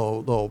do a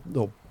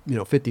little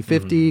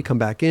 50-50, come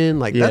back in.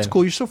 Like that's Yeah.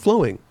 cool. You're still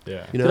flowing.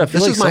 Yeah. You know, Dude, I feel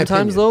this like is my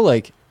sometimes opinion. though,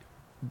 like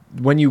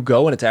when you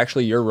go and it's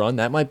actually your run,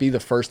 that might be the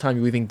first time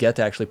you even get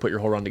to actually put your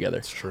whole run together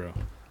It's true.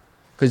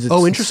 because it's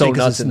Oh, interesting. so 'Cause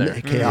nuts it's in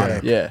there.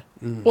 chaotic. Yeah,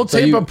 Well, So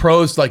Tampa you-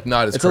 Pro's like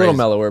not as it's a little crazy.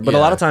 mellower, but a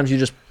Yeah. lot of times you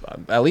just,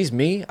 at least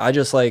me, I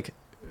just like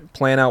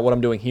plan out what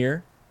I'm doing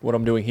here, what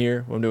I'm doing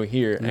here, what I'm doing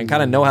here, and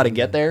kind of know how to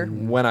get there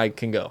when I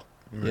can go.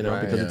 You know,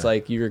 Right, because yeah. it's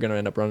like you're gonna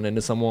end up running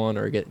into someone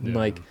or getting Yeah.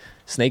 like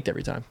snaked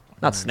every time.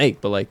 Not snaked,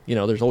 but like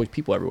there's always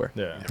people everywhere.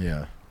 Yeah.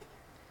 Yeah.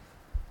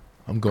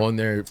 I'm going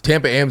there.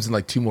 Tampa Am's in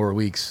like 2 more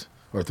weeks.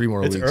 or 3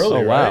 more It's weeks. early,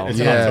 Oh, wow. right? It's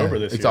yeah, in October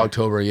this it's year.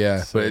 October, yeah.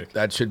 But Sick.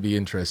 that should be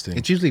interesting.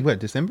 It's usually what,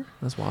 December?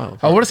 That's wild.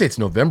 I want to say it's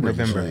November.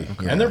 November, usually.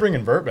 okay. Yeah. And they're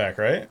bringing Vert back,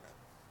 right?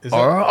 Is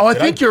I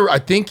did think you're. I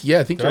think did you're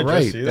I just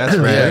right. see that? That's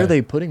right. Where Yeah. are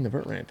they putting the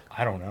vert ramp?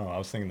 I don't know. I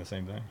was thinking the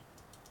same thing.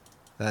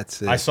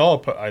 That's it. I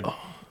saw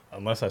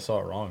unless I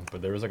saw it wrong,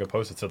 but there was like a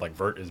post that said like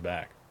Vert is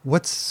back.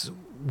 What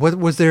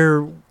was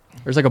there?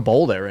 There's like a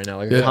bowl there right now,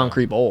 like a Yeah.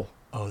 concrete bowl.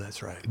 Oh,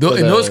 that's right. And the-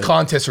 those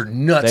contests are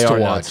nuts They to are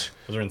watch. nuts.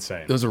 Those are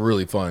insane. Those are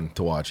really fun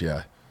to watch.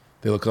 Yeah,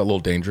 they look a little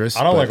dangerous.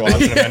 I don't but- like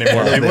watching them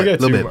anymore. Little People bit, get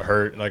too little bit.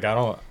 hurt. Like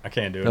I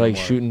can't do it They're like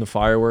anymore. shooting the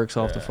fireworks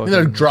off the Yeah. fucking.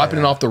 They're dropping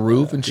it off the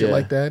roof and shit Yeah.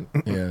 like that.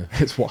 Yeah.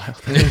 It's wild.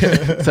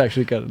 It's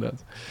actually kind of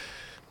nuts.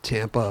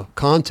 Tampa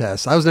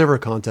contest. I was never a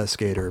contest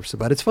skater,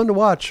 but it's fun to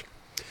watch.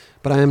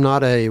 But I am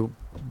not a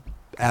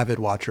avid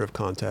watcher of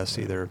contests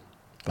either.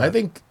 I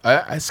think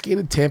I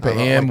skated Tampa I like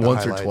Am the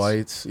once or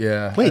highlights. twice.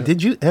 Yeah. Wait,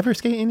 did you ever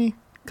skate any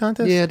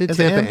contest? Yeah, I did as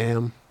a Tampa M?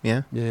 Am.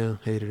 Yeah. Yeah,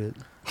 hated it.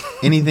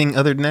 Anything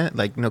other than that?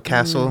 Like no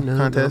castle No,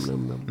 contest?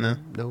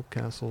 No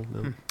castle.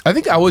 No. I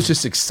think I was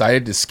just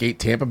excited to skate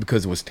Tampa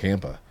because it was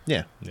Tampa.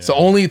 Yeah. It's the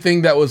only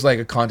thing that was like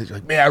a contest.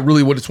 Like, man, I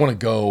really would just want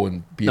to go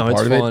and be No, a it's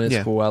part fun. of it. It's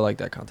Yeah. cool. I like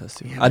that contest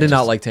too. Yeah, I did not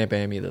just- like Tampa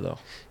Am either though.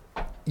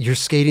 You're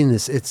skating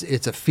this. It's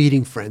a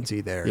feeding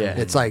frenzy there. Yeah.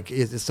 It's like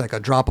a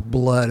drop of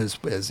blood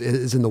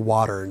is in the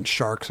water, and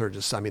sharks are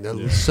just. I mean,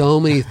 there's so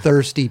many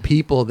thirsty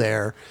people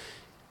there,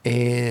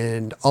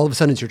 and all of a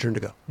sudden it's your turn to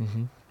go,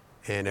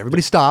 and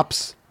everybody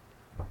stops.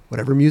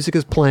 Whatever music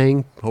is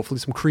playing, hopefully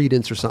some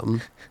Credence or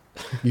something.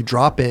 You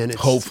drop in.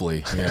 It's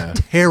Hopefully, yeah.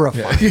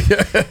 terrifying.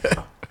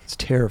 It's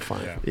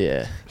terrifying. Yeah.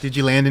 Yeah. Did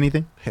you land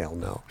anything? Hell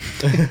no.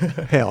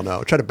 Hell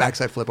no. Try to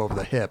backside flip over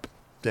the hip.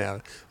 Yeah.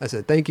 I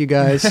said, thank you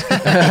guys.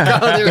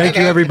 Thank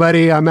you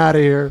everybody. I'm out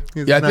of here.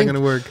 It's Yeah, I not think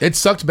going to work. it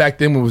sucked back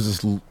then when it was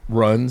just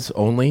runs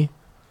only,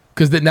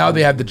 because now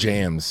they have the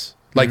jams.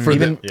 Like for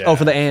Even Yeah. oh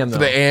for the Am though.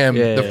 the AM,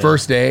 Yeah, the yeah.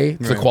 first day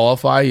to Right.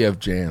 qualify, you have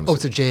jams. Oh,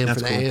 it's a jam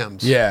That's for the cool.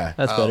 AMs. yeah,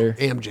 That's Oh, better.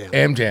 AM jam.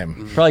 AM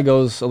jam, Probably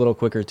goes a little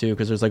quicker too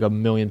because there's like a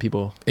million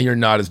people. and you're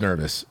not as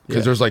nervous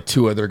because Yeah. there's like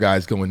 2 other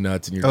guys going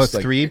nuts, and you're Oh, just it's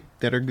like 3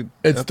 that are good.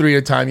 It's 3 at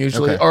a time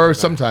usually, Okay. or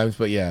sometimes,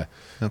 but yeah,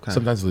 Okay.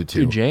 sometimes we do 2.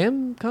 Dude,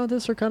 jam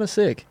contests are kind of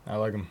sick. I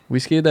like them. We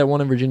skated that one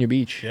in Virginia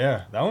Beach,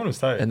 Yeah, that one was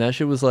tight. and that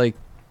shit was like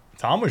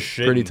Tom was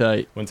shitting. pretty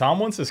tight. When Tom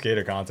wants to skate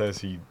a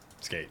contest, he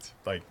skates.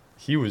 Like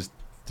he was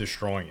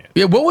destroying it.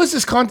 Yeah, what was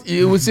this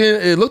It was in.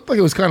 It looked like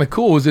it was kind of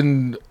cool. It was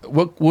in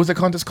what was the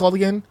contest called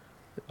again?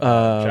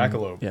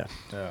 Jackalope. Yeah,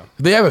 Yeah.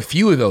 They have a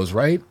few of those,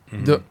 right?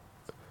 The,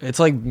 it's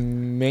like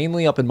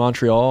mainly up in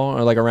Montreal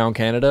or like around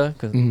Canada,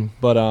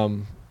 but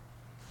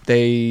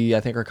they I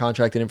think are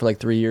contracted in for like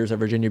 3 years at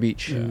Virginia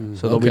Beach,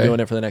 so they'll be Okay. doing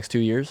it for the next 2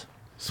 years.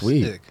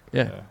 sweet. Sick.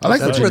 Yeah. I like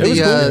That's Virginia. where It was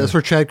cool. that's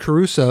where Chad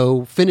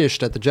Caruso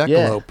finished at the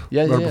Jackalope.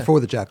 Yeah, yeah, Or yeah. before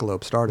the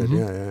Jackalope started.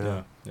 Yeah.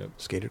 Yeah. Yep.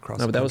 Skated across.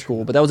 No, the but that was country.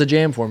 cool. But that was a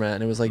jam format,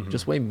 and it was like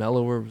just way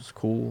mellower. It was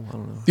cool. I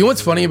don't know. You know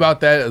what's funny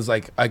about that is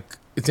like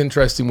it's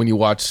interesting when you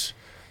watch.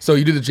 So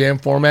you do the jam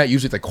format,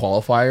 usually it's like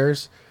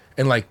qualifiers,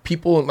 and like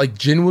people like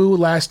Jinwoo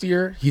last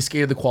year, he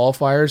skated the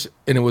qualifiers,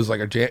 and it was like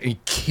a jam, and he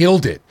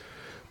killed it.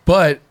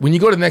 But when you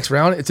go to the next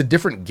round, it's a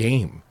different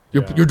game.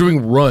 You're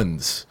doing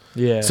runs.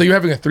 Yeah. So you're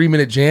having a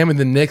 3-minute jam, and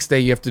the next day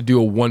you have to do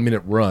a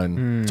 1-minute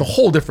run. It's a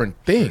whole different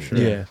thing.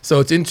 Yeah. So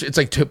it's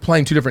like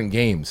playing 2 different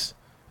games,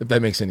 if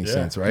that makes any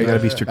sense, right? You got to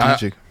be Yeah.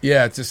 strategic.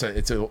 Yeah, it's just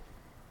it's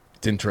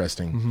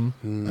interesting.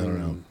 I don't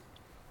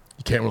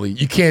know.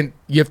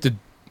 You have to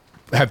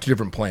have 2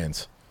 different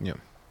plans, Yeah.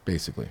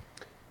 basically.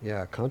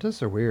 Yeah,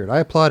 contests are weird. I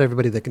applaud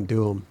everybody that can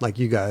do them. Like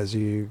you guys,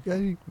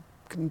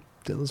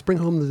 let's bring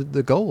home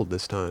the gold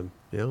this time.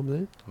 You know what I'm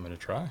saying? I'm gonna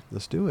try.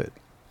 Let's do it.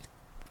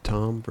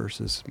 Tom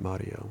versus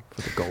Maurio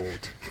for the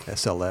gold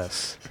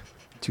SLS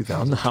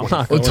 2020. I'm not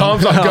Well, going.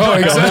 Tom's not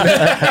going. So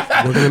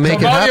We're gonna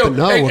make it happen.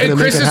 No, we're gonna and make it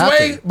Chris's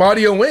happen. way,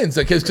 Mario wins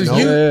because No.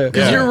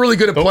 Yeah. you're really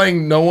good at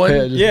playing no one.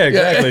 Yeah, Yeah,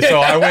 exactly. So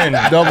I win.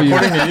 W.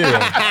 According to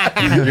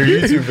you, your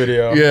YouTube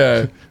video.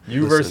 Yeah.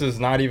 You versus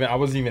not even. I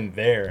wasn't even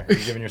there. You're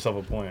giving yourself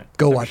a point.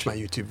 Go watch my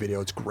YouTube video.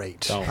 It's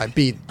great. Don't. I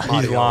beat He's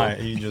Maurio.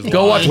 lying. He just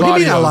Go watch lied. What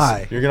do you mean I Mario's.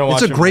 lie? You're gonna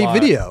watch. It's a him great lie.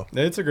 video.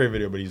 It's a great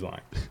video, but he's lying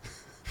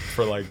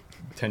for like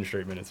 10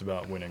 straight minutes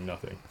about winning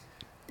nothing.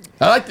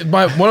 I like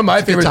one of my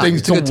It's a good favorite time. things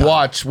It's a good to time.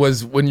 watch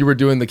was when you were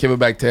doing the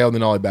camelback tail and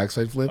then ollie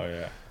backside flip. Oh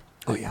yeah.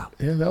 Oh yeah.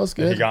 Yeah, that was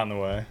And good. he got in the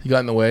way. He got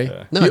in the way.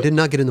 Yeah. No, I did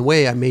not get in the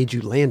way. I made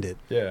you land it.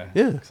 Yeah.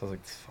 Yeah. 'Cause I was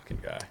like, this fucking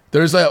guy.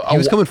 There's He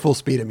was coming full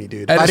speed at me,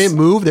 dude. At If I a didn't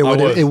move, I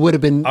was. it would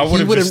have been. I he would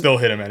have would've- just still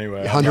hit him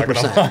anyway. I'm not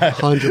 100%. gonna lie.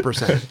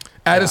 100%.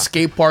 at a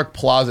skate park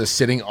plaza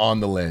sitting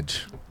on the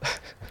ledge.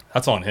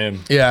 That's on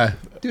him. Yeah.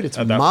 Dude, it's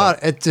At that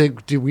mod.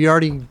 Dude, we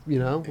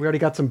already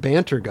got some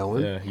banter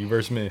going. Yeah, you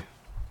versus me.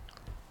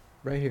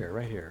 Right here,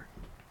 right here.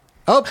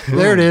 Oh,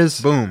 there it is.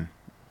 Boom.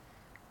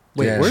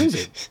 Wait, Yeah. where is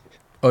it?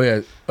 Oh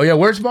yeah. Oh yeah.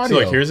 Where's So Mario?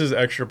 like, here's his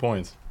extra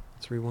points.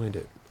 Let's rewind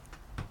it.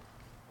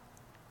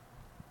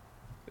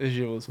 This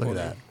shit was Look at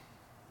funny. that.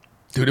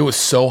 Dude, it was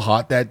so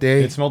hot that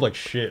day. It smelled like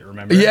shit.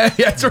 Remember? Yeah,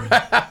 that's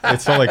right.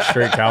 It smelled like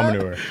straight cow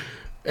manure.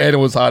 And it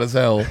was hot as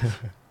hell.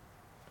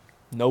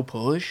 No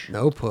push.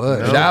 No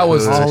push. That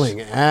was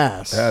hauling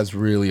ass. That's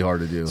really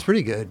hard to do. It's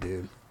pretty good,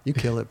 dude. You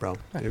kill it, bro.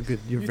 You're good.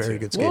 You're very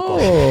good Whoa,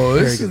 skateboarder.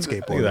 Very this good is-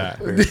 skateboarder. Look at that.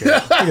 Very good.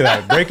 Look at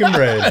that. Breaking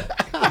bread.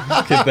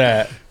 Look at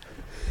that.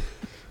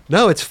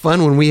 No, it's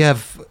fun when we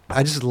have.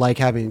 I just like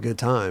having a good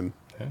time.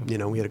 Yeah. You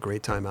know, we had a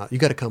great time out. You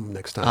got to come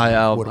next time.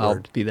 I'll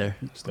Woodward. be there.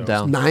 Stoked.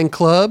 Down. 9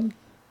 Club,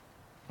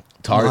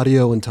 Tar-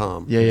 Maurio and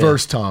Tom. Yeah, yeah.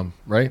 Verse Tom,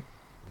 right?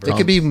 It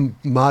could be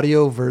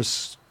Maurio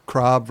versus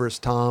Krob versus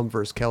Tom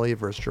versus Kelly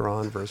versus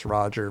Jerron versus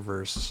Roger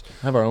versus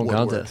Have our own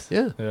Woodward. contest.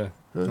 Yeah. Yeah.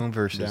 Own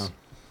versus.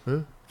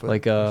 Down.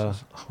 Like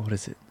what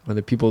is it? When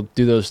the people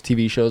do those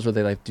TV shows where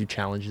they like do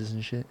challenges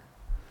and shit.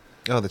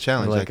 Oh, the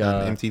challenge. Like, Like,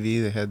 on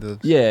MTV, they had those.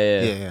 Yeah,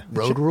 yeah. Yeah, yeah.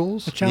 Road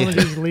rules. The challenge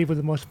is leave with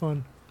the most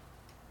fun.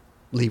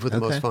 Leave with the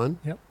most Okay. fun.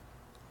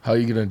 How are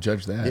you gonna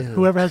judge that? Yeah.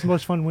 Whoever has the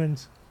most fun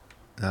wins.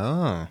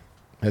 Oh.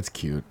 That's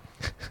cute.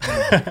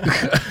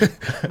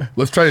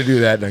 Let's try to do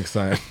that next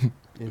time.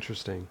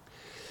 Interesting.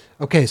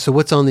 Okay, so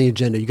what's on the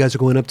agenda? You guys are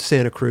going up to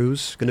Santa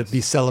Cruz, going to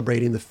be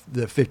celebrating the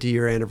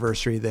 50-year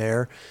anniversary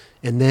there,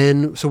 and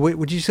then so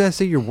would you guys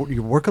say you're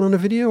working on a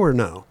video or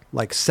no?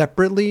 Like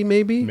separately,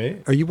 maybe? Me?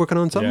 Are you working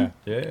on something?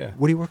 Yeah.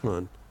 What are you working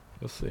on?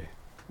 We'll see.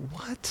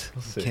 What?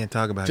 We'll see. Can't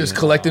talk about Just it.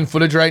 collecting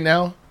footage right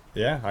now.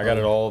 Yeah, I got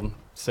it all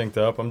synced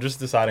up. I'm just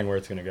deciding where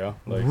it's gonna go.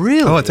 Like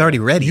Really? Oh, it's already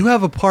ready. You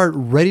have a part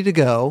ready to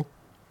go,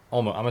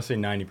 almost. I'm gonna say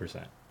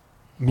 90%.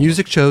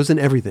 music chosen,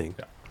 everything.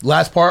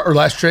 Last part or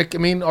last trick, I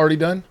mean, already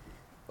done?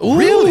 Ooh,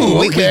 Really?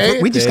 Wait,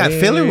 okay. we just got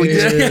filler? What do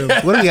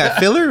we got?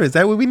 Filler? Is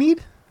that what we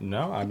need?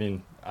 No, I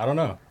mean I don't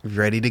know.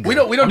 Ready to go. We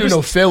don't I'm do just-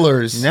 no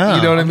fillers. No.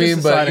 You know what I I'm mean?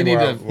 just But you deciding need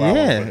where I- to. where I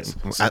wanna Yeah.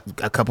 put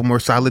it. A couple more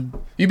solid.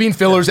 You mean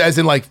fillers as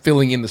in like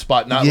filling in the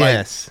spot, not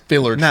Yes. like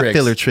filler Not tricks.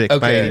 filler tricks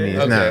by any means,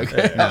 Okay. no. Okay.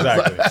 Yeah,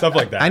 exactly. Stuff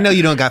like that. I know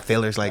you don't got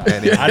fillers like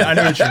that. I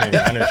know what you mean.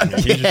 I know what you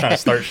mean. He's just trying to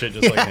start shit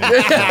just like him.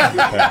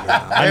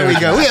 There we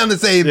go. We on the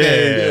same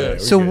page.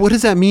 Yeah. So what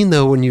does that mean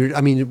though when you're, I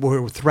mean,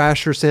 we're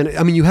Thrasher, Santa,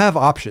 I mean, you have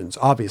options,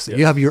 obviously. You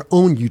Yes. have your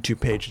own YouTube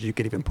page that you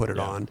could even put it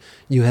on.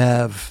 You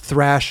have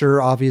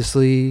Thrasher,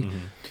 obviously.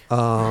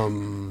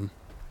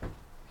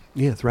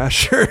 Yeah,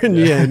 Thrasher and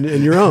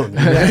and your own.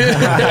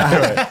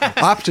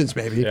 Options,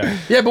 baby. Yeah.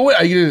 Yeah, but what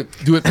are you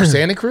gonna do it for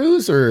Santa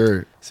Cruz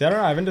or? See, I don't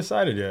know. I haven't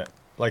decided yet.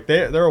 Like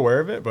they're aware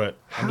of it, but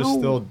I'm just How-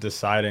 still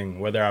deciding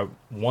whether I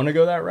want to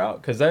go that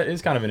route because that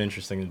is kind of an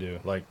interesting to do,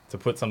 like to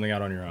put something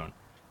out on your own,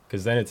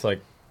 because then it's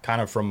like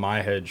kind of from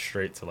my head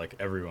straight to like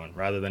everyone,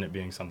 rather than it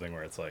being something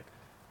where it's like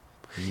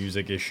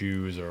music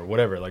issues or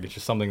whatever. Like it's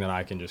just something that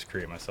I can just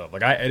create myself.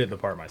 Like I edit the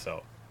part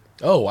myself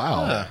Oh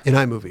wow! In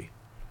iMovie.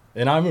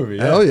 in iMovie.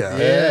 Yeah. Oh, yeah.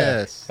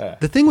 Yes. Yeah.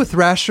 The thing with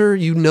Thrasher,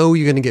 you know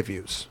you're going to get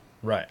views.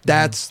 Right.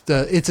 It's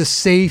a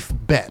safe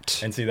bet.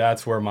 And see,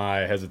 that's where my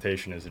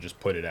hesitation is to just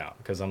put it out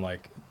because I'm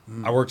like,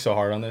 I work so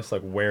hard on this.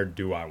 Like, where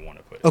do I want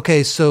to put it?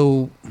 Okay,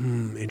 so,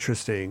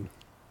 interesting.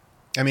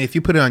 I mean, if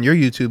you put it on your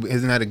YouTube,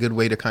 isn't that a good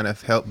way to kind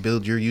of help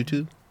build your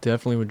YouTube?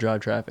 Definitely would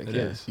drive traffic. It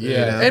yeah. is. Yeah,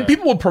 You know? and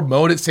people will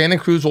promote it. Santa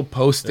Cruz will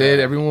post it.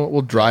 Yeah. Everyone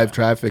will drive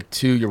traffic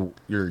to your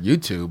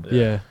YouTube.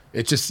 Yeah.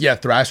 It's just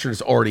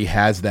Thrasher's already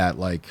has that.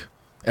 Like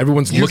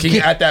everyone's You looking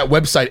get- at that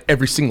website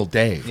every single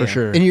day. For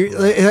sure. And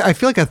I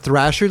feel like a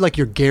Thrasher, like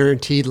you're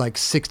guaranteed like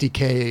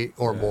 60K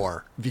or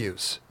more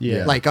views.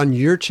 Yeah. Like on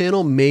your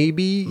channel,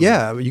 maybe,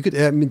 you could,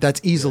 I mean, that's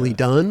easily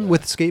done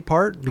with skate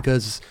part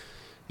because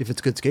if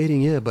it's good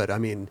skating, but I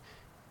mean,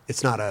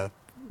 it's not a,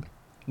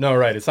 No,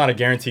 right. It's not a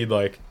guaranteed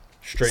like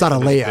straight. it's not to a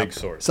this layup. Big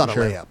source. It's not a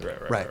Sure.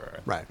 layup.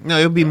 Right. No,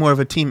 it'll be more of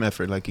a team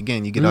effort. Like,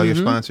 again, you get all your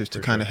sponsors to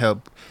For kind of sure.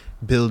 help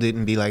build it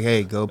and be like,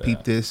 hey, go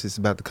peep this. It's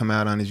about to come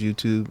out on his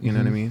YouTube. You know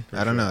what I mean?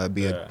 I don't know. It'd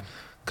be a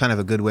kind of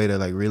a good way to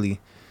like really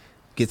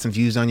get some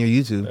views on your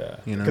YouTube. Yeah.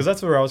 You know? Because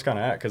that's where I was kind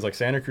of at. Because like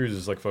Santa Cruz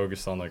is like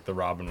focused on like the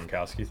Robin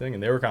Winkowski thing,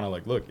 and they were kind of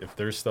like, look, if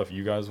there's stuff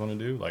you guys want to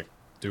do, like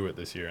do it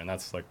this year. And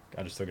that's like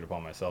I just took it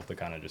upon myself to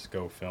kind of just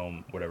go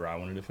film whatever I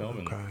wanted to film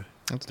and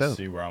That's dope.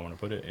 see where I want to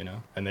put it, you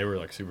know. And they were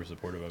like super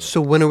supportive of it.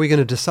 So when are we going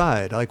to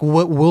decide? Like,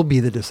 what will be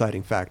the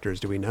deciding factors?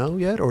 Do we know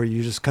yet? Or are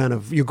you just kind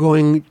of,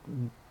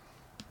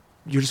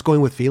 you're just going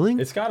with feeling?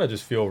 It's got to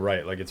just feel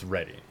right, like it's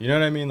ready. You know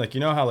what I mean? Like,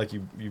 you know how like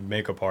you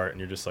make a part and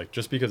you're just like,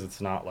 just because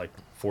it's not like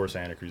for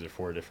Santa Cruz or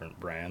for a different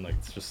brand, like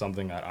it's just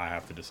something that I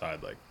have to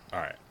decide like, all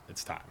right,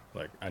 it's time.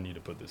 Like I need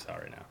to put this out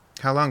right now.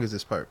 How long is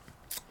this part?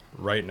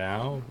 Right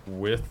now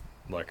with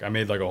like, I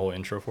made like a whole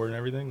intro for it and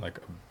everything, like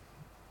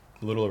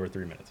a little over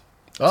 3 minutes.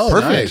 Oh,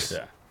 Perfect. nice.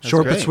 Yeah.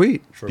 Short but great.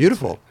 sweet. Short but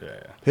Beautiful. sweet.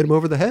 Yeah, Hit him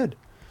over the head.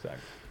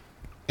 exactly.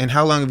 And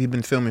how long have you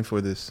been filming for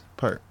this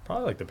part?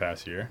 Probably like the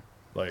past year.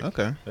 Like,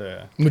 Okay.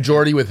 yeah.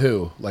 Majority with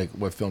who? Like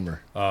what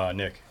filmer?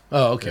 Nick.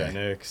 Oh, Yeah, okay.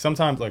 Nick.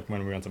 Sometimes like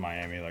when we went to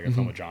Miami, like I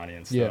filmed with Johnny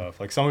and stuff. Yeah.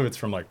 Like some of it's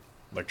from like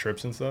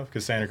trips and stuff.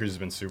 Because Santa Cruz has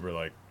been super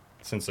like,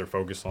 since they're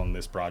focused on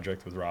this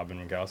project with Robin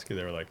Winkowski,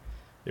 they were like,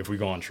 if we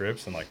go on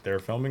trips and like they're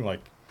filming,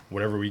 like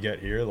whatever we get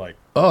here, like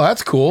Oh,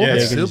 that's cool. Yeah,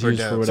 They yeah. can just Super use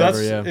for dope. so whatever,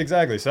 that's yeah.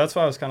 exactly. So that's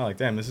why I was kind of like,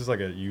 damn, this is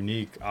like a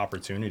unique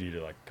opportunity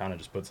to like kind of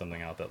just put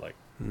something out that like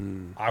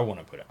I want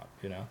to put out,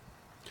 you know.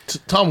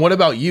 Tom, what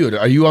about you?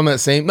 Are you on that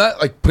same, not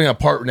like putting a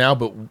part now,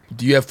 but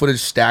do you have footage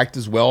stacked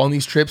as well on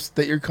these trips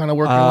that you're kind of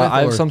working with?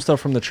 I have or? some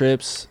stuff from the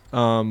trips,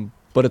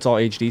 but it's all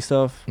HD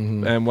stuff.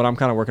 Mhm. And what I'm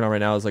kind of working on right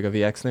now is like a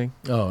VX thing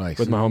Oh, nice.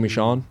 with my homie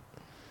Sean.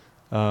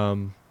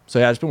 So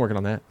yeah, I've just been working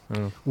on that. I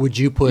don't know. Would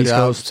you put East out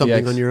Coast,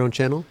 something VX. on your own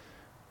channel?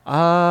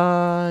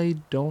 I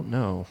don't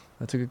know.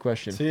 That's a good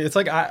question. See, it's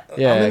like I'm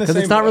Yeah, in the because it's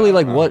same not boat. really I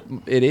like don't know. what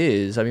it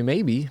is. I mean,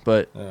 maybe,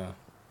 but Yeah.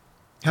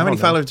 How many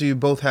don't know. followers do you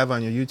both have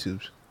on your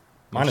YouTubes?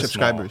 Mine is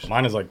Subscribers. subscribers.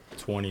 Mine is like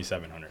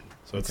 2,700,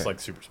 so it's Okay. like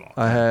super small.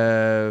 I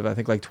have I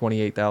think like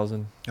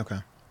 28,000, Okay.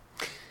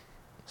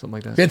 something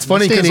like that. It's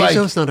funny This day and because age, like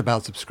though, it's not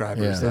about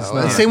subscribers. Yeah. though. It's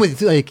not. Same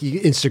with like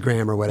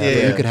Instagram or whatever.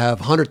 Yeah. You could have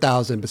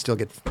 100,000 but still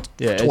get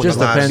Yeah, it 20 just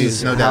lot of depends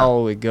views, no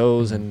how it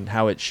goes and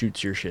how it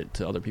shoots your shit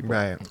to other people.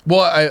 Right.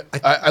 well,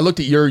 I looked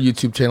at your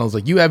YouTube channels.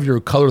 Like you have your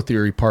color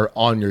theory part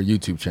on your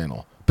YouTube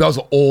channel. But that was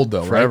old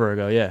though, Forever right?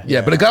 ago, yeah. Yeah,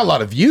 but it got a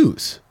lot of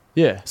views.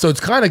 Yeah. So it's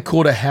kind of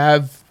cool to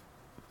have.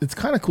 It's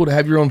kind of cool to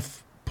have your own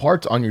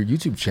parts on your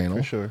YouTube channel.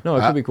 For sure. No,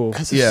 it could be cool.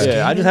 As a Yeah. Yeah, I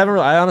skater? just haven't.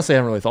 I honestly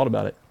haven't really thought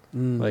about it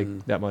like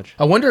that much.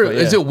 I wonder, But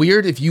is yeah. it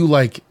weird if you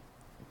like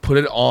put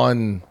it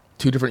on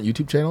two different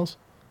YouTube channels?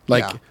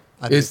 Like, Yeah,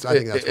 I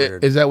think that's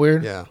weird. Is that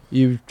weird? Yeah,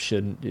 You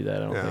shouldn't do that. I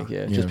don't Yeah. think. Yeah.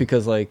 Yeah. Just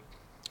because like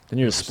then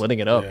you're just splitting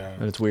it up Yeah.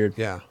 and it's weird.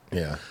 yeah.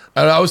 Yeah.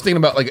 I was thinking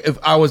about like if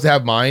I was to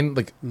have mine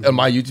like on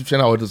my YouTube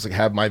channel, I would just like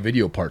have my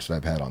video parts that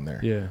I've had on there.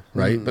 Yeah.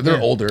 Right. But they're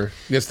older.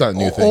 It's not a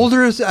new thing.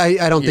 Older is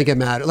I don't think it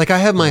matters. Like I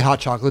have my hot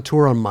chocolate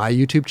tour on my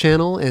YouTube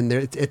channel, and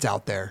it's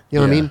out there. You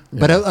know what I Yeah, mean?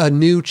 But a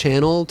new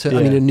channel to, I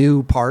mean, Yeah. a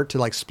new part to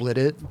like split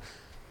it.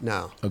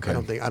 No, Okay. I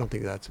don't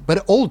think that's.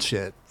 But old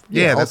shit.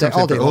 Yeah, all that's day, what I'm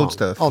all day saying, for old long,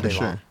 stuff, all for day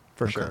sure. long,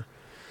 for Okay. sure.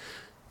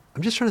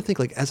 I'm just trying to think.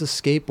 Like as a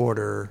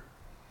skateboarder,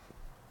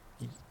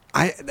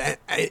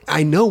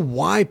 I know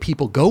why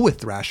people go with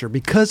Thrasher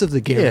because of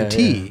the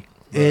guarantee.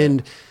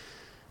 And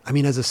I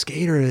mean, as a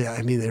skater,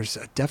 I mean, there's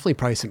definitely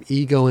probably some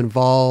ego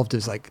involved.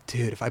 It's like,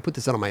 dude, if I put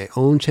this out on my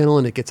own channel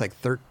and it gets like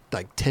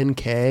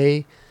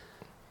 10K,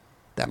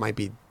 that might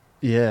be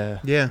Yeah.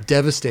 Yeah.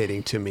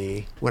 devastating to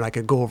me when I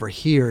could go over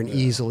here and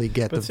easily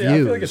get But the see, views.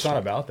 I feel like it's not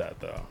about that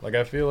though. Like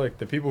I feel like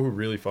the people who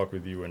really fuck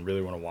with you and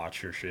really want to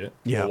watch your shit,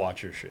 Yeah. will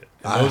watch your shit.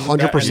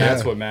 100%. And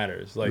that's what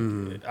matters. Like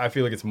I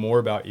feel like it's more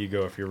about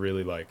ego if you're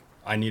really like,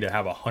 I need to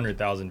have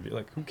 100,000 views.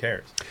 Like who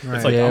cares? Right.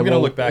 It's like Yeah, I'm gonna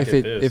well, look back if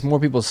at this. If more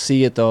people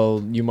see it though,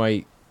 you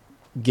might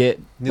get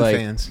New like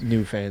fans.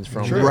 new fans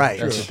from True. it. Right.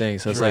 That's True. the thing.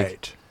 So it's right.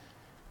 like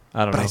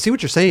I don't But know. I see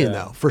what you're saying, Yeah.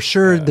 though. For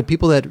sure, Yeah. the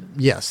people that,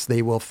 yes,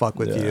 they will fuck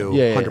with Yeah. you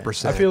Yeah, yeah.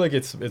 100%. I feel like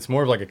it's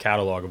more of like a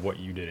catalog of what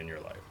you did in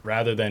your life,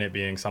 rather than it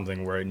being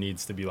something where it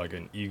needs to be like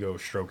an ego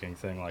stroking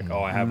thing. Like,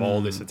 oh, I have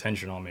all this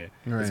attention on me.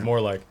 Right. It's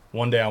more like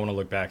one day I want to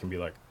look back and be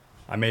like,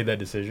 I made that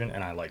decision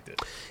and I liked it,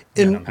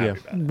 And- I'm happy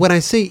about it. when I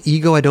say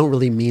ego, I don't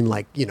really mean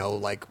like,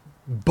 like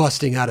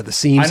busting out of the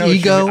seams I know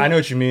ego. I know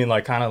what you mean.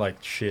 Like kind of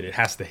like shit. It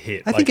has to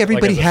hit. I think like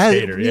everybody as a has.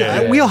 skater.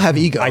 Yeah, we all have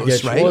egos, I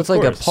get you. right? well, it's Of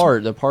like a course.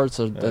 part. The parts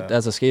are Yeah.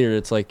 as a skater.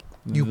 It's like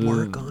You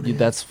work on it.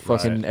 That's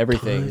fucking Right.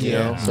 everything. You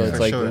Yeah, know. So for it's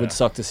like sure. it would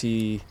suck to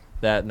see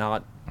that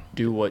not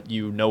do what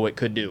you know it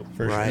could do.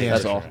 For Right. sure. Yeah.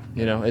 That's For all. sure.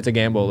 You know, it's a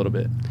gamble a little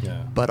bit.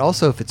 Yeah. But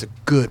also, if it's a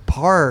good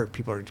part,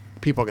 people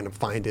are going to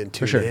find it and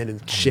tune sure. in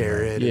and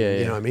share it. Yeah, and, you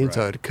yeah. know what I mean?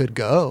 So Right. it could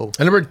go.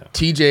 I remember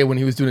TJ when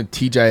he was doing a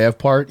TJF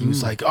part, he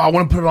was like, "Oh, I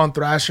want to put it on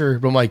Thrasher,"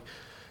 but I'm like,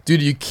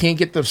 "Dude, you can't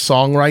get the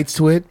song rights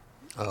to it.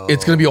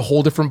 It's gonna be a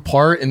whole different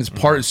part, and this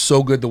part is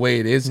so good the way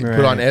it is. You put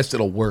it on Right. S,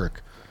 it'll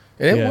work.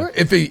 And it Yeah. work.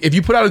 If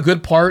you put out a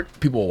good part,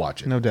 people will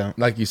watch it. No doubt.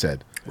 Like you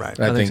said, Right.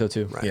 And I think so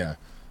too. Right. Yeah,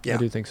 Yeah. I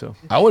do think so.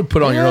 I would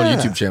put on your own Yeah.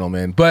 YouTube channel,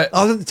 man. But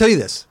I'll tell you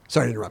this.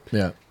 Sorry to interrupt.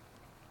 yeah,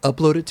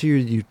 Upload it to your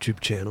YouTube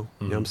channel.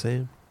 You know what I'm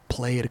saying?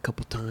 Play it a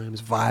couple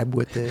times, vibe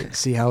with it,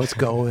 see how it's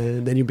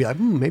going. Then you'll be like,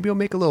 maybe I'll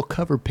make a little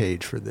cover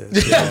page for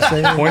this. You know what I'm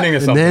saying? Pointing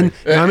at and then,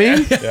 something. you know what I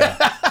mean?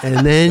 Yeah.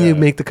 And then you Yeah.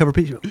 make the cover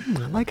page.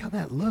 I like how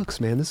that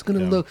looks, man. This is gonna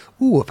Yeah. look.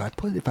 Ooh,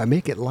 if I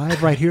make it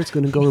live right here, it's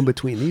gonna go in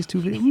between these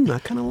two videos. I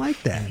kind of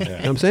like that. You know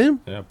what I'm saying?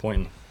 Yeah.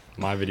 Pointing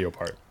my video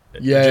part.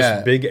 Yeah.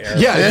 Just big arrow.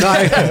 Yeah,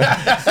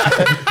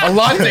 it's a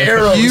lot of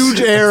arrows, huge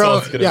arrow.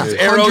 it's gonna Yeah, be.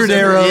 100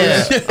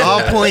 arrows. Yeah.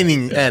 All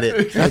pointing at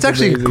it. That's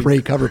actually a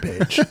great cover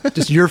page.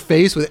 Just your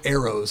face with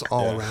arrows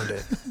all around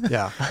it.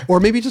 Yeah. Or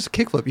maybe just a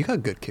kickflip. You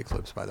got good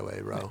kickflips, by the way,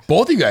 bro.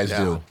 Both of you guys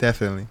Yeah. do.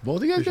 Definitely.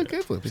 Both of you guys do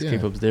kickflips. His Yeah.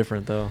 kickflip's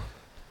different though.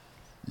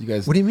 You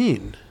guys. What do you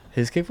mean?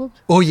 His kickflips?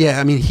 Oh yeah,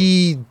 I mean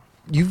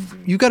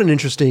you got an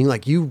interesting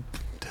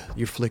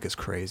your flick is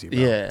crazy, bro.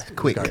 Yeah.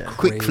 Quick, You got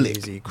quick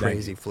flick.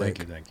 crazy flick.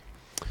 Thank you.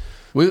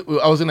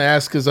 I was gonna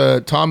ask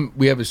because Tom,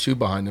 we have his shoe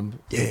behind him.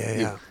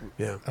 Yeah.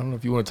 I don't know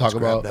if you want to talk Let's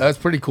grab about. that. That's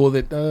pretty cool.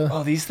 That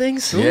Oh, these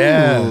things?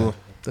 yeah. Ooh,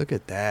 look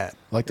at that.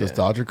 I like those Yeah.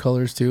 Dodger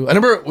colors too. I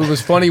remember it was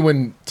funny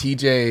when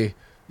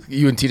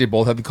you and TJ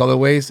both had the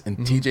colorways, and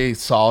TJ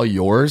saw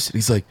yours. And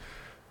he's like,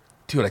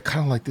 "Dude, I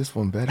kind of like this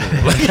one better."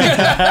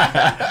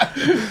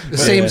 The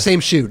same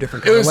shoe,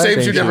 different it color. was same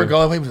shoe, Same different shoe.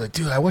 colorway. He was like,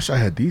 "Dude, I wish I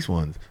had these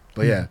ones."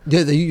 But yeah,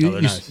 Yeah, Oh,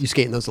 they're nice. you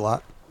skating those a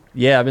lot.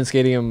 Yeah, I've been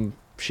skating them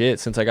shit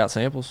since I got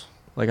samples.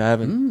 Like I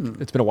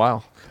haven't. It's been a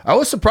while. I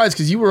was surprised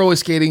because you were always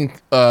skating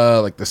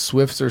like the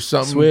Swifts or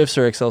something. Swifts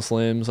or XL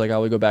Slims. Like I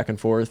would go back and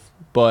forth.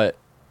 But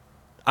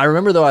I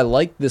remember though I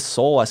liked this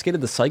sole. I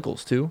skated the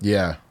Cycles too.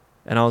 Yeah.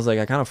 And I was like,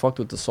 I kind of fucked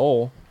with the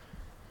sole.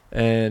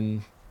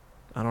 And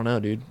I don't know,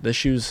 dude. The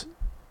shoes.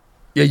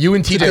 Yeah, you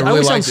and TJ I really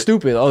always sound liked it.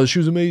 stupid. Oh, the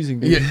shoe's amazing,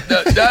 dude. Yeah.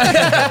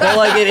 But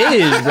like it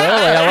is, bro. Like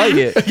I like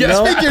it. You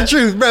know? Speak your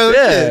truth, bro.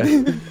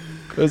 Yeah.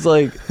 It's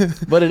like,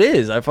 but it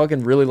is. I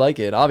fucking really like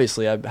it.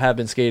 Obviously, I have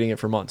been skating it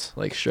for months,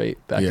 like straight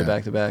back to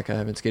back to back. I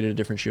haven't skated a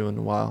different shoe in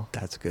a while.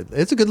 That's good.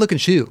 It's a good looking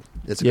shoe.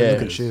 It's a good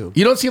looking it shoe.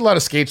 You don't see a lot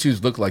of skate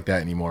shoes look like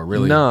that anymore,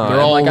 really. No, They're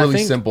all like, I really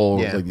think- simple.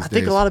 Yeah. Like these I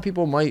think days. a lot of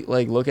people might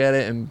like look at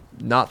it and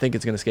not think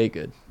it's gonna skate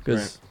good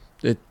because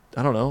it.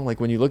 I don't know. Like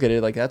when you look at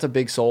it, like that's a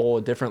big sole,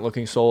 a different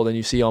looking sole than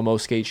you see on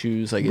most skate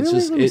shoes. Like it's Really?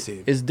 just Let me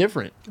see. it's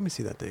different, Let me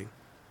see that thing.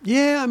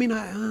 Yeah, I mean,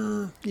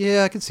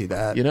 I can see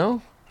that. you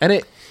know. And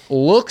it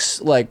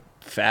looks like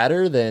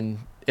fatter than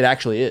it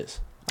actually is.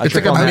 I It's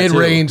like trip a on that, too.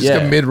 mid-range, it's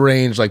like Yeah. a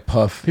mid-range like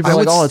puff. People I are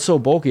like, would "Oh, s- it's so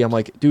bulky." I'm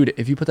like, dude,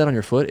 if you put that on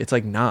your foot, it's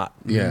like not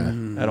Yeah.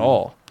 at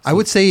all. I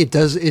would say it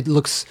does. It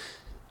looks.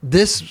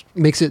 This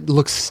makes it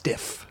look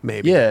stiff.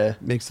 Maybe. Yeah.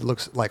 Makes it look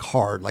like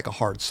hard, like a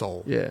hard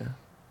sole. Yeah.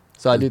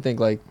 So I do think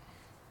like,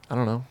 I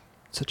don't know.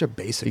 Such a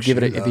basic. If you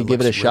give it, shoe, if though. you give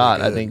it a Looks shot,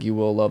 really I think you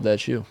will love that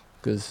shoe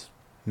because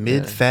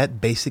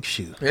Mid-fat basic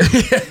shoe.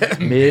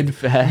 mid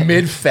fat.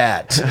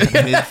 Mid-fat.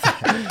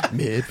 good.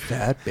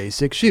 Mid-fat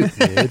basic shoe.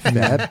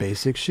 Mid-fat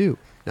basic shoe.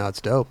 Now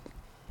it's dope.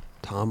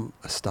 Tom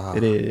Asta.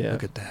 It is, yeah.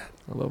 Look at that.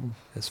 I love them.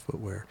 His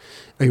footwear.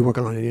 Are you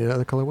working on any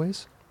other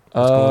colorways?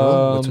 What's going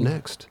on? What's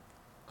next?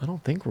 I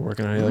don't think we're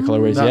working on any other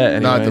colorways not,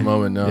 yet. not at the anyway.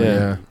 moment, no. Yeah.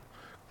 Yeah.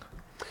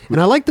 And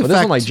I like the But this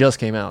fact. one like just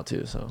came out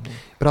too, so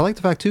But I like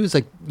the fact too is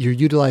like you're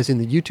utilizing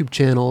the YouTube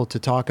channel to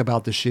talk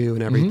about the shoe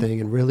and everything,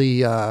 and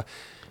really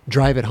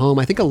drive it home.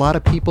 I think a lot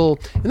of people,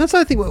 and that's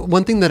I think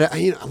one thing that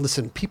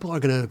listen, people are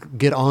gonna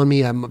get on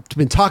me. I've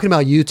been talking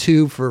about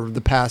YouTube for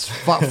the past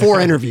 4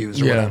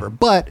 interviews or Yeah. whatever,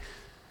 but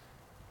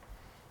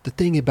the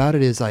thing about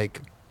it is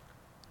like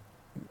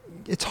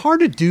it's hard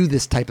to do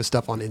this type of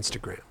stuff on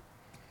Instagram.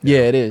 yeah,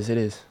 it is. It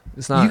is.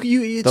 It's not. It's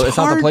it's not the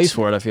hard place to-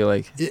 for it. I feel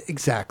like.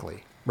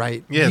 Exactly.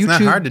 Right. Yeah, it's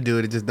not YouTube- hard to do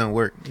it. It just don't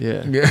work.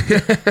 Yeah.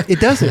 It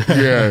doesn't.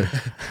 Yeah.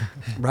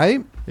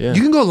 Right? Yeah.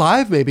 You can go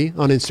live maybe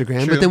on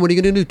Instagram, True. but then what are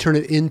you going to do? Turn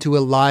it into a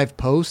live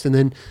post, and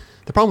then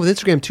the problem with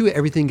Instagram too,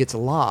 everything gets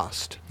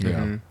lost.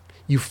 Yeah.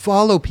 You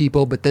follow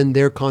people, but then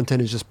their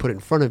content is just put in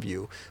front of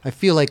you. I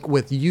feel like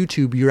with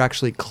YouTube, you're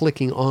actually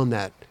clicking on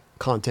that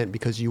content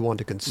because you want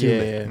to consume Yeah,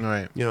 it. yeah.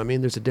 Right. You know what I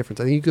mean? There's a difference.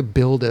 I think you could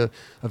build a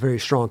very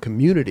strong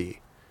community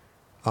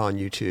on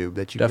YouTube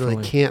that you really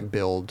Definitely. can't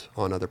build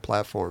on other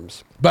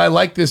platforms. But I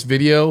like this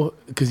video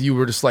because you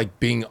were just like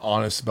being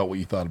honest about what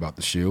you thought about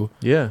the shoe.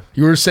 Yeah.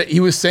 You were he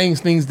was saying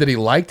things that he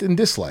liked and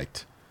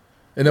disliked.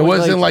 And it Well,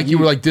 wasn't like, like you you-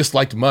 were like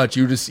disliked much.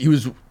 You were just he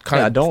was kind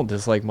Yeah, I of don't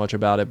dislike much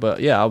about it,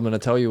 but yeah, I'm gonna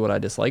tell you what I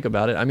dislike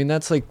about it. I mean,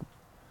 that's like,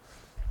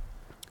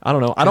 I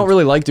don't know. I don't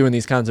really like doing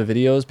these kinds of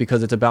videos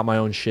because it's about my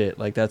own shit.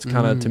 Like that's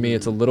kind of to me,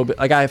 it's a little bit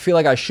like I feel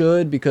like I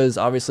should because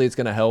obviously it's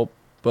gonna help,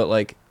 but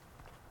like,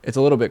 it's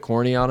a little bit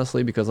corny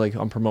honestly because like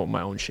I'm promoting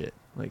my own shit.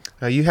 Like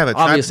You have a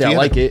obviously I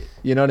like it. it.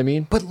 You know what I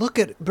mean? But look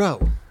at bro.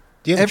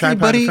 Do you have a tripod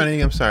Everybody- in front of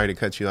you? I'm sorry to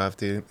cut you off,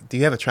 dude. Do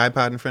you have a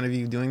tripod in front of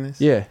you doing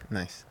this? Yeah.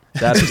 Nice.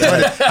 That,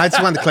 I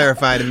just wanted to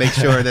clarify to make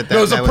sure that there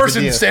was a that the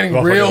person deal. standing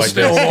Motherfucker real like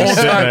still this, the whole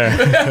sitting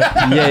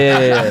time. there.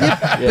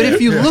 yeah. But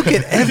if you look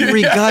at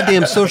every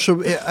goddamn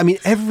social, I mean,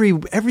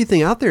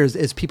 everything out there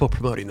is people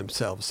promoting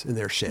themselves in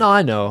their shit. No,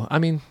 I know. I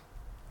mean,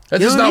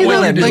 That's You just know not what I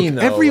what mean? you Like, do.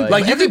 though, every- like-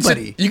 Like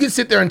everybody. you could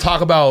sit there and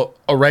talk about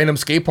a random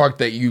skate park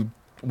that you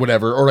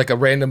whatever, or like a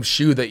random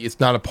shoe that it's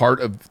not a part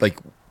of like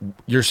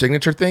your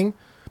signature thing.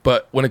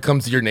 But when it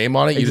comes to your name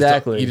on it,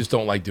 Exactly. you just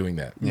don't like doing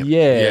that. Yep.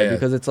 yeah, Yeah.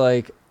 because it's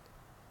like,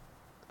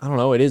 I don't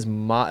know. It is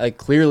my like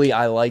clearly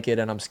I like it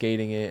and I'm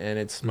skating it and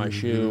it's my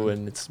shoe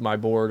and it's my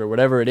board or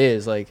whatever it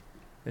is. Like,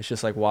 it's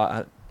just like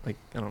why? I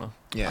don't know.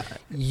 Yeah.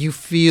 You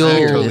feel I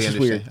Weird. totally This is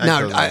understand. weird. now.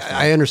 totally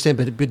I understand,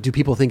 but do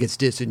people think it's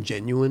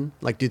disingenuous?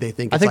 Like, do they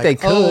think? I It's think like,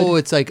 they could. Oh,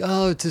 it's like,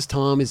 oh, it's his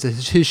Tom. It's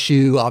his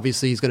shoe.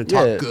 Obviously, he's going to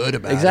talk good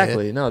about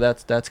exactly. it. No,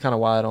 that's kind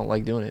of why I don't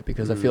like doing it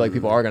because I feel like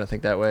people are gonna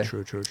think that way.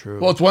 True.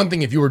 Well, it's one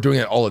thing if you were doing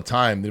it all the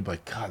time, they'd be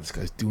like, God, this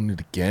guy's doing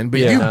it again. But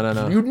Yeah, you,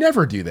 no. you'd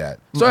never do that.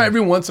 So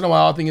every once in a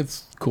while, I think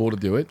it's cool to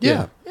do it.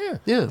 Yeah.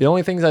 Yeah. The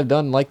only things I've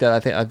done like that, I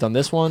think I've done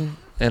this one,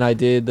 and I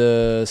did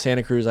the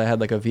Santa Cruz. I had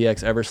like a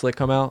VX Everslick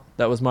come out.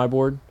 That was my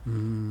board,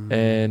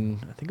 and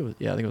I think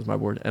it was my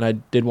board. And I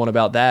did one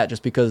about that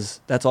just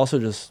because that's also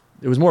just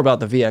it was more about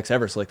the VX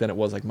Everslick than it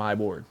was like my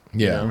board.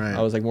 Yeah. Right.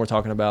 I was like more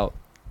talking about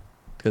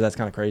because that's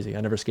kind of crazy.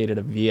 I never skated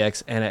a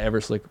VX and an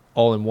Everslick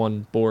all in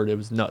one board. It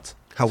was nuts.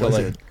 How So, was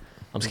like, it?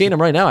 I'm skating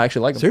them right now. I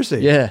actually like them. Seriously?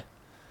 Yeah,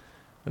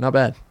 they're not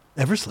bad.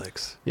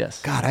 Everslicks.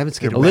 Yes. God, I haven't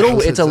skated. A little,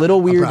 since it's a little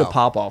weird to bro.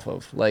 pop off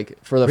of, like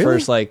for the Really?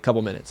 first like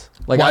couple minutes.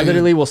 Like Why I you-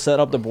 literally will set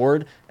up the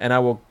board and I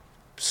will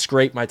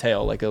scrape my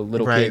tail like a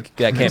little Right. kid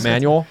that can't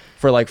manual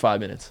for like 5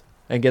 minutes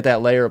and get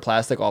that layer of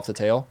plastic off the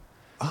tail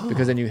Oh.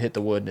 because then you hit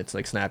the wood and it's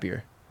like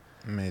snappier.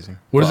 Amazing.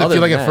 What does Well, it feel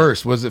other like than at that,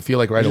 first? What does it feel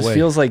like right it just away?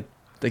 feels like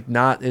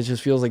not. It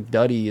just feels like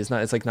duddy. It's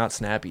not. It's like not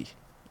snappy.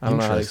 I don't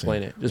know how to Interesting.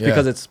 explain it. Just Yeah.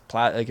 because it's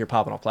like you're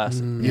popping off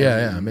plastic.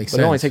 yeah, it makes But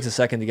sense. it only takes a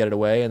second to get it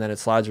away, and then it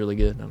slides really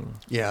good. I don't know.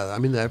 Yeah, I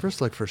mean the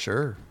Everslick for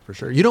sure.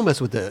 You don't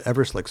mess with the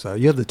Everslicks though.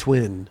 You have the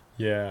twin.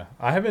 Yeah,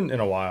 I haven't in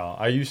a while.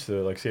 I used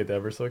to like see it the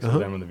Everslicks, Uh-huh. but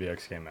then when the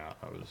VX came out,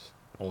 I was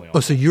only on. Oh,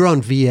 so you're on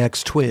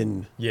VX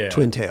twin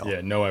tail.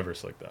 Yeah, no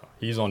Everslick though.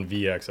 He's on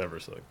VX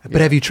Everslick.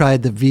 But have you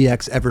tried the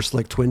VX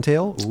Everslick twin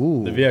tail?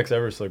 Ooh. The VX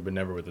Everslick, but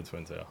never with the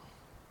twin tail.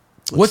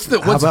 what's how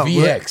about-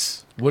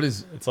 VX? What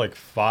is? It's like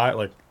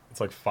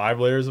five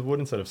layers of wood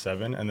instead of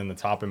 7, and then the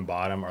top and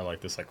bottom are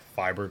like this like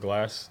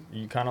fiberglass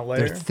kind of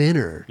layer. They're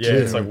thinner. Yeah, too.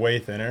 it's like way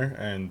thinner,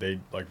 and they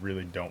like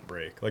really don't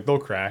break. Like they'll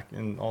crack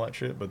and all that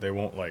shit, but they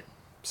won't like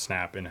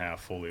snap in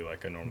half fully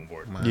like a normal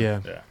board. Wow. Yeah.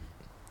 Yeah.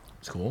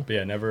 It's cool. But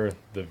yeah, never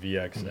the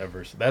VX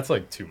ever. That's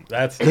like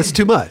That's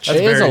too much. That's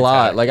It is a very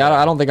lot. tight, Like yeah.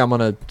 I don't think I'm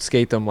gonna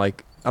skate them.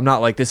 Like I'm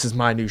not like this is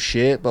my new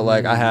shit, but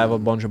like I have a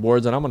bunch of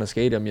boards and I'm gonna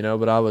skate them, you know.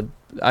 But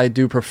I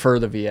do prefer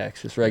the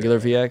VX. Just regular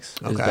VX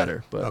is Okay.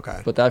 better. But Okay.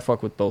 but I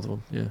fuck with both of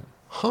them. Yeah.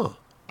 Huh.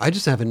 I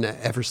just haven't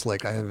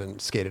Everslick. I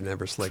haven't skated an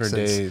Everslick For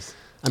since. days.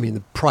 I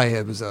mean, probably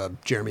it was a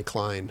Jeremy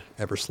Klein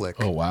Everslick.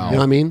 Oh, wow. You know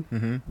what I mean?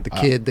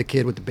 Mm-hmm. The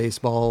kid with the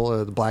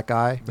baseball, the black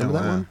guy. Remember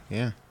that one?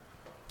 Yeah.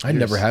 I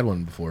never had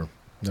one before.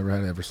 Never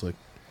had an Everslick.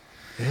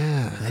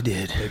 Yeah, I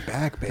did. they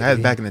back, baby. I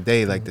had back in the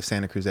day, like the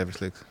Santa Cruz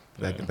Everslicks.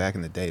 Yeah. Back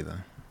in the day, though.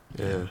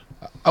 Yeah.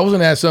 I was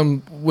gonna ask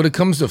when it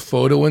comes to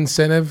photo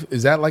incentive,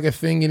 is that like a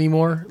thing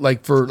anymore?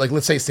 Like for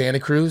let's say Santa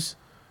Cruz,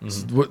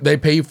 they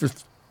pay you for.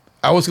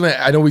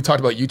 I know we talked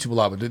about YouTube a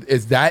lot, but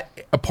is that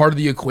a part of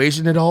the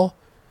equation at all?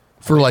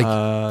 For like,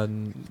 Not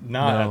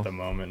No. at the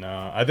moment.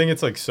 No, I think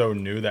it's like so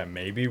new that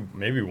maybe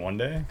one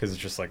day because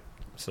it's just like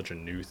such a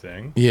new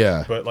thing.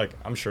 yeah, But like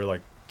I'm sure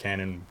like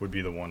Canon would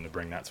be the one to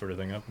bring that sort of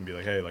thing up and be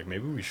like, hey, like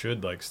maybe we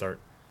should like start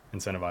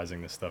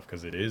incentivizing this stuff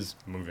because it is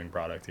moving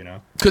product, you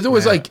know? because it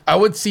was like I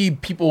would see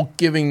people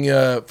giving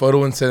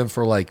photo incentive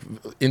for like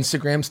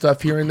Instagram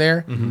stuff here and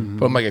there,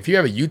 but I'm like, if you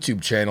have a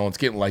YouTube channel, it's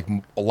getting like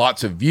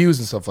lots of views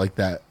and stuff like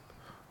that.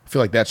 I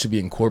feel like that should be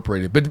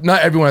incorporated, but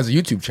not everyone has a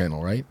YouTube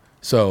channel, right?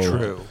 So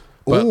True.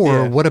 But- or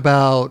yeah. what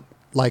about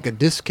like a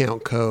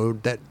discount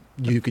code that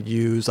you could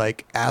use,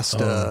 like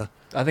Asta,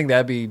 I think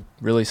that'd be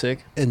really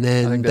sick. and I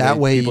then think that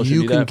way people should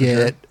you do can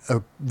that for sure.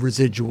 get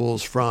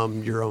residuals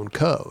from your own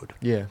code.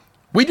 Yeah.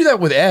 we do that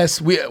with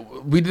S. We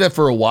did that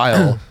for a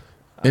while.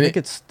 I think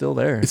it's still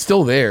there. It's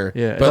still there.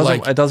 Yeah. but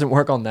like It doesn't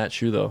work on that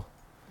shoe though.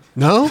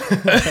 No, I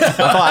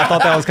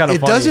thought that was kind of it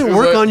funny. doesn't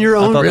work on your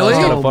I own. thought that was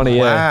Really? kind of funny.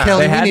 Yeah. Wow.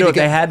 Kelly, they we had need to. to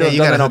get- They had to Yeah, have you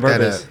done gotta that on hook that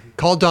purpose. up.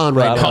 Call Don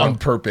Well, right I now. don't on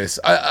purpose.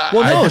 I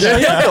Well, no,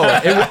 shit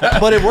though.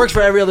 But it works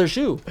for every other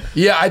shoe.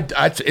 Yeah,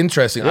 it's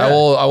interesting. Yeah.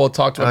 I will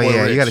talk to. Oh, my boy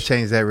yeah. You got to Rich.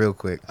 change that real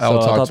quick. I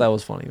will So I talk thought to- that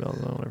was funny. But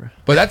whatever.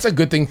 But that's a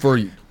good thing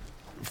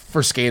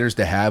for skaters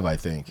to have. I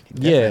think.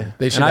 Yeah,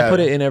 They should and I have- put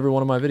it in every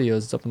one of my videos.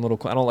 It's up in little.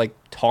 I don't like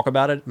talk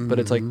about it, but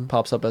it's like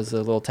pops up as a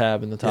little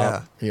tab in the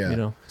top. Yeah. You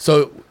know.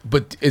 So,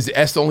 but is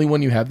S the only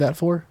one you have that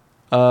for?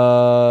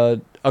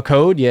 A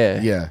code.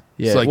 Yeah. Yeah.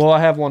 Yeah. So, like, Well, I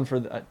have one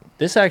for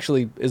this.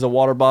 Actually, is a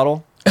water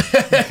bottle, which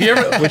is let's hear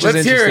it.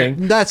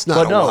 interesting. That's not.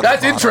 But a no, water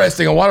That's bottle.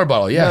 interesting. A water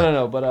bottle. Yeah.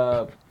 No.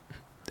 But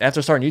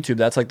after starting YouTube,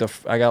 that's like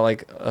I got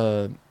like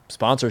a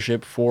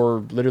sponsorship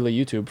for literally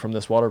YouTube from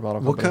this water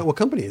bottle What, company. what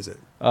company is it?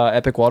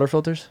 Epic Water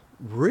Filters.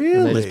 Really?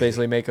 And they just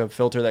basically make a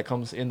filter that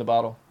comes in the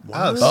bottle.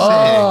 Oh,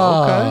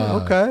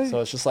 sick. Okay. Okay. So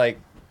it's just like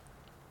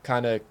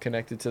kind of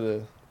connected to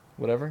the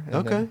whatever. and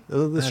Okay. then-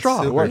 The That's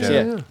straw. super works,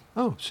 dope. yeah.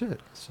 Oh shit.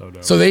 So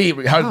dope. So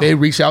how did they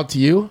reach out to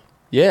you?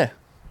 Yeah.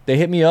 They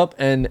hit me up,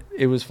 and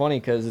it was funny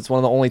because it's one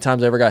of the only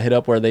times I ever got hit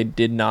up where they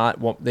did not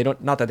want, they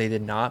don't, not that they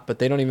did not, but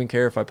they don't even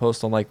care if I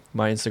post on like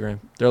my Instagram.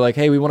 They're like,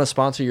 hey, we want to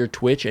sponsor your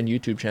Twitch and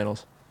YouTube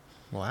channels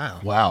Wow.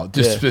 Wow.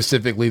 Just Yeah.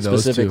 specifically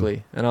those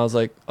specifically. And I was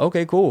like,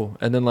 okay, cool.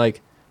 And then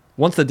like,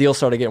 once the deal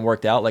started getting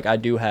worked out, like I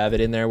do have it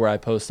in there where I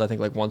post, I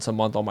think like once a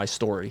month on my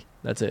story.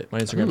 That's it.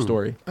 My Instagram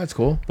story. two. That's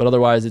cool. But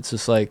otherwise it's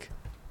just like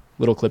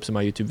little clips of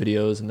my YouTube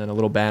videos and then a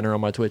little banner on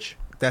my Twitch.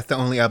 That's the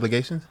only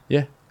obligations?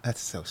 Yeah. That's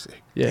so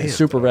sick. Yeah. Damn, It's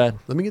super rad.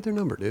 Let me get their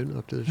number, dude.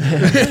 Up to the show.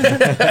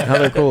 No,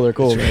 they're cool. They're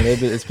cool, man.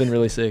 It's been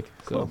really sick.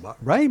 So.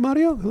 Right,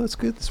 Mario? Let's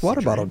get this water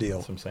a bottle dream. deal.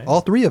 That's what I'm saying.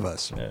 All three of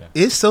us. Yeah.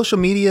 Is social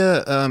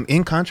media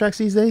in contracts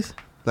these days?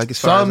 Like as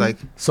far as like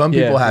Some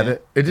Yeah, people have yeah.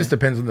 it. It just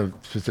depends on the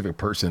specific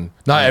person.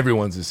 Not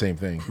everyone's the same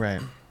thing. right.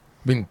 I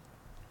mean,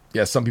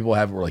 yeah, some people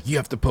have it where like you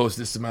have to post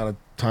this amount of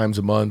times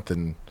a month,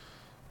 and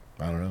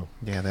I don't know.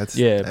 Yeah, that's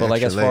Yeah, but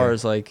like extra as far layer.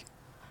 as like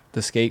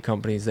the skate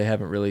companies, they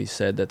haven't really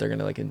said that they're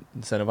gonna like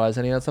incentivize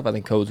any of that stuff. I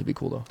think codes would be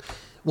cool though.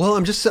 Well,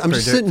 I'm just For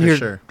sitting for here.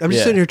 sure. I'm just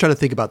Yeah. sitting here trying to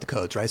think about the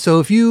codes, right? So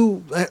if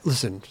you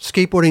listen,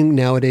 skateboarding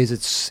nowadays,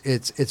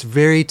 it's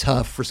very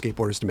tough for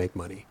skateboarders to make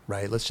money,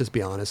 right? Let's just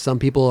be honest. Some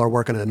people are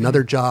working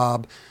another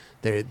job.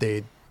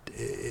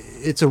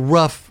 It's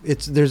rough.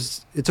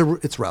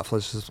 It's rough.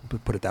 Let's just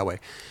put it that way.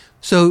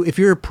 So if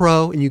you're a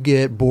pro and you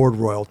get board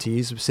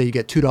royalties, say you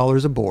get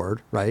 $2 a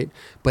board, right?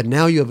 But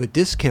now you have a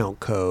discount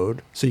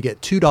code, so you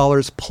get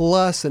 $2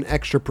 plus an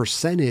extra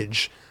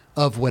percentage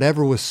of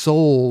whatever was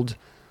sold.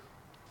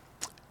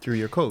 through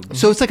your code.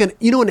 So it's like an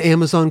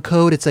Amazon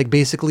code. It's like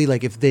basically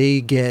like if they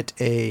get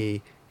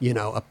a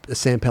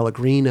San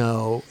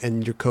Pellegrino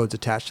and your code's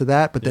attached to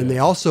that, but then they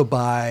also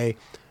buy,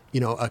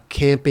 a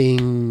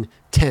camping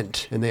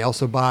tent, and they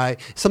also buy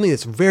something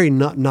that's very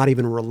not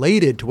even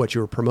related to what you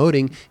were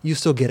promoting. You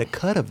still get a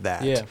cut of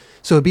that. Yeah.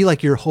 So it'd be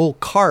like your whole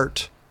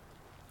cart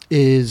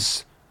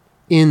is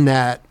in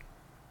that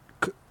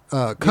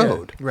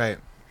code. Right.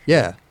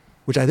 Yeah.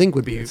 Which I think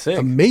would be It's sick.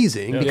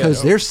 amazing Yeah.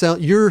 because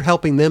you're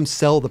helping them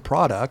sell the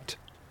product,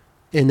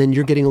 and then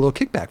you're getting a little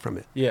kickback from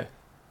it. Yeah.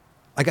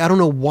 Like, I don't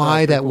know why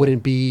pretty that cool.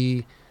 wouldn't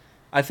be.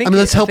 I think. I mean,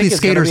 let's help think these it's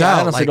gonna skaters be- out,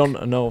 I honestly like-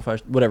 don't know if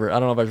whatever. I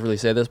don't know if I should really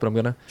say this, but I'm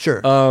gonna.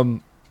 Sure.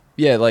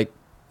 Yeah, like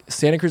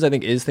Santa Cruz, I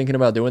think is thinking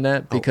about doing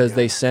that because yeah.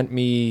 they sent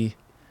me,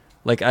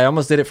 like, I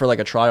almost did it for like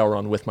a trial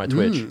run with my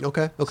Twitch.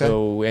 Okay.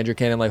 So Andrew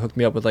Cannon like hooked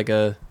me up with like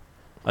a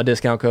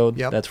discount code.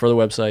 Yep. That's for the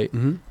website.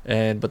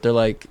 Mhm. But they're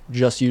like,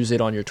 just use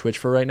it on your Twitch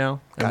for right now,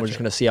 and we're Gotcha. just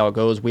gonna see how it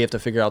goes. We have to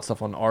figure out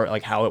stuff on our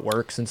like how it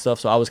works and stuff.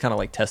 So I was kind of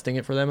like testing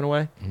it for them in a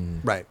way.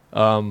 Right.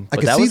 But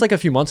could that see- was like a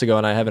few months ago,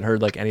 and I haven't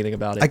heard like anything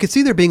about it. I could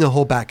see there being a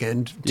whole back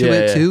end to Yeah,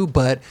 it yeah. too,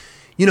 but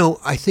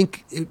I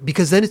think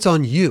because then it's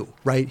on you,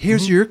 right?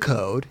 Here's your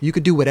code. You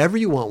could do whatever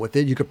you want with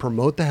it. You could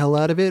promote the hell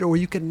out of it, or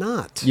you could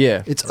not.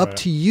 Yeah. It's up Right.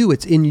 to you.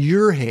 It's in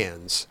your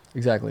hands.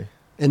 Exactly.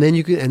 And then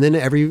then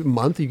every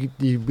month you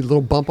a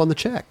little bump on the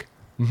check.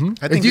 I It's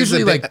this is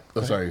usually a like. big-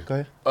 Oh, sorry. Go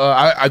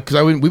ahead.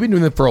 Because we've been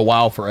doing it for a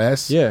while for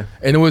S. Yeah.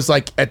 And it was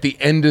like at the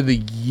end of the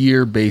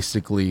year,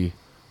 basically,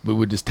 we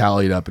would just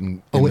tally it up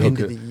and Oh, hook end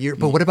of it. the year.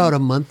 But what about a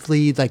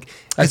monthly? Like,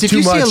 That's as if too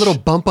you see a much. little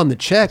bump on the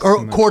check,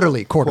 or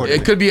quarterly.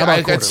 It could be. How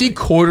about I'd see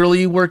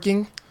quarterly? quarterly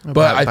working, but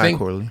About I think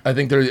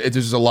bi-quarterly.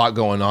 there's a lot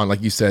going on,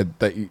 like you said,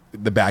 that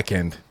the back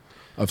end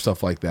of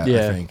stuff like that.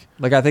 Yeah. I think.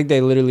 Like I think they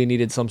literally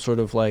needed some sort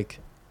of like,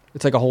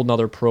 it's like a whole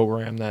nother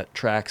program that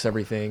tracks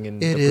everything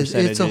and It the is.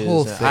 It's a percentages.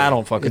 whole And thing. I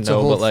don't fucking It's a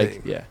know, whole but like,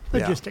 thing. yeah, Yeah.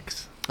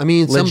 Logistics. I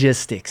mean,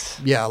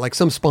 logistics. like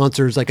some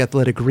sponsors, like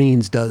Athletic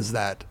Greens, does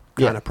that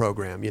kind Yeah. of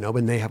program.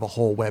 And they have a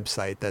whole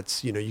website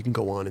that's you can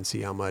go on and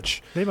see how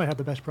much. They might have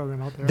the best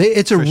program out there.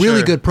 It's a For really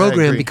sure. good I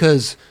program agree.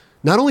 because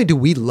not only do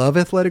we love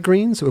Athletic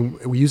Greens, and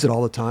we use it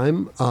all the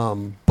time,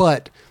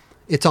 but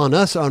it's on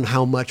us on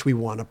how much we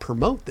want to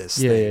promote this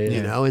Yeah, thing,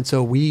 yeah, yeah. And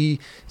so we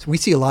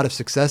see a lot of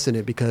success in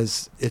it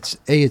because it's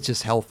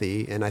just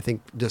healthy, and I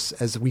think just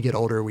as we get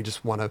older, we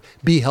just want to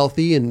be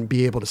healthy and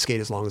be able to skate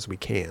as long as we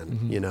can,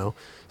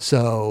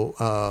 So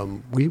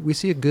we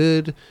see a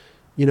good,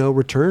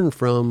 return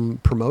from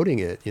promoting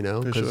it,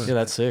 'cause- sure. Yeah,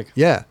 that's sick.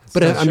 yeah.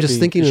 But It I'm should just be-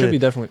 thinking it should that be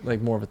definitely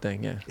like more of a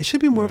thing. Yeah. it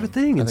should be more of a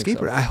thing in I think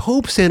so. skateboard. I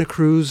hope Santa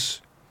Cruz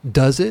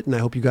does it, and I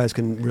hope you guys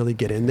can really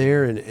get in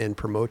there and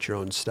promote your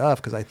own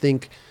stuff because I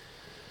think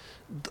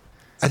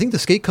the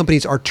skate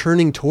companies are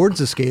turning towards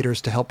the skaters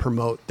to help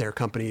promote their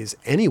companies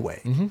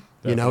anyway.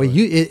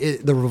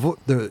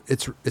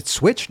 It's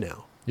switched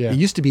now. Yeah. It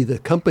used to be the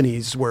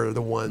companies were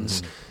the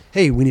ones.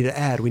 Hey, we need an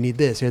ad. We need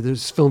this. Hey,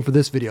 there's film for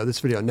this video.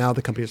 Now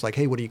the company's like,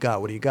 hey, what do you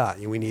got? What do you got?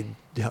 We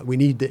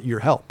need your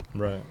help.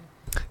 Right.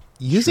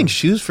 Using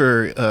shoes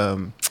for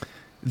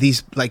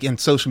these, like in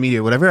social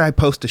media, whatever I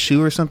post a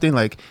shoe or something,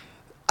 like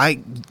I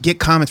get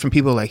comments from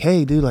people like,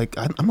 hey, dude, like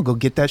I'm gonna go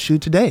get that shoe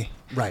today.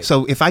 Right.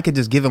 So if I could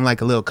just give them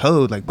like a little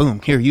code, like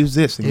boom, here, use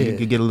this, and you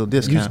could get a little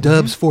discount. Use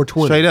Dubs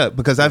 420. Straight up,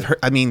 because I've heard.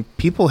 I mean,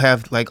 people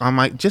have like on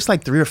my just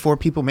like 3 or 4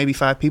 people, maybe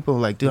 5 people,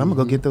 like, dude, I'm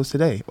gonna go get those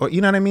today, or you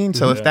know what I mean.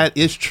 So if Yeah. that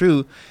is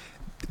true,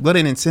 what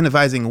an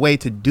incentivizing way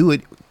to do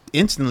it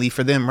instantly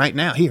for them right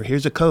now.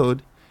 Here's a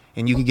code,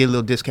 and you can get a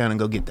little discount and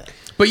go get that.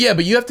 But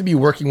you have to be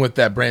working with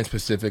that brand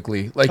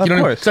specifically. Like, Of you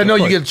know, course, because I know of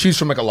you course. get to choose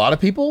from like a lot of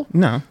people.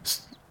 No,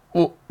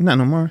 Well, not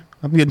no more.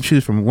 I'm getting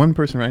shoes from one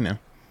person right now.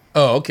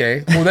 oh,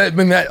 okay. Well,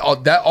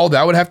 all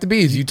that would have to be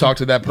is you talk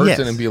to that person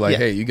Yes, and be like, yeah.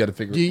 hey, you got to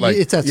figure. Like,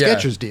 It's that yeah.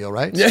 Skechers deal,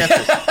 right?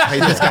 I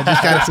just got a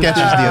Skechers deal.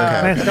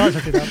 Man, stars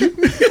hooked it up.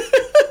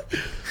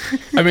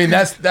 I mean,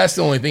 that's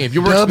the only thing. If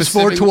you work Dubs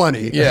specific-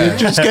 420. Yeah.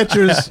 Get your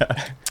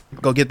Skechers.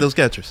 Go get those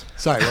Skechers.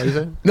 Sorry, what are you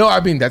saying? No, I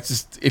mean that's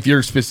just if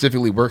you're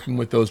specifically working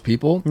with those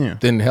people, Yeah.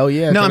 then hell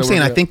yeah. No, try I'm to saying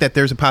work I it think that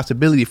there's a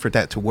possibility for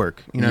that to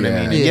work. You know what I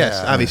Yeah. mean? And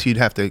yes, Yeah. obviously you'd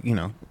have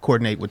to,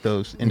 coordinate with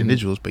those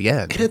individuals. But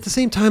yeah, And at the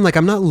same time, like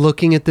I'm not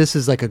looking at this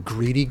as like a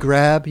greedy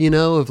grab,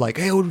 of like,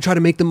 hey, we'll try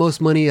to make the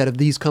most money out of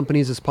these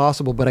companies as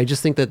possible. But I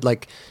just think that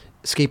like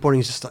skateboarding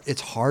is just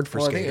it's hard for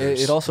Well, I think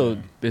skaters. it also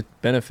it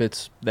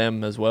benefits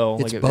them as well.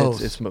 It's like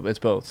both. It's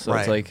both. So Right.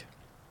 it's like,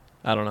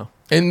 I don't know.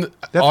 And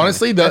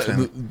honestly,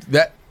 definitely.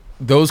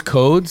 those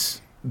codes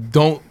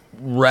don't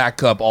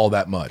rack up all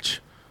that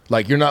much.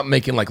 Like you're not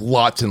making like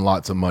lots and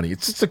lots of money.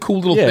 It's just a cool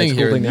little Yeah, thing it's a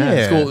cool here. thing to have.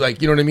 It's cool,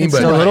 like you know what I mean. It's But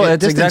still A little,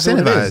 it's just exactly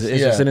what it is. incentivized.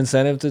 It's just Yeah. an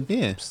incentive to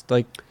Yeah.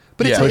 like.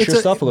 But it's, Yeah. it's, Push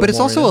your stuff a little but it's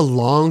more, also yeah. a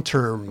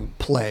long-term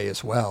play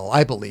as well,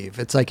 I believe.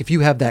 It's like if you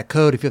have that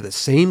code, if you have the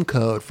same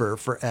code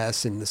for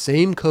S and the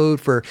same code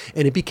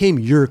and it became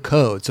your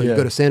code. So you Yeah.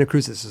 go to Santa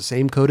Cruz, it's the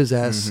same code as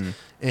S,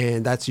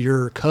 and that's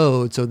your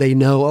code. So they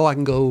know, I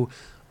can go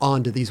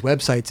onto these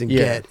websites and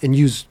Yeah.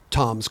 use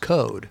Tom's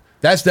code.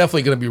 that's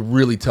definitely going to be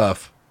really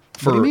tough.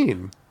 What do you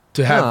mean?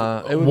 to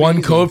have it would be one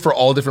easy. code for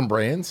all different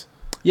brands?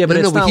 Yeah, but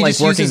it's not he like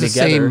just working uses the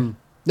together. same.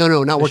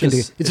 No, not working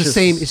just- together. It's it's the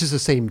same. just- It's just the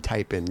same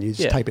type in. You just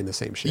Yeah. type in the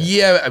same shit.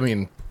 Yeah, I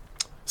mean,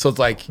 so it's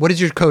like What is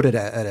your code at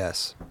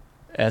S?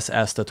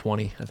 Asta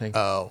 20, I think.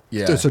 Oh,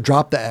 Yeah. So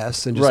drop the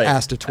S and just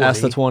Asta 20.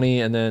 Asta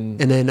 20, and then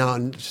And then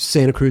on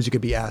Santa Cruz, you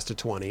could be Asta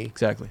 20.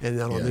 exactly. And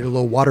then on Yeah. the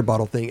little water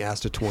bottle thing,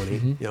 Asta 20. You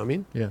know what I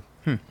mean? Yeah.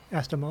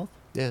 Asta mouth.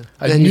 Yeah.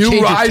 I Then you knew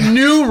change it I to-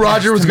 knew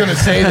Roger was going to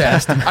say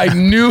that. I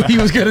knew he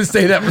was going to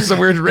say that for some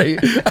weird rate.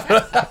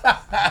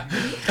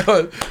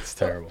 It's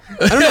terrible.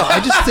 I don't know. I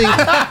just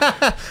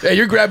think. Hey,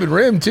 you're grabbing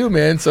rim too,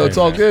 man. So it's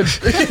all good.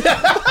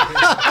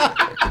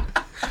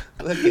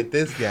 Look at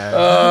this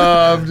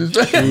guy. I'm just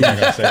I'm not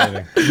gonna say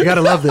anything. You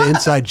gotta love the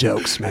inside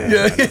jokes, man.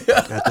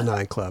 At the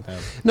nightclub.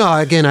 No,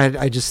 again,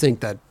 I just think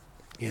that,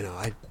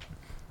 I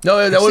no,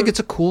 that just would think it's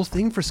a cool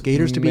thing for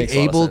skaters to be Makes a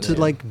lot of able sense, to yeah.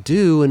 like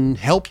do and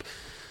help.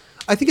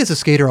 I think as a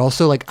skater,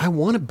 also, like I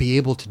want to be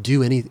able to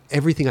do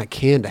everything I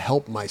can to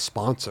help my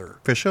sponsor.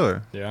 For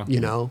sure. Yeah.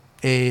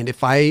 And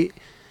if I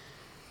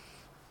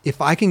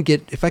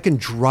can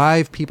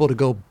drive people to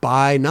go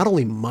buy not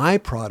only my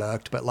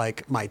product but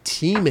like my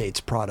teammates'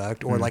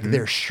 product or like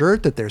their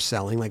shirt that they're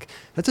selling, like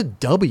that's a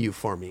W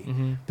for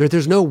me.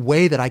 There's no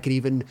way that I could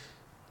even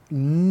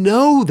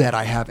know that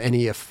I have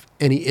any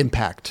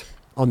impact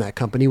on that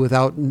company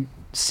without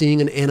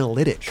seeing an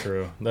analytic,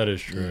 True. That is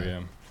true.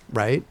 Yeah.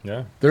 right?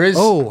 Yeah. there is.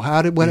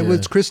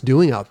 What's Chris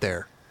doing out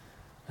there?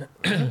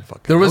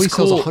 There was he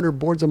sells cool- 100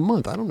 boards a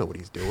month. I don't know what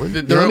he's doing.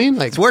 You know There- what I mean?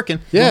 Like, It's working.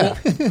 yeah.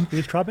 You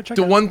just drop it. Check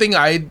The it out. one thing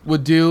I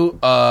would do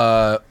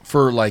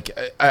for like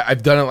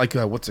I've done it like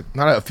what's it,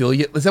 not an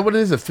affiliate, is that what it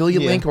is,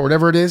 affiliate Yeah. link or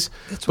whatever it is.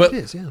 That's what it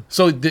is, yeah.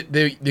 So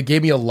they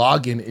gave me a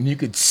login and you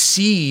could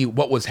see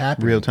what was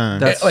happening Real time.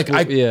 That's like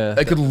I yeah.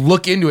 I could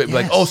look into it and be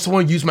like, Yes. oh,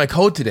 someone used my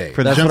code today.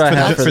 For the That's jump, what I for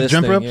the, have ju- for for the this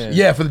jump thing, ropes. yeah.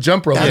 Yeah, for the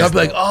jump rope. And That's I'd be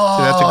like, oh,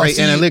 So that's a great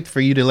see? analytic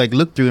for you to like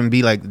look through and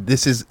be like,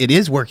 it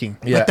is working.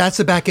 Yeah. Like that's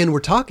the back end we're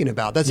talking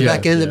about. That's the Yeah.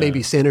 back end that Yeah.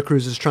 maybe Santa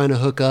Cruz is trying to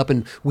hook up,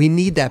 and we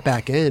need that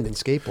back end in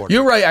skateboarding.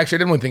 You're right. Actually, I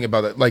didn't want to think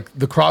about that. Like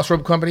the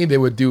Crossrope Company, they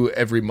would do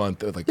every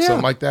month, like Yeah.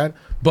 something like that.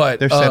 But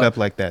They're set up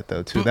like that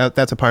though too.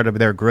 That's a part of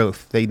their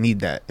growth. They need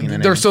that. You know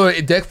what I mean? So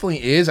it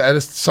definitely is.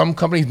 Some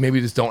companies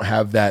maybe just don't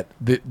have that.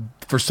 That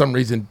for some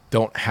reason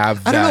don't have.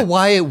 I that. don't know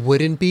why it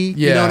wouldn't be.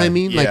 You Yeah, know what I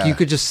mean? Like yeah. you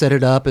could just set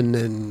it up and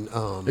then.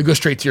 It goes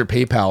straight to your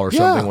PayPal or Yeah,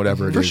 something,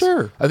 whatever it is. for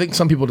sure. I think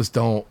some people just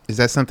don't. Is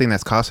that something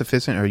that's cost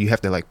efficient, or you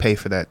have to like pay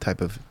for that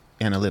type of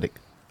analytic?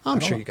 I'm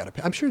sure you got to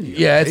pay. I'm sure you.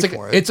 Yeah, gotta it's pay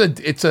like for it.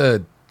 it's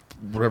a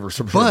whatever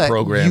some sort of But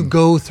program. you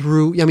go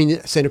through. I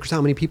mean, Santa Cruz.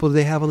 How many people do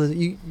they have on the?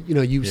 You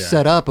Yeah.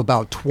 set up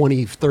about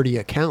 20, 30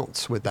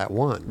 accounts with that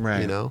one.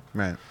 Right. You know.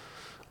 Right.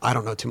 I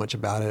don't know too much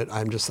about it.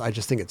 I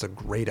just think it's a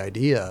great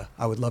idea.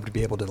 I would love to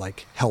be able to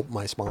like help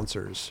my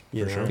sponsors.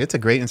 You know. sure. It's a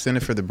great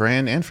incentive for the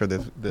brand and for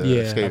the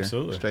Yeah. skater.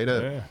 Absolutely. Straight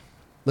up. Yeah.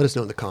 Let us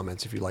know in the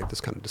comments if you like this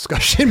kind of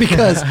discussion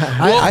because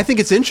I think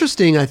it's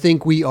interesting. I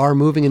think we are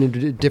moving in a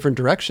different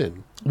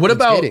direction. What in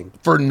about skating.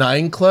 for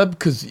 9 Club?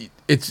 Because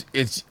is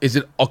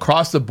it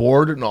across the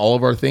board in all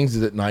of our things?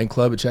 Is it 9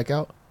 Club at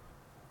checkout?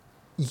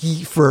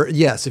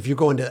 Yes, if you're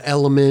going to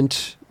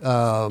Element,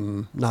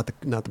 not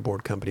the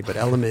board company, but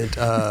Element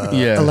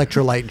Yeah.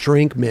 electrolyte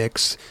drink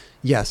mix.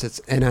 Yes, it's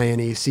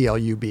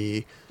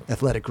NINECLUB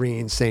Athletic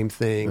Greens, same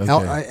thing.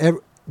 Okay.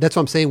 That's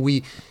what I'm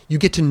saying. You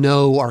get to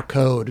know our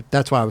code.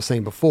 That's what I was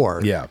saying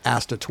before. Yeah.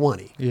 Asta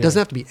 20. Yeah. It doesn't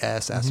have to be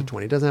S Asta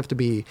 20. It doesn't have to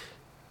be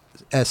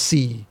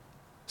SC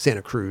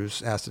Santa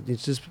Cruz Asta.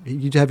 It's just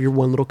you have your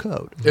one little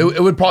code.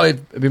 It would probably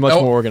It'd be much I-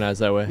 more organized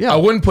that way. Yeah. I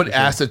wouldn't put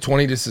Asta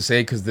 20 just to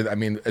say because I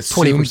mean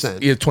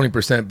 20%. Yeah,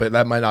 20%, but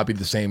that might not be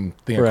the same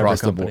thing For every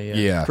across the company, board.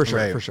 yeah. Yeah, For sure,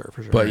 Right. for sure.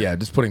 But yeah,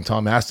 just putting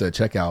Tom Asta at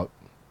checkout.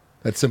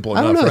 That's simple I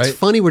enough, don't know. right? It's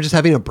funny. We're just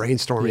having a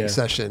brainstorming Yeah.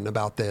 session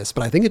about this,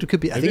 but I think it could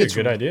be. I Maybe think a it's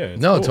good idea. It's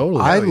No, cool.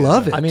 totally. I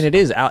love it. I mean, it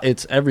is out.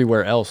 It's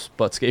everywhere else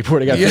but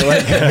skateboarding. I feel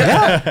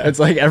like it's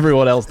like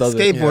everyone else does it.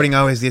 Skateboarding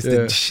always gets Yeah.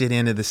 the shit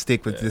end of the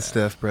stick with this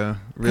stuff, bro.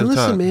 Real And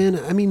listen, talk. man.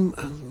 I mean,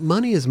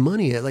 money is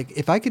money. Like,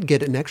 if I could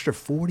get an extra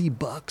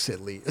 $40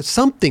 at least, it's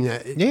something. Yeah,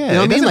 you know what it I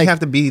mean? doesn't Like, have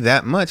to be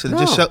that much. It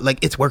just No. show like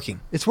it's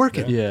working. it's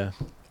working. Yeah.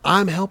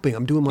 I'm helping.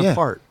 I'm doing my Yeah.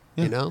 part.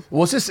 Yeah. You know.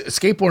 Well, it's just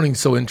skateboarding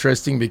so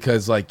interesting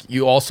because like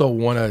you also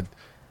want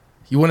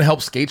to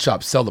help skate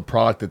shops sell the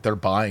product that they're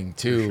buying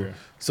too. sure.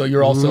 So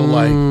you're also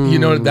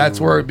like,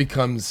 that's where it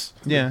becomes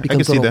Yeah, I can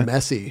Becomes a see little that.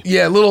 messy.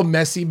 a little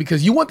messy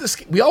because you want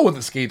we all want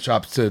the skate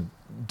shops to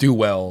do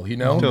well,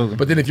 Totally.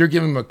 But then if you're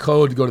giving them a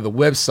code to go to the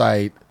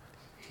website,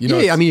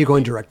 Yeah, I mean, you're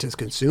going direct to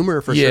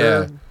consumer for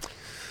sure.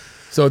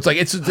 So it's like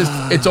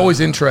it's always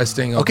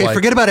interesting. of Okay, like-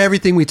 forget about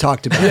everything we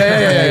talked about.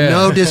 Yeah.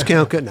 No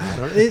discount code. No, I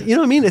don't- you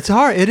know what I mean? It's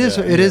hard. It is.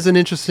 It is an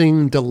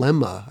interesting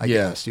dilemma. I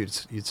Yeah. guess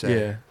you'd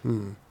say. Yeah.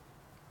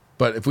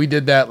 But if we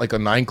did that like a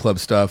 9 Club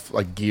stuff,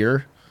 like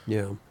gear,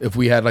 Yeah. if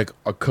we had like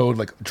a code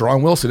like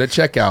John Wilson at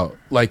checkout,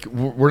 like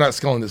we're not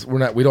selling this. We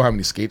don't have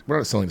any we're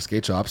not selling to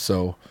skate shops.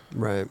 So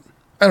Right.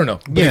 I don't know.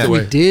 But Yeah. either If we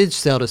way. did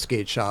sell to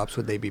skate shops,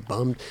 would they be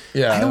bummed?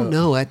 Yeah, I don't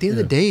know. At the end of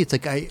yeah. the day, it's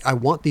like I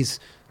want these.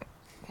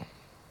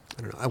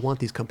 I don't know. I want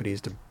these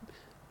companies to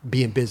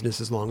be in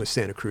business as long as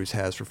Santa Cruz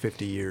has for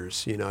 50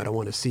 years. You know, I don't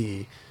want to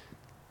see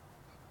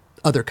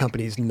other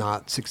companies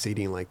not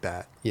succeeding like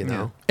that, you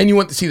know? And you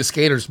want to see the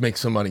skaters make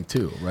some money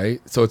too, right?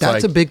 So it's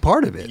That's like, a big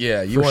part of it.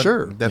 Yeah, you for want-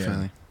 sure.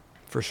 Definitely.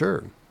 For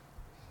sure.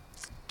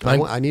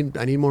 Like- I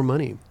need more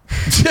money.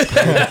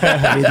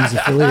 I need these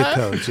affiliate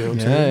codes, you know what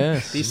I'm saying?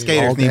 Yeah. These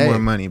skaters All need day. more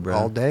money, bro.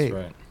 All day. That's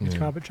right. It's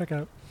crop at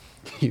checkout.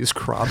 Use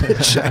crop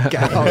and check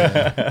out.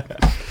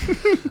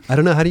 I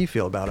don't know. How do you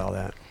feel about all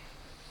that?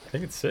 I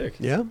think it's sick.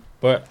 Yeah?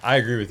 But I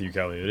agree with you,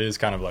 Kelly. It is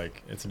kind of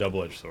like, it's a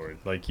double-edged sword.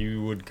 Like,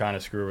 you would kind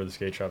of screw over the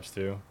skate shops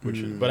too, which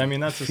is, but I mean,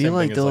 that's the I feel same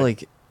like thing. they'll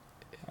It's like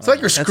it's like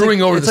you're That's screwing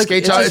like- over it's the like- skate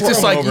it's shop. just It's just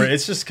screwing like over. you-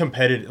 It's just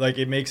competitive. Like,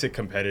 it makes it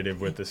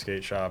competitive with the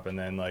skate shop. And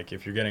then, like,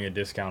 if you're getting a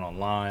discount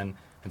online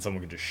and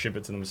someone can just ship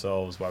it to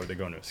themselves, why would they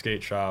go into a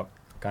skate shop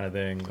kind of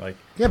thing? Like,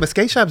 Yeah, but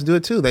skate shops do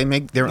it too. They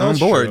make their own That's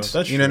true. boards.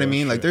 That's You know what I true.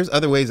 mean? That's Like, true. there's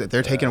other ways that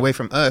they're taking Yeah. away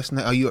from us.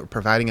 Now you are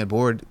providing a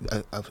board,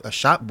 a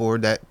shop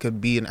board that could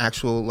be an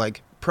actual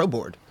like pro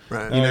board.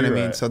 Right. You know what I you're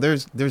mean? right. So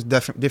there's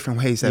different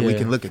ways that we Yeah,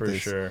 can look at for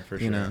this. sure, for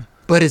You sure. know,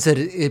 But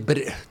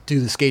do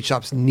the skate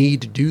shops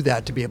need to do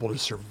that to be able to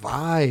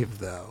survive,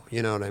 though?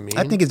 You know what I mean?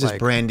 I think it's just Like,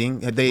 branding.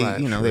 They Right,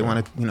 they sure.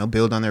 want to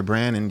build on their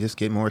brand and just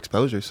get more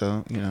exposure.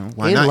 So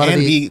why And a not? lot of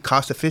And the- be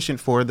cost efficient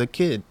for the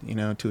kid.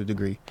 To a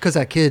degree. Because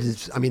that kid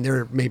is, I mean,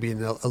 they're maybe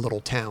in a little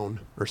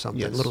town or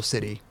something, Yes. little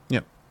city.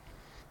 Yep.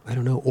 I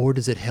don't know. Or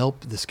does it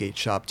help the skate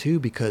shop too?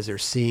 Because they're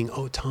seeing,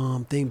 oh,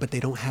 Tom thing, but they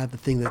don't have the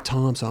thing that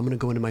Tom, so I'm going to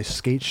go into my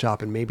skate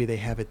shop and maybe they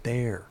have it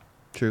there.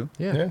 True.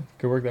 yeah,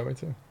 could work that way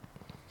too.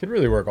 Could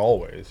really work all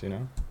ways, you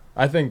know?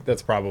 I think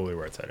that's probably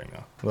where it's heading,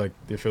 though. Like,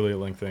 the affiliate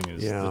link thing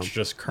is, Yeah. it's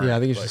just current. Yeah, I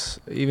think it's like, just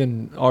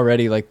even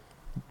already like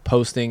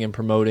posting and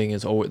promoting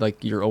is always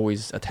like you're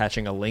always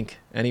attaching a link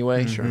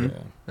anyway, Sure. Mhm. yeah.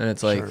 and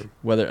it's like Sure.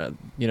 whether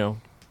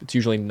it's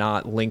usually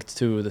not linked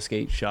to the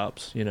skate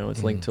shops.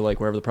 It's linked to like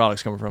wherever the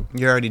product's coming from.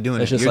 You're already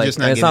doing It's it. just You're like just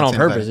not and it's getting not on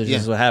incentivized. purpose. It's Yeah.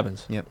 just what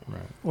happens. Right.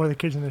 Or the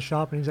kid's in the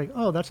shop and he's like,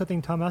 oh, that's the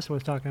thing Tom Asta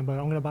was talking about.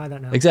 I'm going to buy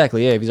that now.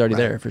 Exactly. Yeah, if he's already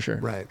Right. there for sure.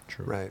 Right.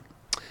 True. Right.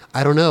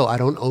 I don't know. I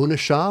don't own a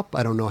shop.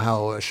 I don't know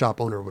how a shop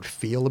owner would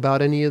feel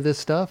about any of this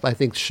stuff. I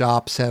think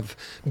shops have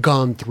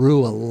gone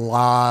through a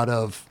lot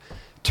of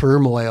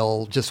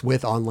turmoil just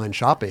with online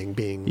shopping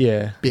being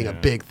a Yeah.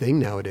 big thing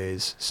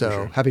nowadays. So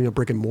sure. having a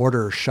brick and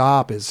mortar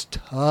shop is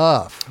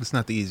tough. It's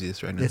not the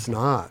easiest right now. It's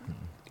not.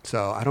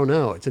 So I don't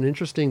know. It's an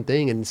interesting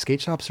thing, and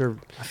skate shops are.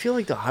 I feel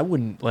like I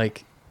wouldn't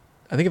like.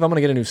 I think if I'm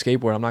gonna get a new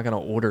skateboard, I'm not gonna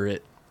order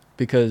it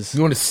because You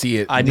want to see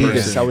it. I in need person.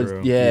 this. I would,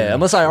 True. yeah,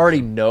 unless I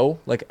already know.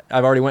 Like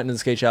I've already went into the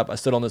skate shop. I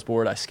stood on this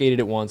board. I skated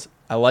it once.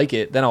 I like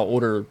it. Then I'll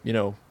order,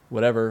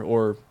 whatever,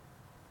 or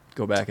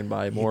go back and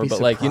buy more. You'd be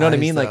But like, you know what I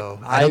mean? Like,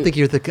 surprised, though. I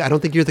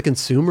don't think you're the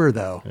consumer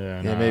though.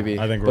 Yeah, yeah, nah, maybe.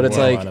 I think we're but it's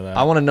well like out of that.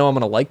 I want to know I'm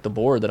gonna like the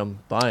board that I'm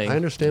buying. I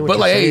understand what But you're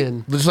like,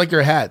 saying. just like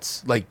your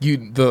hats, like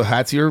the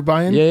hats you're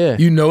buying. Yeah, yeah.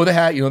 You know the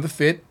hat, you know the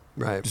fit.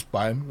 Right. Just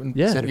buy them.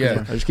 Yeah, Santa yeah.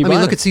 Cruz. I just keep I mean,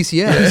 buying look them. at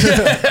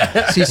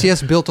CCS.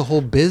 CCS built a whole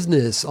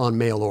business on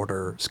mail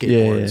order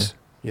skateboards.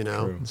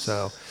 True.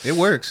 So It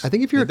works. I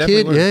think if you're It a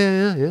kid, definitely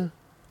yeah.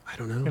 I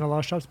don't And know. a lot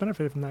of shops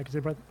benefited from that because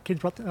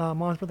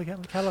moms brought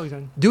the catalogs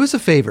in. Do us a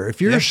favor.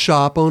 If you're Yeah. a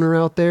shop owner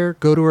out there,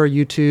 go to our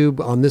YouTube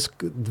on this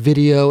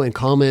video and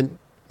comment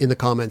in the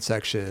comment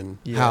section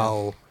Yeah.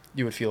 how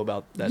you would feel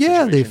about that. the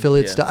situation.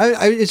 affiliate Yeah. stuff.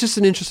 It's just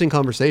an interesting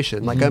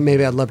conversation. Like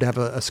maybe I'd love to have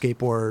a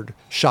skateboard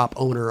shop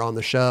owner on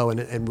the show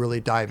and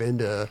really dive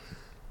into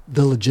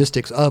the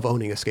logistics of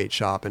owning a skate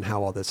shop and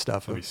how all this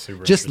stuff, That'd be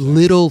super just interesting.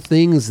 little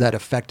things that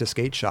affect a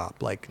skate shop.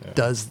 Like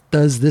Yeah.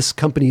 does this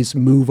company's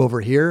move over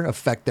here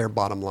affect their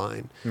bottom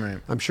line? Right.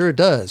 I'm sure it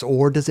does.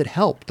 Or does it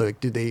help? Like,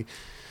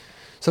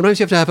 sometimes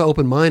you have to have an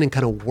open mind and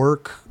kind of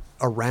work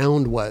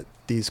around what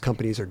these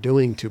companies are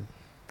doing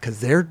because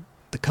the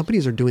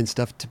companies are doing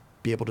stuff to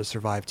be able to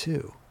survive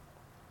too.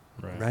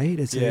 Right?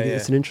 It's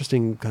an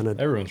interesting kind of,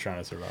 Everyone's trying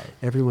to survive.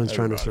 everyone's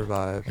trying to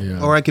Everybody. survive.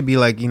 Yeah. Or I could be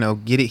like,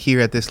 get it here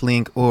at this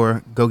link,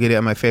 or go get it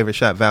at my favorite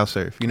shop,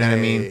 Valsurf. You know what I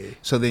Hey, mean?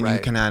 So then you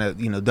right. can kind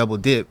of, double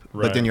dip,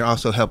 but then Right. you're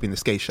also helping the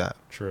skate shop.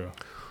 True.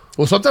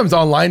 Well, sometimes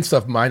online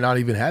stuff might not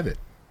even have it.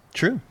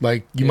 True.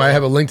 Like you might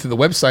have a link to the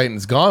website and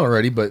it's gone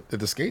already, but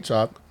at the skate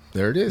shop,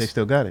 there it is. They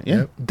still got it. Yeah.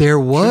 Yep. There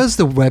was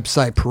the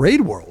website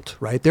Parade World,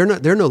 right? They're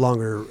no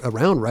longer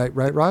around, right,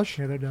 Raj?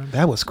 Yeah, they're done.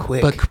 That was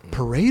quick. But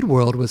Parade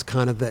World was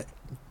kind of the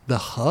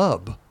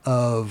hub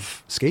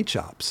of skate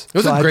shops. It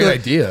was a I'd great go-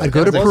 idea. I'd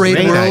go to That was a Parade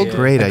great World. idea.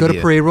 Great I'd go to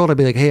idea. Parade World. I'd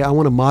be like, hey, I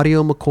want a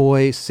Maurio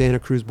McCoy Santa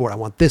Cruz board. I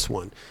want this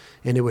one,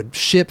 and it would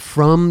ship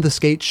from the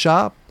skate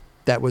shop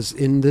that was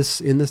in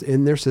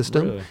their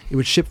system. Really? It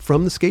would ship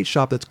from the skate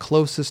shop that's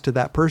closest to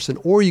that person,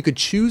 or you could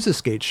choose a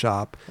skate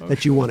shop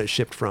that you want it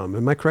shipped from.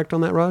 Am I correct on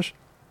that, Raj?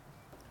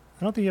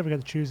 I don't think you ever got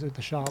to choose at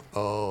the shop.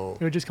 Oh,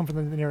 It would just come from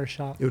the nearest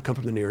shop. it would come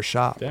from the nearest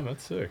shop. Damn,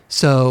 that's sick.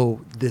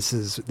 So this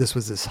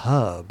was this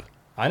hub.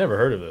 I never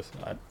heard of this.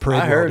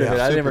 Parade I heard World, of it.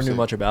 yeah. I never super knew sick.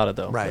 much about it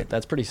though. Right. But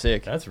that's pretty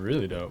sick. That's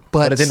really dope.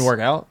 But it didn't work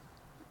out.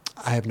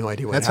 I have no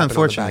idea what That's happened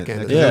on the unfortunate. back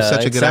end. of That it. was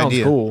such a it good sounds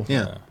idea. cool.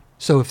 Yeah.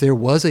 So if there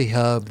was a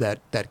hub that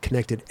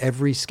connected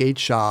every skate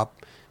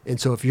shop And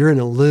so if you're in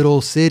a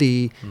little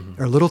city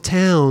or a little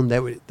town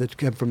that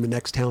came from the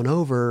next town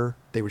over,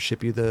 they would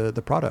ship you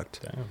the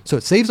product. Damn. So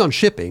it saves on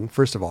shipping,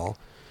 first of all,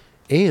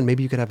 and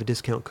maybe you could have a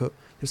discount code.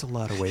 There's a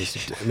lot of ways to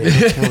do it. I mean,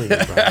 I'm telling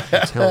you, bro.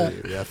 I'm telling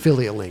you. Yeah,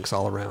 affiliate links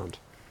all around.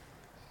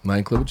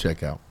 9 Club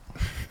checkout.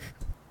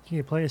 You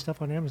can play your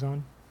stuff on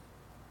Amazon.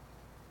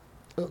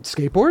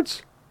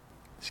 Skateboards?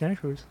 Santa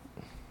Cruz.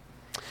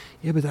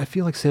 Yeah, but I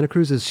feel like Santa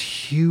Cruz is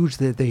huge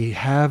that they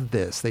have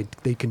this.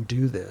 They can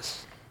do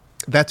this.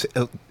 That's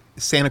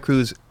Santa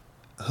Cruz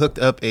hooked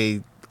up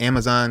a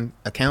Amazon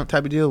account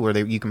type of deal where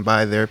you can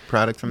buy their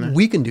product from there.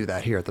 We can do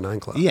that here at the 9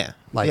 Club. Yeah,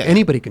 Like yeah.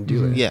 anybody can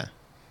do it. Yeah,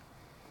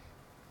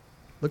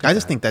 Look at I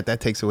just that. think that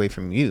takes away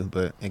from you.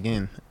 But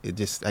again,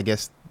 I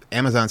guess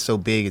Amazon's so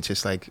big, it's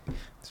just like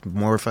it's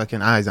more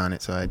fucking eyes on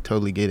it. So I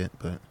totally get it.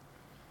 But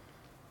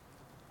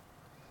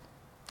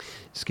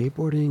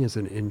skateboarding is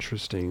an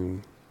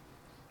interesting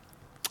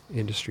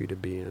industry to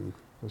be in.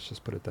 Let's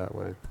just put it that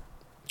way.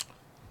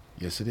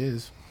 Yes, it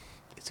is.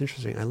 It's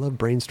interesting. I love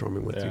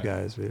brainstorming with Yeah. you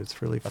guys.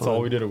 It's really fun. That's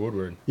all we did at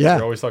Woodward. Yeah.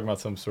 We're always talking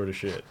about some sort of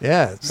shit.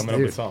 Yeah. Coming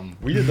up with something.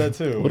 We did that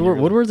too.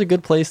 Woodward's a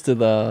good place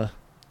to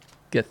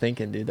get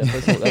thinking, dude.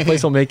 That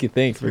place will make you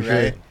think for sure.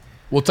 Right.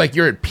 Well, it's like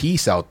you're at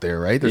peace out there,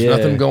 right? There's Yeah.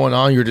 nothing going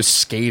on. You're just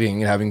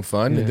skating and having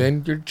fun, Yeah. and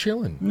then you're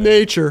chilling.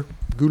 Nature.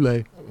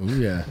 Goulet. Ooh,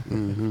 yeah.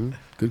 Mm-hmm.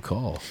 Good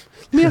call.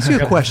 Let me ask you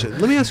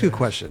a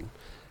question.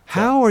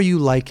 How are you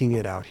liking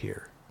it out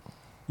here?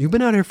 You've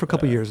been out here for a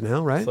couple years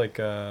now, right? It's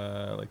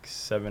like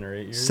 7 or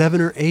 8 years. 7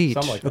 or 8.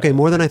 Something like okay, that.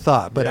 more than I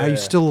thought. But are you Yeah.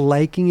 still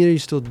liking it? Are you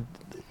still?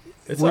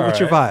 It's What's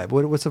your alright.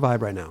 vibe? What's the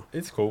vibe right now?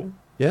 It's cool.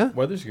 Yeah.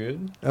 Weather's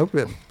good. Oh,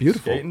 yeah,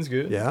 beautiful. Skating's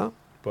good. Yeah.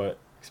 But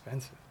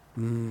expensive.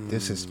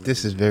 this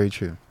is very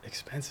true.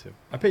 Expensive.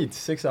 I paid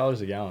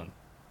 $6 a gallon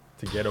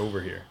to get over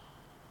here.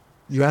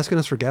 You asking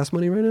us for gas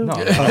money right now?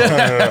 No,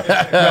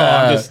 no,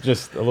 I'm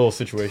just a little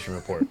situation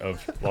report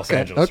of Los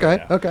Angeles. Okay.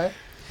 right now. Okay.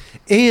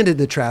 And in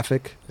the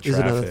traffic The is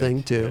another traffic,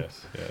 thing too.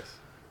 Yes.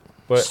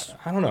 But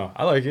I don't know.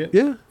 I like it.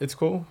 Yeah. It's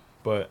cool.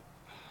 But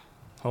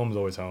home's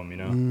always home, you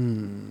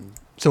know?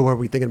 So are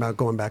we thinking about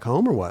going back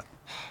home or what?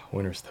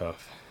 Winter's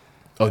tough.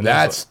 Oh, And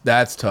that's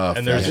tough.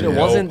 and there's Dude, no it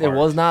wasn't. It park.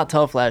 was not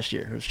tough last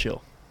year. It was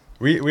chill.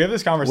 We have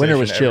this conversation Winter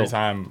was every chill.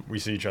 time we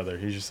see each other.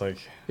 He's just like,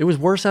 It was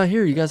worse out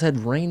here. You guys had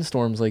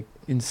rainstorms like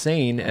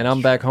insane, and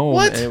I'm back home,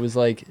 What? and it was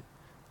like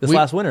this We-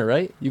 last winter,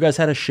 right? You guys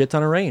had a shit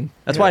ton of rain.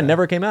 That's why I Yeah.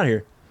 never came out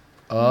here.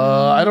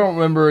 I don't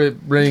remember it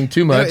raining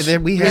too much.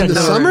 We In the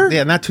summer?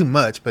 Yeah, not too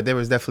much, but there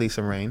was definitely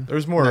some rain.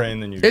 there's more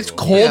rain than usual. It's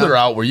colder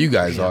out where you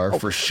guys are,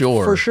 for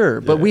sure. For sure,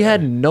 but we Yeah.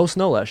 had no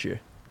snow last year.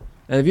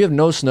 And if you have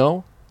no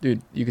snow,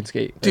 dude, you can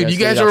skate. Like, Dude, I you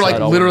skated guys are like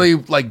outside all winter.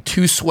 literally like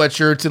 2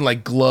 sweatshirts and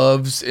like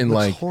gloves and Looks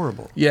like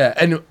horrible. yeah,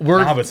 and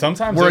we're Nah, but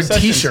sometimes we're those in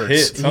sessions t-shirts.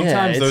 hit.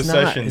 Sometimes Yeah, those it's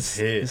not- sessions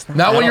hit. it's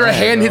Not when your bad,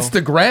 hand bro. hits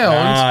the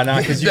ground. Nah,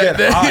 because you get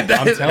hot. I'm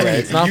telling you.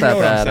 It's not you that know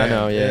what I'm bad, I saying.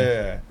 know,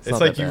 yeah. It's not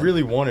like that you bad.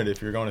 really want it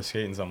if you're going to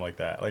skate and something like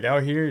that. Like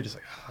out here, you're just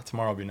like,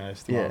 tomorrow will be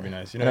nice. Tomorrow will be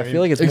nice. You know and what I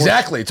feel like it's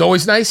Exactly. It's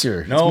always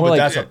nicer. No, more but like-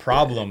 that's a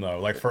problem though.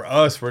 Like for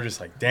us, we're just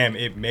like, damn,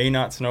 it may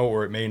not snow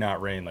or it may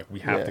not rain. Like we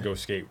have Yeah. to go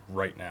skate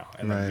right now,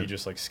 and then we Right.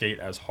 just like skate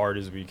as hard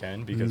as we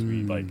can because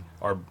we like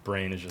our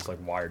brain is just like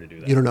wired to do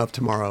that. You don't know if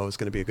tomorrow is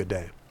going to be a good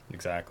day.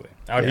 Exactly.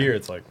 Out Yeah. here,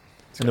 it's like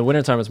In the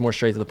wintertime, it's more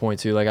straight to the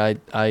point too. Like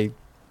I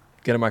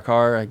get in my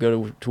car, I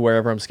go to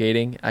wherever I'm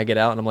skating, I get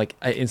out, and I'm like,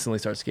 I instantly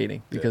start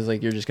skating because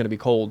like you're just gonna be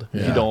cold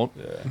if Yeah. you don't.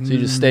 yeah. So you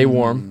just stay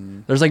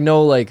warm. There's like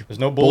no like There's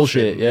no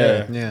bullshit.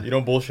 Yeah. Yeah. You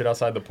don't bullshit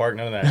outside the park.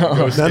 None of that. You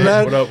go skate. None of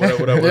that? What up? What up?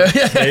 What up? What up?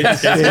 Skate.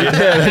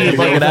 then you You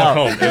fuck go it out.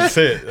 home. That's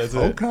it. That's it.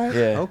 Okay.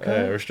 Yeah. Okay.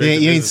 Yeah, we're You straight ain't,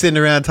 to you ain't business. sitting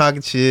around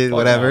talking shit, Fuck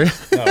whatever.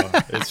 No,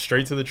 it's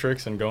straight to the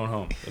tricks and going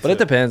home. That's But it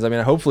depends. I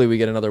mean, hopefully we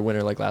get another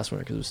winter like last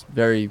winter because it was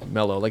very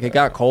mellow. Like it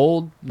got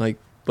cold, like,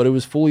 but it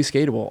was fully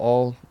skatable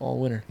all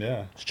winter.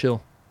 Yeah, It's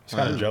chill. it's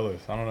kind Wow. of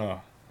jealous. I don't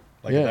know.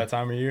 Like Yeah. at that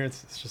time of year,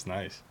 it's just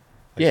nice.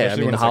 Like, Yeah, I especially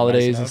mean when the it's, like, nice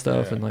holidays and enough.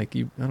 stuff, Yeah. and like I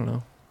don't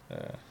know, Yeah.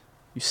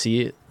 you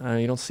see it.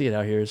 You don't see it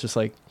out here. It's just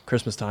like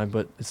Christmas time,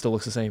 but it still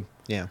looks the same.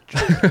 Yeah.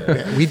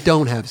 Yeah, we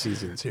don't have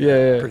seasons here.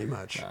 Yeah, yeah. Pretty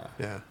much. Nah.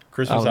 Yeah.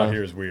 Christmas I don't out know.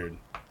 here is weird.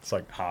 It's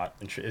like hot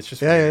and shit. It's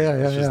just Yeah, weird. yeah,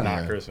 yeah, It's just yeah.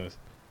 not Yeah. Christmas.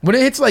 When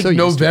it hits like So used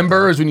to it,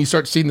 November though. is when you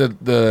start seeing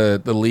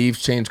the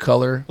leaves change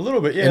color. A little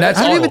bit, yeah. And that's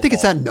I don't all- even think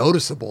it's that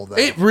noticeable though.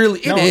 It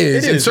really No,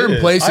 is. it In is, certain it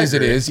is. places I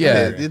it agree. is. I Yeah.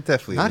 agree. It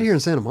definitely Not is. here in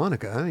Santa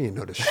Monica. I didn't even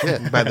notice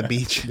shit. By the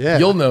beach. Yeah.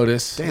 You'll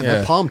notice. Damn, Yeah.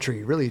 that palm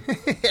tree really.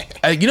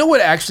 You know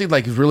what actually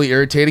like is really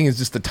irritating is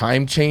just the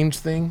time change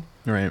thing.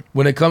 Right.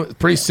 When it comes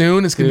pretty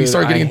soon, it's gonna be Dude,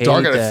 start I getting hate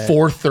dark at that.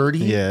 4:30.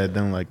 Yeah,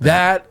 don't like that.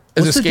 That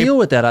is What's a the skate. deal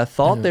with that? I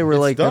thought they were It's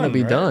like gonna done,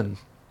 be right? done.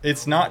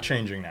 It's not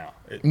changing now.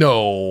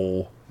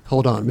 No.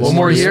 Hold on. One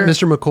more year?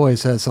 Mr. McCoy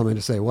says something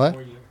to say. What?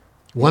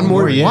 One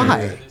more year.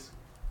 Why?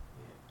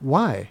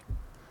 Why?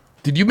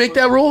 Did you make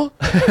that rule?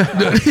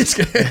 No, just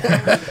kidding.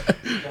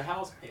 The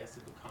House passed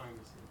it, but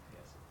Congress didn't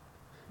pass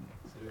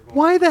it. So they're going-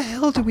 Why the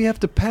hell do we have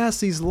to pass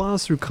these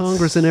laws through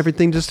Congress and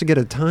everything just to get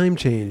a time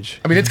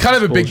change? I mean, it's kind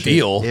of a big Bullshit.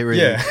 deal. It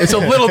really Yeah. It's a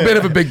little bit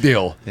of a big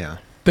deal. Yeah.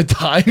 The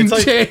time It's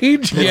like- change.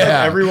 It's like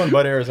Yeah. everyone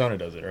but Arizona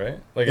does it, right?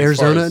 Like as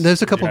far Arizona, as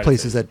there's a couple United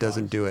places States. that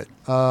doesn't do it.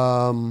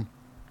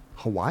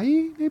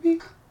 Hawaii, maybe?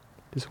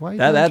 Does Hawaii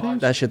do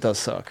change? That shit does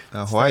suck.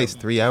 Hawaii's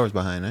 3 hours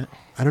behind it.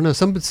 I don't know.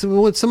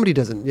 Somebody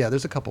doesn't. Yeah,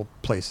 there's a couple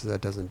places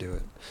that doesn't do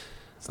it.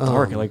 It's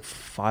dark at like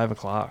 5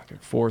 o'clock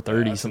or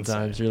 4:30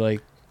 sometimes. insane. You're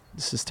like,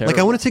 this is terrible.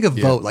 Like, I want to take a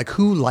vote. Like,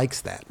 who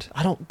likes that?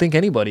 I don't think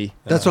anybody.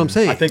 That's what I'm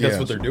saying. I think that's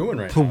what they're doing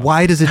right But now.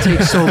 why does it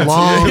take so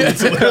long?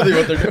 It's literally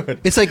what they're doing.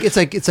 It's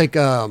like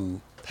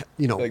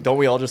you know. Like, don't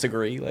we all just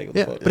agree? Like, what the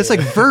Yeah, fuck? but it's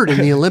like vert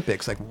in the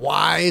Olympics. Like,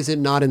 why is it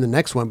not in the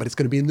next one, but it's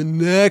going to be in the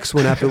next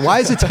one after?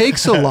 Why does it take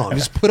so long?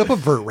 Just put up a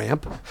vert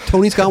ramp.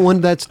 Tony's got one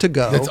that's to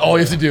go. That's all you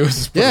have to do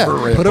is just put a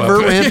vert ramp put a up.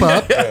 vert ramp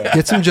up,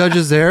 get some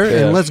judges there,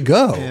 and let's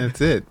go. Yeah,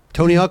 that's it.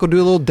 Tony Hawk will do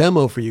a little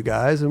demo for you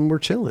guys, and we're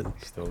chilling.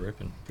 Still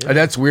ripping. And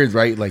that's weird,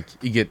 right? Like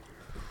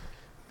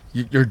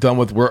you're done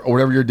with work or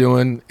whatever you're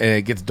doing, and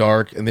it gets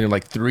dark, and then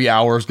like 3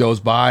 hours goes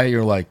by.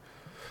 You're like,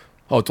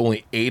 oh, it's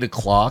only 8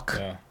 o'clock.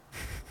 Yeah.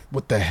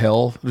 What the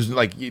hell? There's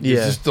like it's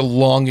just the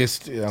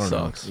longest. I don't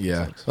Sucks. know.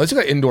 Yeah, Sucks. unless you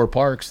got indoor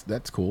parks,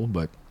 that's cool.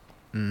 But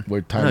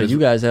where time No, is you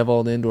guys have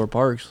all the indoor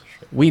parks.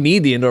 We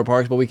need the indoor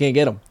parks, but we can't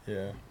get them.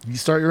 Yeah. you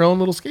start your own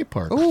little skate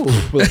park. Oh,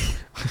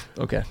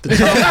 Okay. what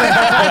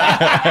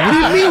do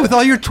you mean with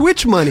all your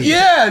Twitch money?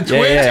 Yeah,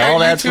 Twitch, yeah, all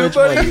that YouTube, Twitch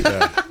buddy.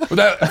 money. With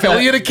that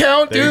affiliate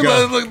account, There you dude.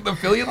 go. Look, the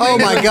affiliate. Oh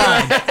link. my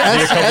God,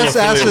 S affiliate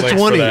Asta links for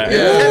 20. that.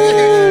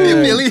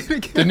 Yeah.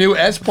 The new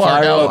S park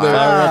Fire out up, there.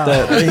 fire up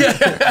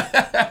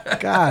that.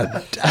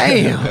 God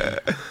damn.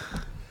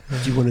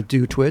 Do you want to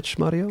do Twitch,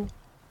 Mario?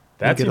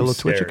 That Get a little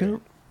seems Twitch scary.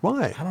 account?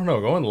 Why? I don't know.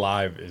 Going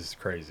live is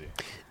crazy.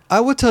 I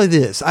will tell you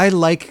this. I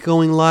like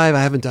going live.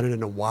 I haven't done it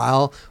in a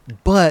while,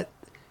 but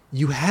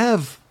you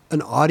have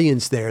an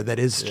audience there that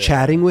is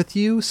chatting with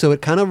you, so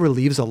it kind of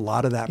relieves a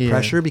lot of that Yeah.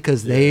 pressure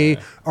because they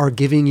are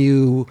giving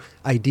you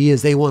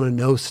ideas. They want to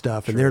know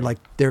stuff, and True.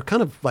 they're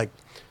kind of like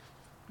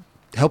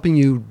helping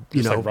you,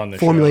 Just, like, run the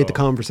formulate show. the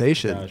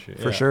conversation Gotcha.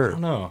 for Yeah, I sure.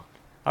 don't know.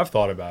 I've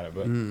thought about it,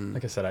 but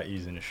like I said, I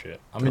ease into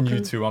shit. I'm in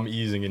YouTube. I'm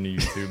easing into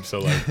YouTube. So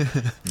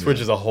like, Twitch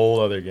is a whole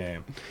other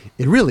game.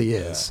 It really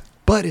is,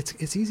 but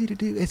it's easy to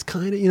do. It's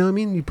kind of, you know what I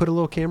mean? You put a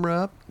little camera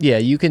up. Yeah,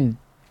 you can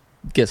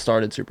get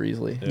started super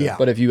easily. Yeah.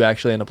 But if you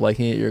actually end up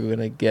liking it, you're going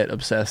to get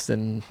obsessed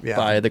and Yeah.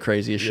 buy the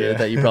craziest shit Yeah.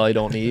 that you probably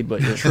don't need.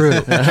 But you're True.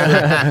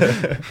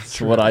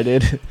 That's what I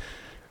did.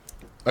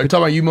 Are you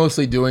talking about you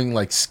mostly doing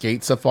like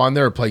skate stuff on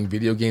there, or playing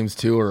video games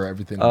too, or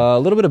everything? A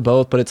little bit of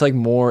both, but it's like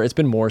it's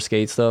been more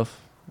skate stuff.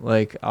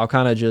 Like, I'll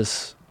kind of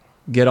just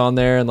get on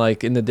there, and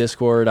like in the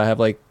Discord, I have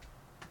like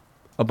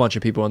a bunch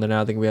of people in there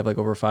now. I think we have like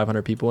over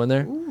 500 people in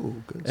there.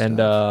 Ooh, good And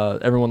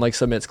stuff. everyone like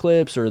submits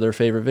clips or their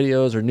favorite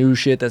videos or new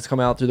shit that's come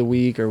out through the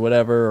week or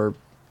whatever, or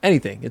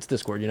anything. It's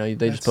Discord, they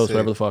That's just post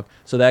whatever sick. the fuck.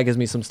 So that gives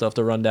me some stuff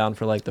to run down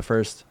for like the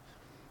first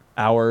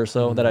hour or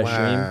so that I Wow.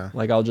 stream.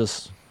 Like, I'll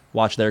just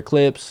watch their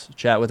clips,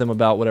 chat with them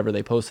about whatever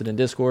they posted in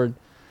Discord,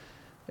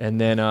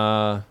 and then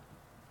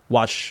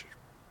watch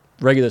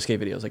regular skate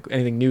videos, like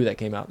anything new that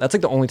came out. That's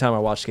like the only time I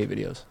watch skate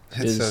videos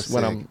That's is so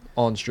when sick. I'm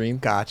on stream.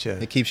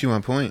 Gotcha. It keeps you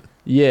on point.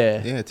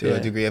 Yeah. Yeah, to a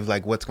degree of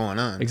like what's going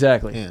on.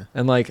 Exactly. Yeah.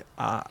 And like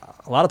a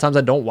lot of times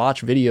I don't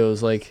watch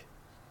videos like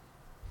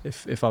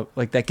if I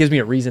like that gives me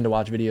a reason to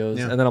watch videos,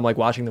 Yeah. and then I'm like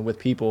watching them with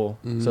people,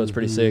 so it's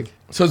pretty sick.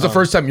 so it's the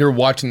first time you're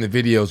watching the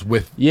videos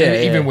with, Yeah,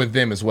 and even yeah. with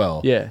them as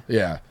well. Yeah.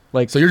 yeah.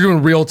 Like, So you're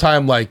doing real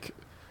time, like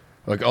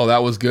oh,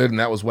 that was good and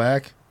that was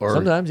whack. Or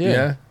Sometimes,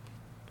 yeah.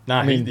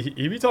 Nah, I mean-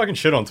 he be talking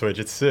shit on Twitch.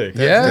 It's sick.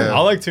 Yeah. dope.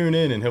 I'll like tune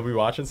in and he'll be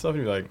watching stuff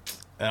and be like,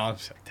 and I'm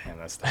just like, damn,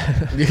 that's dope.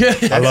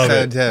 Yeah. I love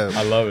so it. dope.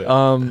 I love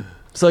it.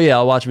 so yeah,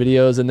 I'll watch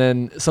videos, and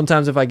then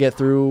sometimes if I get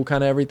through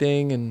kind of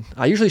everything, and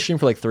I usually stream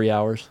for like 3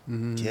 hours.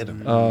 Get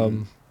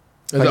 'em.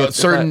 Like if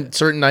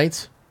certain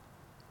nights.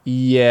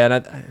 Yeah,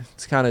 and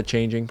it's kind of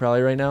changing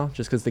probably right now,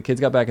 just because the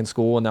kids got back in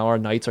school, and now our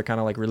nights are kind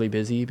of like really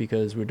busy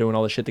because we're doing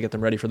all the shit to get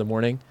them ready for the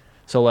morning.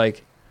 So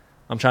like,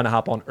 I'm trying to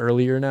hop on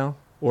earlier now,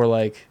 or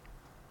like,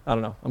 I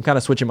don't know. I'm kind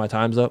of switching my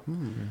times up.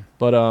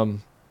 But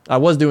I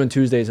was doing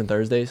Tuesdays and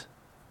Thursdays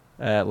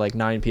at like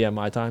 9 p.m.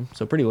 my time,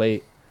 so pretty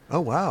late. Oh,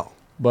 wow.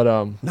 But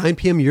 9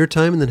 p.m. your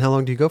time, and then how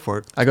long do you go for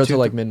it? I go Two- till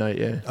like midnight.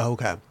 Yeah, Oh,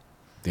 okay.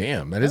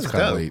 Damn, that is That's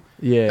kind of dope. late.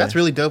 yeah. That's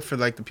really dope for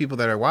like the people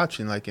that are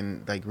watching, like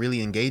and like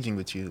really engaging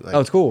with you. Like, Oh,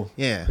 it's cool.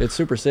 Yeah. It's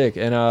super sick,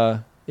 and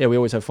yeah, we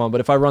always have fun.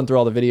 But if I run through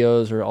all the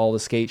videos or all the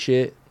skate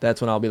shit,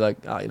 that's when I'll be like,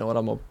 you know what,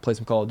 I'm gonna play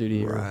some Call of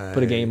Duty or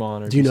put a game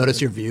on. Or Do you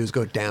notice your views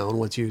go down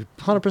once you?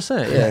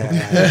 100%?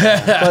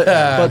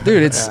 Yeah. but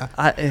dude, it's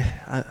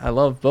I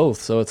love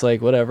both, so it's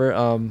like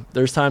whatever.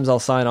 There's times I'll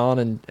sign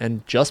on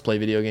and just play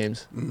video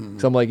games.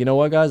 So I'm like, you know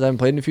what, guys, I haven't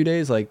played in a few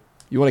days. Like,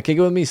 you want to kick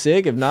it with me?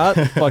 Sick. If not,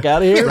 fuck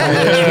out of here.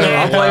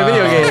 I'm playing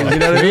video games. You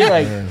know what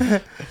I mean?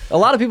 Like, a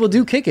lot of people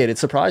do kick it.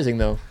 It's surprising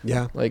though.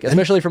 Yeah. Like,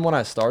 especially from when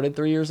I started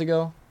 3 years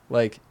ago,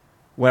 like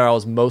where I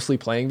was mostly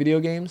playing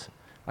video games,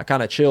 I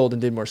kind of chilled and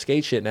did more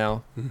skate shit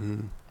now.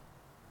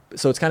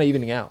 So it's kind of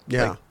evening out.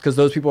 Yeah. Because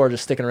those people are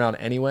just sticking around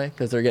anyway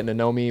because they're getting to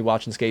know me,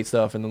 watching skate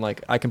stuff, and then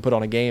like I can put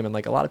on a game, and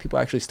like a lot of people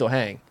actually still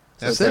hang.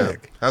 That's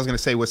Sick. dope. I was gonna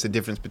say, what's the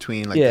difference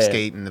between like Yeah. the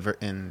skate and the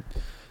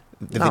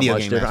Not video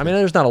much game? different. I mean,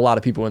 there's not a lot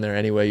of people in there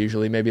anyway.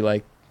 Usually, maybe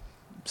like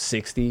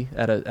 60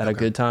 at a Okay.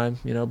 good time,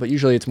 you know. But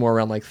usually it's more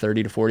around like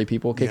 30 to 40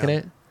 people kicking Yeah.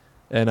 it.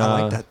 And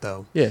I like that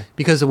though. Yeah.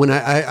 Because when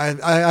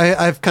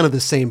I've kind of the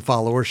same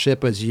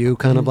followership as you,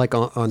 kind of like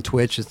on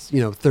Twitch. It's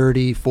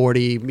 30,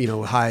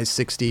 40, high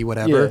 60,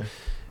 whatever. Yeah.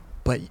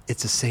 But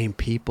it's the same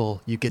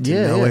people. You get to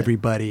Yeah, know yeah.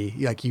 everybody.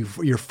 Like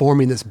you're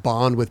forming this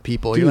bond with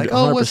people. Dude, You're like,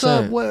 oh, what's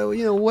up?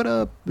 100%. What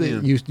up?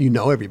 Yeah. You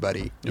know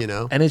everybody. You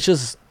know. And it's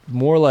just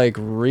more like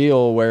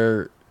real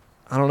where,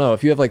 I don't know,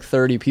 if you have like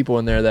 30 people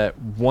in there that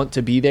want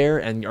to be there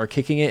and are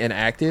kicking it and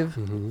active,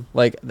 Mm-hmm.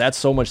 like that's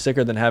so much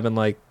sicker than having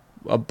like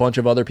a bunch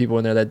of other people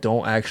in there that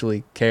don't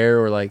actually care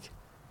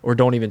or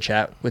don't even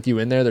chat with you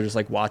in there. They're just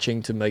like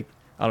watching to like,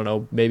 I don't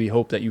know, maybe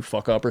hope that you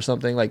fuck up or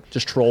something, like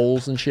just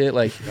trolls and shit.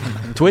 Like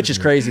Twitch is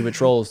crazy with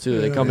trolls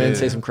too. They come in,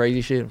 say some crazy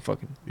shit and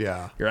fucking,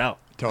 Yeah. you're out.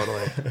 Totally.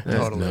 That's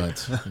Totally.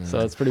 nuts. So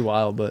it's pretty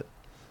wild, but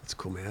It's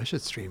cool, man. I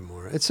should stream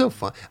more. It's so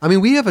fun. I mean,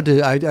 we have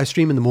I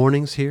stream in the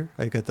mornings here.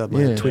 I got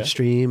my Yeah. Twitch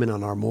stream and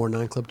on our More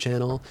 9 Club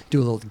channel. Do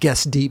a little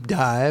guest deep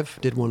dive.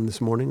 Did one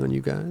this morning on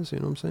you guys. You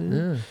know what I'm saying?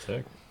 yeah.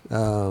 Sick.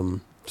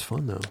 It's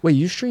fun though. Wait,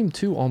 you stream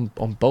too on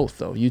both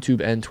though,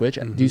 YouTube and Twitch.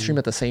 Do you stream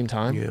at the same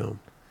time? Yeah.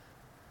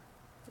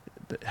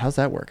 How's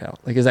that work out?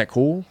 Like, is that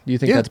cool? Do you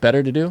think Yeah. that's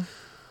better to do?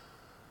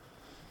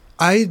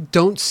 I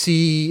don't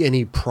see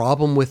any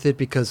problem with it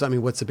because I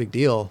mean, what's the big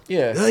deal?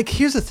 Yeah. Like,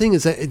 here's the thing: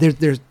 is that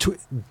there's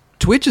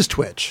Twitch is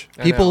Twitch.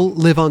 I People know.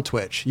 live on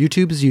Twitch.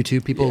 YouTube is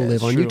YouTube. People Yeah, live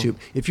it's on true. YouTube.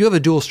 If you have a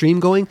dual stream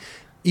going,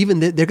 even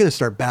they're going to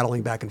start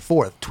battling back and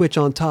forth. Twitch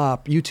on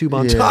top, YouTube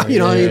on Yeah, top. You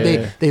know, I mean,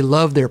 yeah. they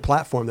love their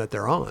platform that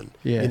they're on.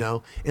 Yeah. You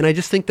know, and I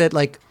just think that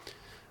like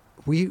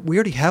we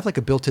already have like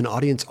a built-in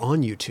audience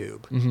on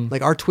YouTube. Mm-hmm.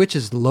 Like our Twitch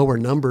is lower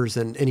numbers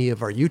than any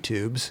of our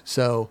YouTubes.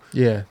 So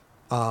Yeah.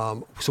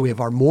 so we have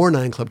our More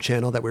 9 Club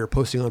channel that we were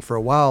posting on for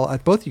a while.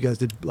 Both you guys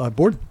did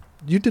board.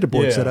 You did a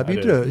board Yeah, setup. I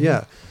You did. did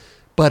yeah.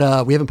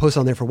 But we haven't posted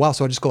on there for a while,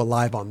 so I just go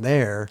live on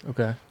there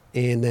Okay.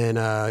 and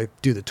then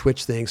do the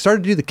Twitch thing.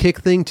 Started to do the kick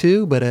thing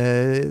too, but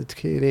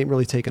it ain't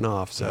really taken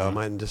off. So I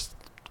might just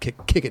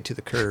kick it to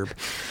the curb.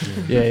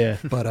 Yeah, yeah.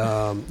 But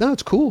no,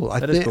 it's cool.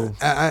 That is cool.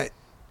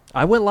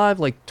 I went live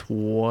like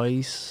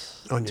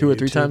twice, On 2 your or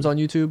 3 YouTube? times on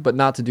YouTube, but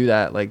not to do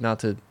that. Like, I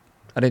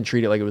didn't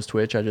treat it like it was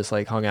Twitch. I just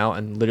like hung out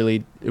and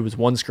literally it was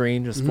one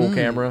screen, just full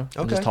camera,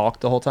 and just okay. talked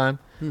the whole time.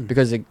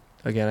 Because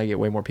again, I get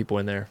way more people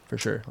in there for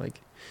sure.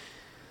 Like,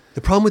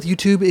 The problem with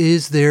YouTube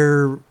is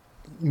their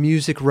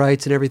music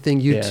rights and everything.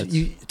 Yeah,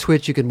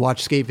 Twitch, you can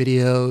watch skate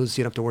videos.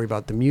 You don't have to worry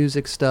about the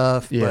music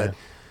stuff. Yeah. But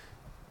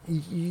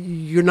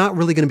you're not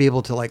really going to be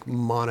able to like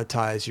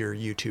monetize your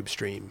YouTube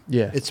stream.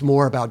 Yeah. It's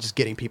more about just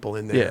getting people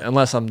in there. yeah,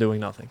 unless I'm doing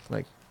nothing.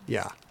 Like,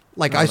 Yeah.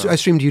 Like I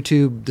streamed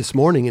YouTube this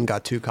morning and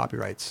got 2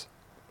 copyrights.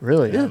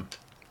 really? Yeah.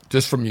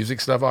 Just for music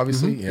stuff,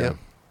 obviously. Mhm, Yeah. yeah.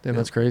 Damn,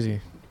 that's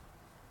crazy.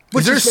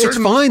 Which there a is it's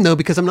certain- fine though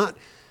because I'm not.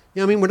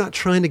 I mean, we're not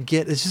trying to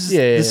get. It's just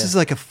Yeah, this yeah. is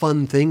like a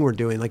fun thing we're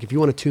doing. Like if you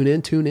want to tune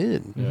in, tune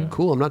in. Yeah.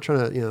 Cool. I'm not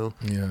trying to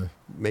Yeah.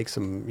 make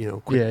some Yeah,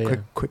 yeah.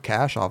 quick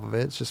cash off of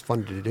it. It's just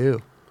fun to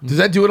do. Does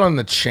that do it on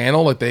the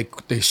channel? Like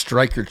they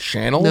strike your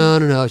channel?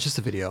 No. It's just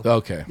a video.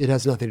 Okay. It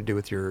has nothing to do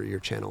with your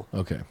channel.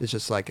 Okay. It's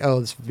just like, oh,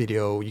 this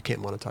video, you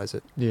can't monetize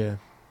it. Yeah.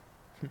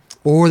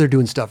 Or they're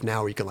doing stuff now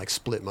where you can like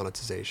split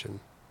monetization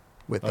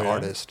with the Oh, yeah?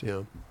 artist.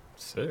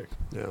 Sick.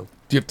 Yeah. Do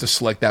you have to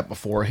select that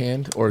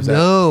beforehand, or is that?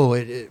 No,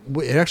 it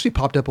actually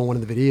popped up on one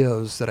of the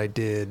videos that I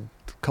did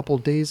a couple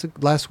of days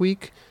last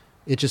week.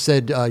 It just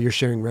said you're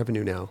sharing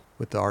revenue now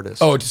with the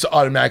artist. Oh, it just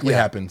automatically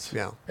Yeah. happens.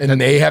 Yeah. And then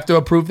they have to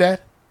approve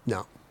that.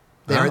 No.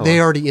 Oh. They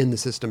already in the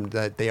system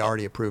that they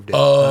already approved it.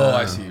 Oh,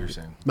 I see what you're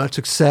saying. Much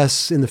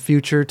success in the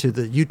future to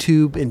the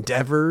YouTube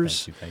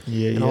endeavors. Thank you.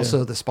 Yeah. And yeah.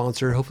 also the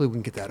sponsor. Hopefully we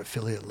can get that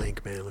affiliate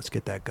link, man. Let's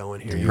get that going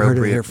here. You heard it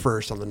Appropriate. here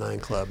first on the 9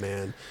 Club,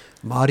 man.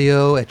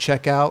 Maurio at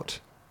checkout.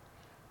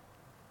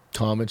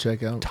 Tom at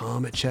checkout.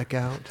 Tom at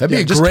checkout. That'd be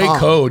Yeah, a just great Tom.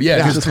 code. Yeah,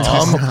 Yeah, just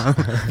Tom.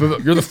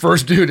 You're the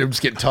first dude to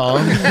just get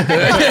Tom.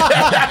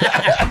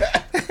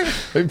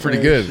 That'd be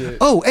pretty good.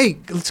 Oh, hey,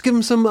 let's give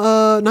him some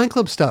 9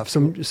 Club stuff.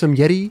 Some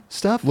Yeti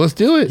stuff. Let's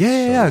do it.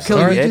 Yeah.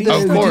 Kelly, All you right. do the,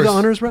 Of you do course. the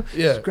honors, bro.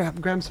 Yeah. Just grab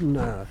some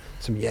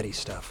Yeti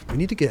stuff. We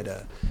need to get. Do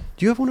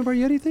you have one of our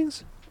Yeti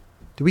things?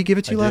 Did we give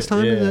it to you last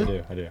time?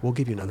 Yeah, I do. We'll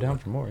give you I'm another down one.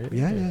 for more.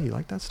 Yeah. You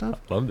like that stuff?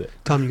 Loved it.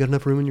 Tom, you got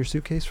enough room in your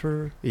suitcase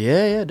for?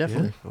 Yeah,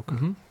 definitely. Yeah? Okay.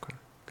 Okay.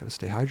 Gotta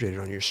stay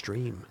hydrated on your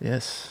stream.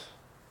 Yes,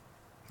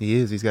 He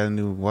is. He's got a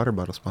new water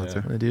bottle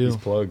sponsor. I do. He's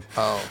plugged.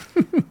 Oh.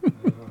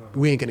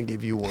 We ain't gonna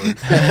give you one.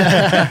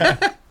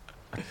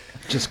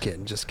 Just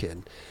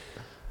kidding.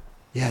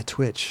 Yeah,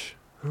 Twitch.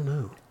 I don't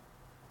know.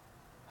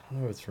 I don't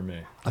know if it's for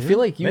me. I feel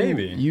like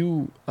Maybe.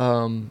 you've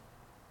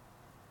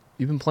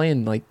been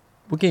playing like,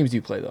 what games do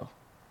you play though?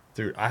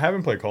 Dude, I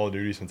haven't played Call of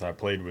Duty since I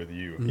played with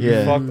you.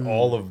 Yeah. He fucked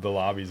all of the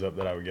lobbies up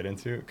that I would get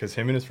into because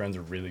him and his friends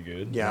are really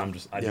good. Yeah.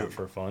 And I do Yeah. it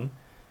for fun.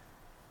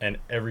 and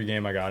every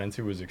game I got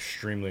into was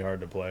extremely hard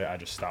to play. I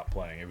just stopped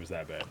playing. It was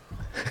that bad.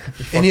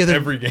 Any other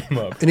every game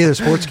up. Any other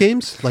sports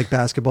games like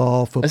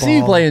basketball, football? I see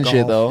you playing golf?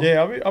 shit though.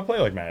 Yeah, I'll play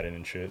like Madden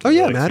and shit. Oh,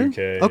 yeah, like Madden?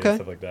 2K Okay. and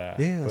stuff like that.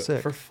 Yeah, but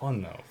sick. for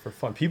fun though. For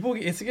fun, people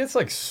it gets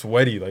like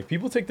sweaty. Like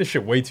people take this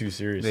shit way too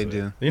seriously. They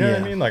do. You know what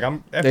Yeah. I mean? Like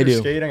I'm They after do.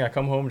 skating, I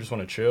come home just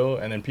want to chill,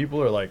 and then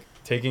people are like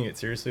taking it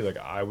seriously, like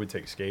I would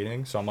take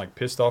skating. So I'm like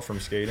pissed off from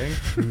skating,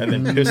 and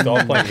then pissed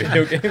off playing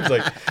video games.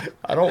 Like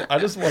I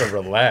just want to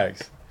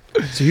relax.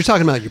 So you're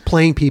talking about you're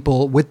playing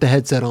people with the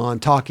headset on,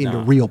 talking to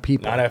No, real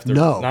people. Not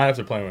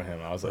after playing with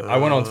him. I was like, I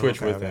went on Twitch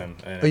okay, with okay. him.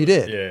 And Oh, you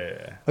did?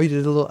 Yeah. Oh, you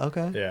did a little.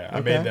 Okay. Yeah. I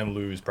Okay. made them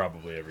lose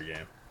probably every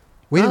game.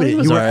 Wait a Oh, he minute.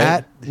 was You were alright.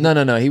 at.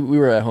 No. We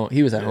were at home.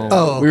 He was at home.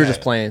 Oh, We were okay.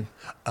 just playing.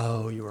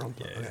 Oh, you were on.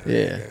 Yeah.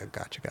 Okay, Yeah. okay,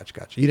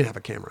 Gotcha. You didn't have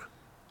a camera.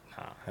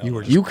 Nah, hell You no.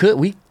 were You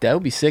could. That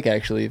would be sick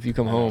actually if you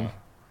come home.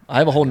 I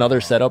have a whole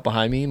nother setup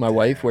behind me. My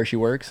wife, where she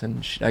works,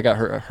 and I got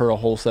her a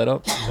whole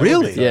setup.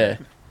 Really? Yeah.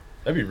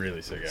 That'd be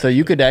really sick. So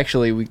you could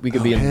actually we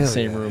could be Oh, in the hell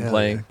same yeah, room hell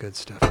playing. yeah. Good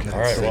stuff. Good All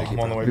right, stuff. well, I'm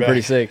on the way It'd be back.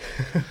 pretty sick.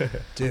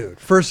 Dude,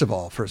 first,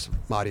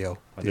 Maurio,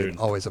 My dude, dude.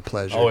 always a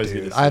pleasure, Always good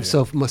dude. to see I have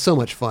you. so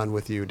much fun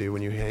with you, dude,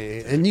 when you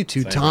hang. And you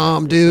too, Same.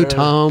 Tom, Yes, dude. sir.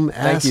 Tom,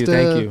 Thank you, Asta.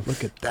 thank you.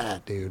 Look at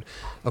that, dude.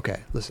 Okay,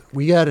 listen,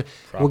 we'll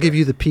Proper. give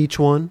you the peach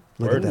one.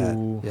 Look Word. at that.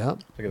 Ooh. Yep. Look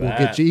at We'll that.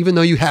 get you, even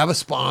though you have a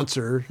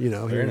sponsor, here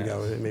Very you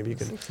go. nice. Maybe you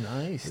can. Looks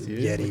nice, dude.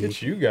 Yeti. Look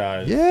at you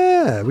guys.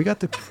 Yeah, we got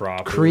the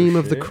Proper cream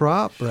of the shit.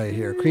 crop right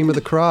here. Cream of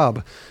the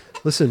crop.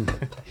 Listen,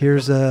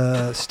 here's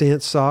a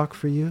stance sock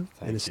for you and a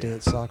Thank you.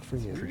 stance sock for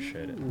you.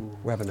 Appreciate it.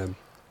 We're having a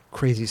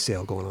crazy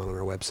sale going on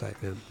our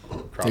website, man.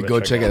 Probably Go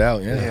check it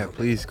out. Yeah. Yeah.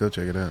 Please go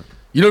check it out.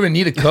 You don't even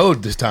need a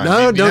code this time.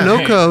 No,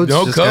 no codes.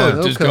 No Just code.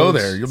 no Just go codes.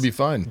 there. You'll be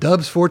fine.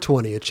 Dubs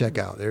 420 at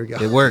checkout. There you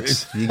go. It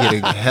works. You get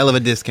a hell of a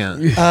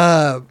discount.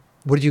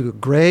 What did you go?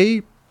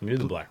 Gray, Maybe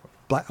the black one.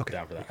 black. Okay,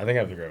 Down for that. I think I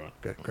have the gray one.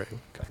 great.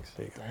 Thanks.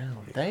 There you go. Damn,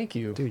 thank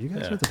you. Dude, you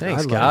guys Yeah. are the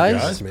Thanks, I love guys. you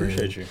Guys, man.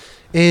 appreciate you.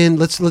 And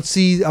let's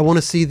see. I want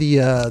to see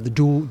the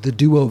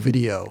duo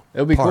video.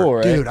 It'll be cool,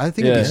 right? Dude, I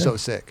think it'd be Yeah. so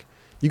sick.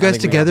 You I guys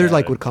think we together got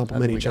like that. would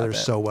complement I think we each got other that.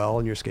 so well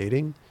in your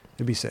skating.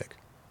 It'd be sick.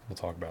 We'll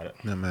talk about it.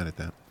 Not mad at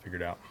that.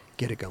 Figured out.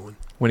 Get it going.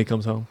 When he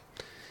comes home.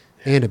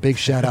 And a big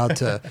shout out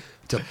to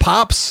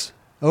Pops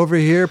over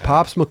here,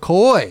 Pops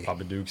McCoy,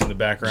 Papa Duke's in the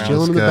background.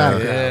 chilling in the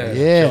Let's go. background.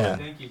 Yeah. Yeah.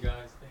 Thank you guys.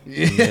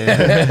 Thank you.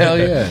 Hell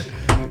yeah.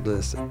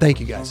 Listen, thank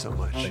you guys so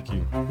much. Thank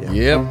you.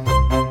 Yeah.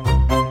 Yep.